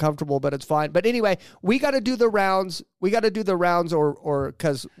little uncomfortable, but it's fine. But anyway, we got to do the rounds. Or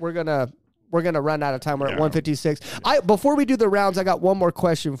because we're going to run out of time. We're at 1:56. Before we do the rounds, I got one more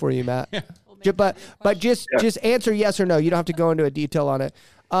question for you, Matt. But just answer yes or no. You don't have to go into a detail on it.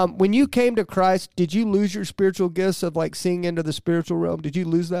 When you came to Christ, did you lose your spiritual gifts of like seeing into the spiritual realm? Did you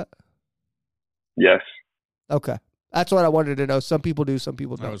lose that? Yes. Okay. That's what I wanted to know. Some people do, some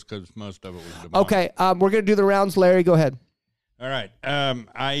people don't. That was because most of it was demonic. Okay. We're going to do the rounds. Larry, go ahead. All right.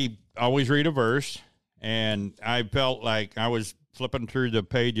 I always read a verse, and I felt like I was flipping through the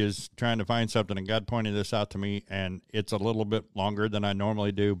pages trying to find something, and God pointed this out to me, and it's a little bit longer than I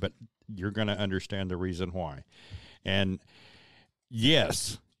normally do, but you're going to understand the reason why. And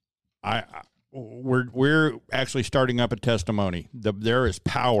yes, we're actually starting up a testimony. There is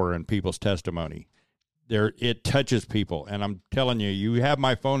power in people's testimony. It touches people, and I'm telling you, you have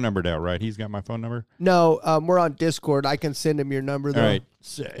my phone number now, right? He's got my phone number? No, we're on Discord. I can send him your number, though. All right.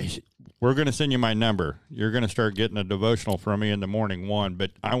 So, we're going to send you my number. You're going to start getting a devotional from me in the morning, but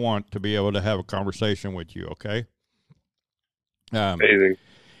I want to be able to have a conversation with you, okay? Amazing.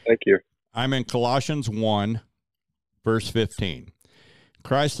 Thank you. I'm in Colossians 1, verse 15.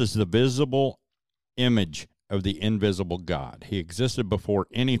 Christ is the visible image of the invisible God. He existed before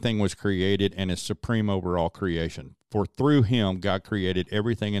anything was created and is supreme over all creation. For through him, God created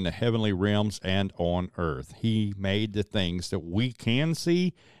everything in the heavenly realms and on earth. He made the things that we can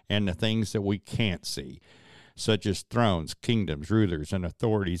see and the things that we can't see, such as thrones, kingdoms, rulers, and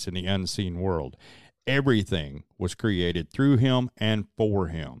authorities in the unseen world. Everything was created through him and for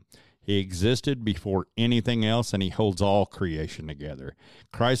him. He existed before anything else, and he holds all creation together.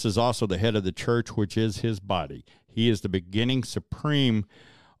 Christ is also the head of the church, which is his body. He is the beginning, supreme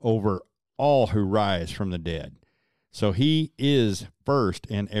over all who rise from the dead. So he is first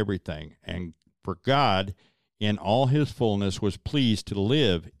in everything. And for God, in all his fullness, was pleased to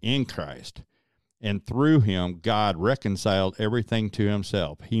live in Christ. And through him, God reconciled everything to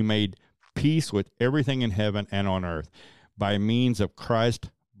himself. He made peace with everything in heaven and on earth by means of Christ's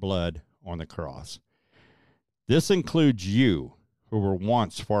blood on the cross. This includes you, who were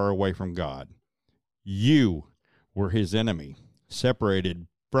once far away from God. You were his enemy, separated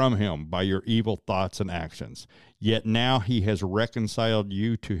from him by your evil thoughts and actions. Yet now he has reconciled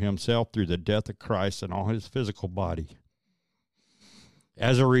you to himself through the death of Christ and all his physical body.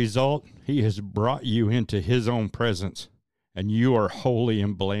 As a result, he has brought you into his own presence, and you are holy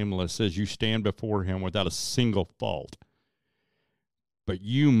and blameless as you stand before him without a single fault. But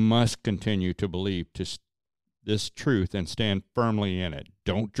you must continue to believe this truth and stand firmly in it.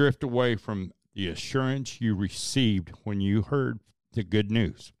 Don't drift away from the assurance you received when you heard the good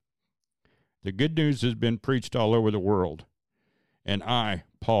news. The good news has been preached all over the world, and I,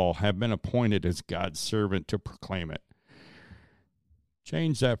 Paul, have been appointed as God's servant to proclaim it.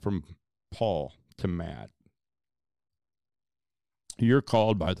 Change that from Paul to Matt. You're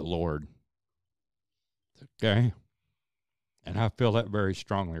called by the Lord. Okay? And I feel that very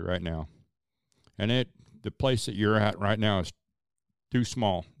strongly right now. And the place that you're at right now is too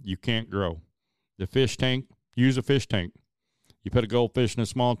small. You can't grow. The fish tank, use a fish tank. You put a goldfish in a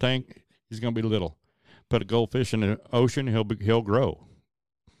small tank, he's going to be little. Put a goldfish in the ocean, he'll grow.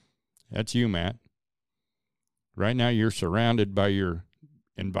 That's you, Matt. Right now you're surrounded by your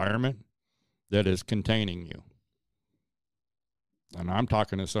environment that is containing you. And I'm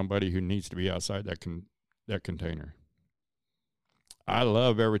talking to somebody who needs to be outside that container. I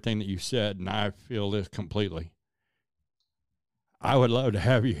love everything that you said, and I feel this completely. I would love to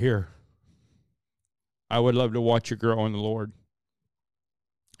have you here. I would love to watch you grow in the Lord.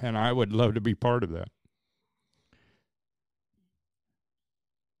 And I would love to be part of that.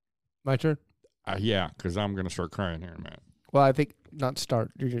 My turn? Yeah, because I'm going to start crying here in a minute. Well, I think not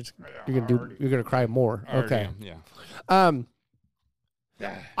start. You're gonna cry more. Okay. Yeah.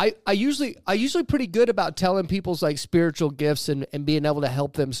 I usually pretty good about telling people's like spiritual gifts and being able to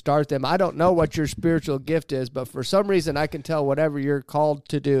help them start them. I don't know what your spiritual gift is, but for some reason I can tell whatever you're called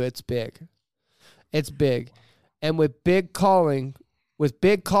to do, it's big. It's big. And with big callings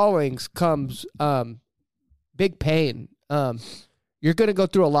comes big pain. You're going to go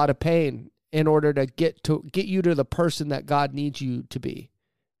through a lot of pain in order to get you to the person that God needs you to be.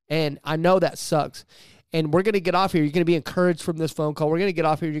 And I know that sucks. And we're going to get off here. You're going to be encouraged from this phone call. We're going to get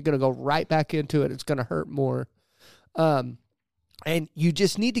off here. You're going to go right back into it. It's going to hurt more. And you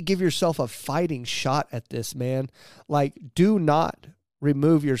just need to give yourself a fighting shot at this, man. Like, do not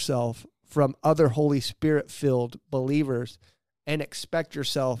remove yourself from other Holy Spirit-filled believers and expect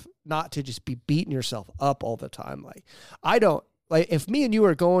yourself not to just be beating yourself up all the time. If me and you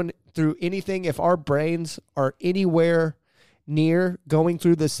are going through anything, if our brains are anywhere near going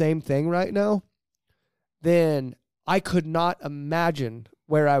through the same thing right now, then I could not imagine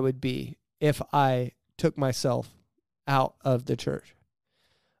where I would be if I took myself out of the church.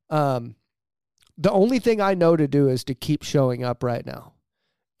 The only thing I know to do is to keep showing up right now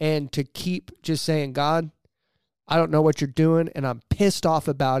and to keep just saying, God, I don't know what you're doing, and I'm pissed off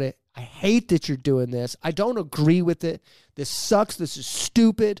about it. I hate that you're doing this. I don't agree with it. This sucks. This is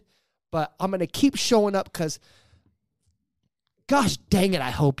stupid, but I'm going to keep showing up because gosh dang it, I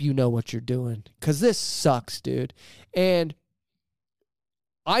hope you know what you're doing because this sucks, dude. And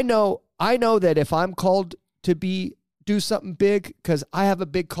I know that if I'm called to do something big, because I have a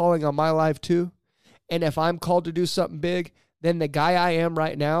big calling on my life too, and if I'm called to do something big, then the guy I am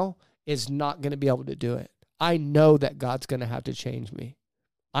right now is not going to be able to do it. I know that God's going to have to change me.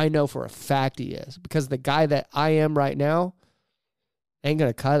 I know for a fact he is, because the guy that I am right now ain't going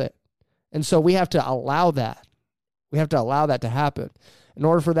to cut it. And so we have to allow that. We have to allow that to happen. In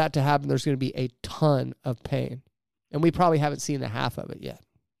order for that to happen, there's going to be a ton of pain. And we probably haven't seen the half of it yet.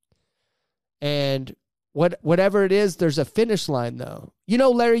 And Whatever it is, there's a finish line, though. You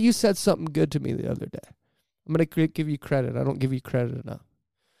know, Larry, you said something good to me the other day. I'm going to give you credit. I don't give you credit enough.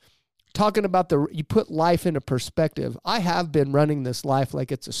 Talking about you put life into perspective. I have been running this life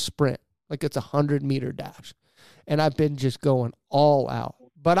like it's a sprint, like it's a 100-meter dash. And I've been just going all out.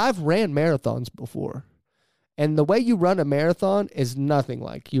 But I've ran marathons before. And the way you run a marathon is nothing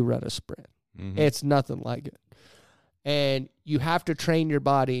like you run a sprint. Mm-hmm. It's nothing like it. And you have to train your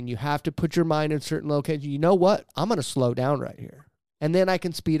body, and you have to put your mind in certain locations. You know what? I'm going to slow down right here. And then I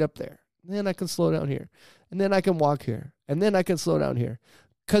can speed up there. And then I can slow down here. And then I can walk here. And then I can slow down here.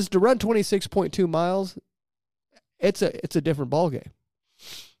 Because to run 26.2 miles, it's a different ballgame.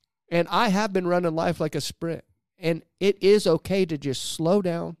 And I have been running life like a sprint. And it is okay to just slow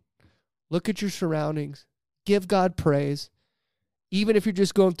down, look at your surroundings, give God praise, even if you're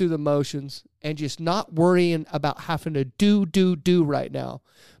just going through the motions, and just not worrying about having to do right now.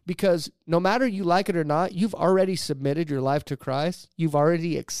 Because no matter you like it or not, you've already submitted your life to Christ. You've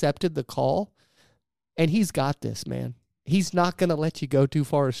already accepted the call. And he's got this, man. He's not going to let you go too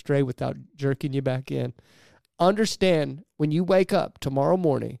far astray without jerking you back in. Understand when you wake up tomorrow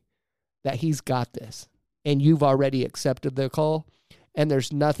morning that he's got this. And you've already accepted the call. And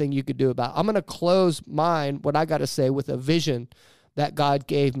there's nothing you could do about it. I'm going to close what I got to say, with a vision that God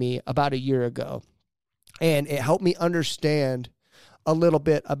gave me about a year ago. And it helped me understand a little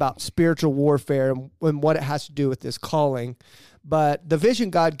bit about spiritual warfare and what it has to do with this calling. But the vision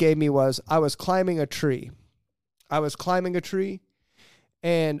God gave me was I was climbing a tree.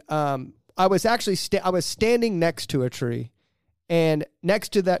 And I was actually I was standing next to a tree. And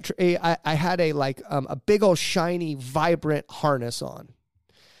next to that tree, I had a big old shiny, vibrant harness on.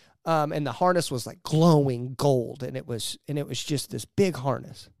 And the harness was like glowing gold, and it was just this big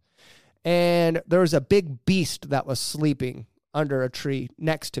harness. And there was a big beast that was sleeping under a tree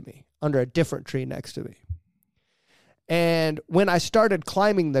next to me, under a different tree next to me. And when I started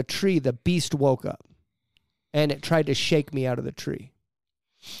climbing the tree, the beast woke up, and it tried to shake me out of the tree.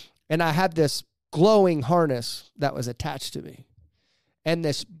 And I had this glowing harness that was attached to me. And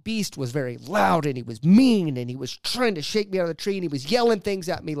this beast was very loud, and he was mean, and he was trying to shake me out of the tree, and he was yelling things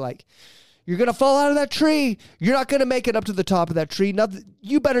at me like, you're going to fall out of that tree. You're not going to make it up to the top of that tree.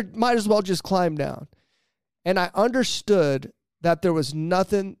 You might as well just climb down. And I understood that there was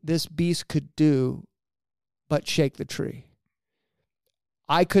nothing this beast could do but shake the tree.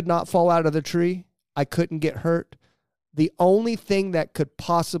 I could not fall out of the tree. I couldn't get hurt. The only thing that could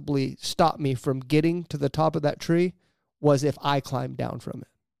possibly stop me from getting to the top of that tree was if I climbed down from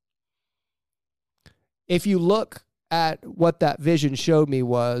it. If you look at what that vision showed me,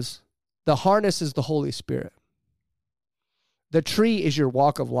 was the harness is the Holy Spirit. The tree is your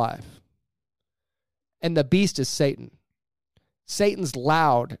walk of life. And the beast is Satan. Satan's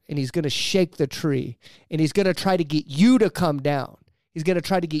loud, and he's going to shake the tree, and he's going to try to get you to come down. He's going to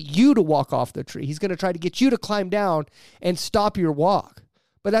try to get you to walk off the tree. He's going to try to get you to climb down and stop your walk.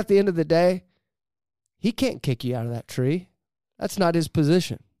 But at the end of the day, he can't kick you out of that tree. That's not his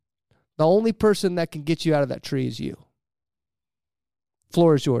position. The only person that can get you out of that tree is you.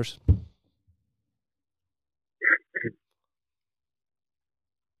 Floor is yours.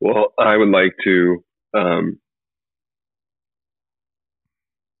 Well, I would like to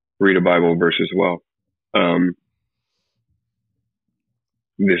read a Bible verse as well.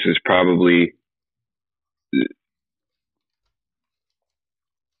 This is probably the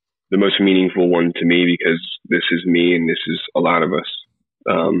most meaningful one to me, because this is me and this is a lot of us.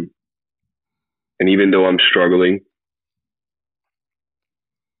 And even though I'm struggling,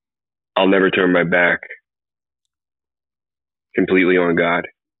 I'll never turn my back completely on God.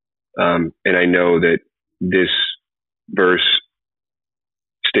 And I know that this verse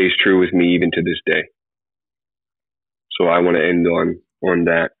stays true with me even to this day. So I want to end on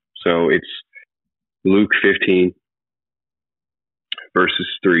that. So it's Luke 15, verses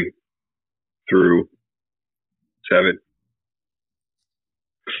 3 through 7.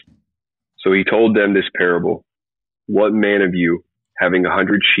 So he told them this parable. What man of you, having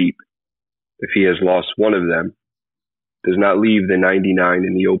 100 sheep, if he has lost one of them, does not leave the 99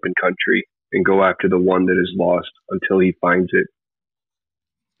 in the open country and go after the one that is lost until he finds it?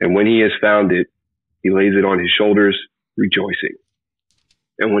 And when he has found it, he lays it on his shoulders, rejoicing.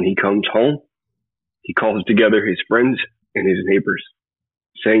 And when he comes home, he calls together his friends and his neighbors,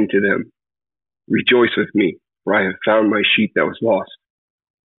 saying to them, rejoice with me, for I have found my sheep that was lost.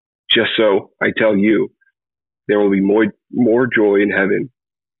 Just so, I tell you, there will be more joy in heaven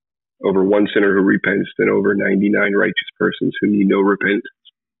over one sinner who repents than over 99 righteous persons who need no repentance.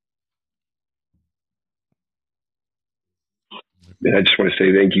 And I just want to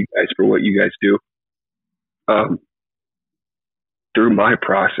say thank you guys for what you guys do. through my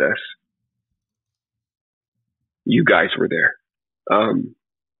process, you guys were there.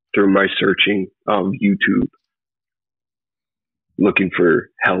 Through my searching of YouTube, looking for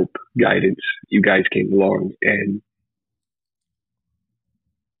help, guidance, you guys came along, and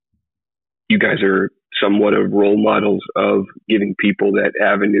you guys are somewhat of role models of giving people that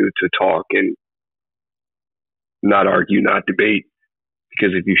avenue to talk and not argue, not debate.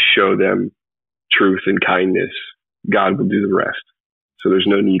 Because if you show them truth and kindness, God will do the rest. So there's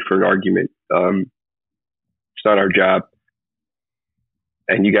no need for an argument. It's not our job.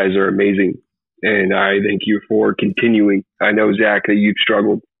 And you guys are amazing. And I thank you for continuing. I know, Zach, that you've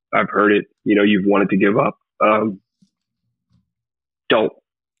struggled. I've heard it. You know, you've wanted to give up. Don't.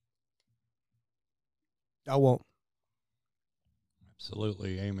 I won't.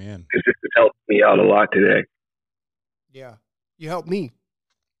 Absolutely. Amen. Because this has helped me out a lot today. Yeah. You helped me.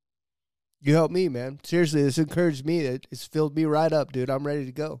 You helped me, man. Seriously, this encouraged me. It's filled me right up, dude. I'm ready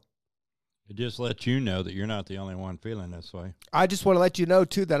to go. It just lets you know that you're not the only one feeling this way. I just want to let you know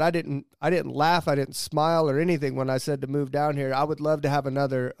too that I didn't laugh, I didn't smile or anything when I said to move down here. I would love to have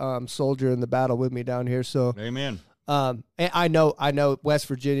another soldier in the battle with me down here. So amen. And I know West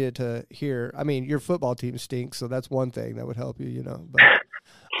Virginia to here. I mean, your football team stinks, so that's one thing that would help you, you know. But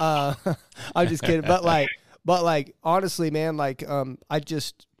I'm just kidding. But like honestly, man, like I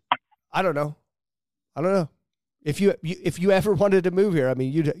don't know. If you ever wanted to move here, I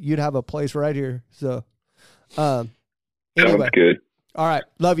mean, you'd have a place right here. So, anyway. Sounds good. All right,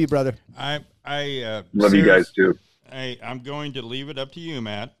 love you, brother. I love you guys too. Hey, I'm going to leave it up to you,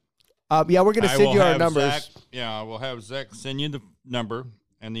 Matt. Yeah, we're going to send you our numbers. We'll have Zach send you the number,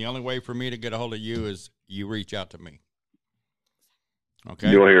 and the only way for me to get a hold of you is you reach out to me. Okay.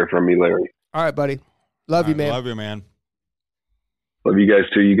 You'll hear from me, Larry. All right, buddy. Love you, man. Love you, man. Love you guys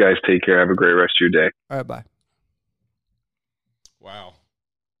too. You guys take care. Have a great rest of your day. All right, bye. Wow.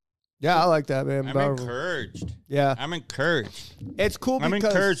 Yeah, I like that, man. I'm encouraged. Yeah. I'm encouraged. It's cool because... I'm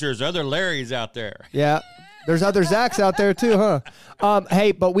encouraged there's other Larrys out there. Yeah. There's other Zachs out there too, huh?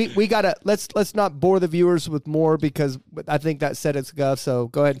 Hey, but we gotta let's not bore the viewers with more because I think that said its guff. So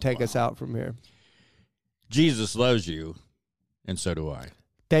go ahead and take us out from here. Jesus loves you, and so do I.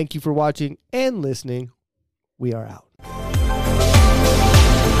 Thank you for watching and listening. We are out.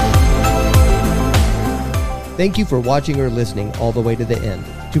 Thank you for watching or listening all the way to the end.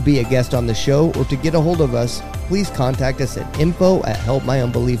 To be a guest on the show or to get a hold of us, please contact us at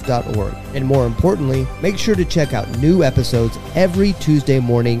info@helpmyunbelief.org. And more importantly, make sure to check out new episodes every Tuesday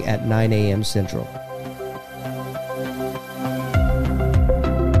morning at 9 a.m. Central.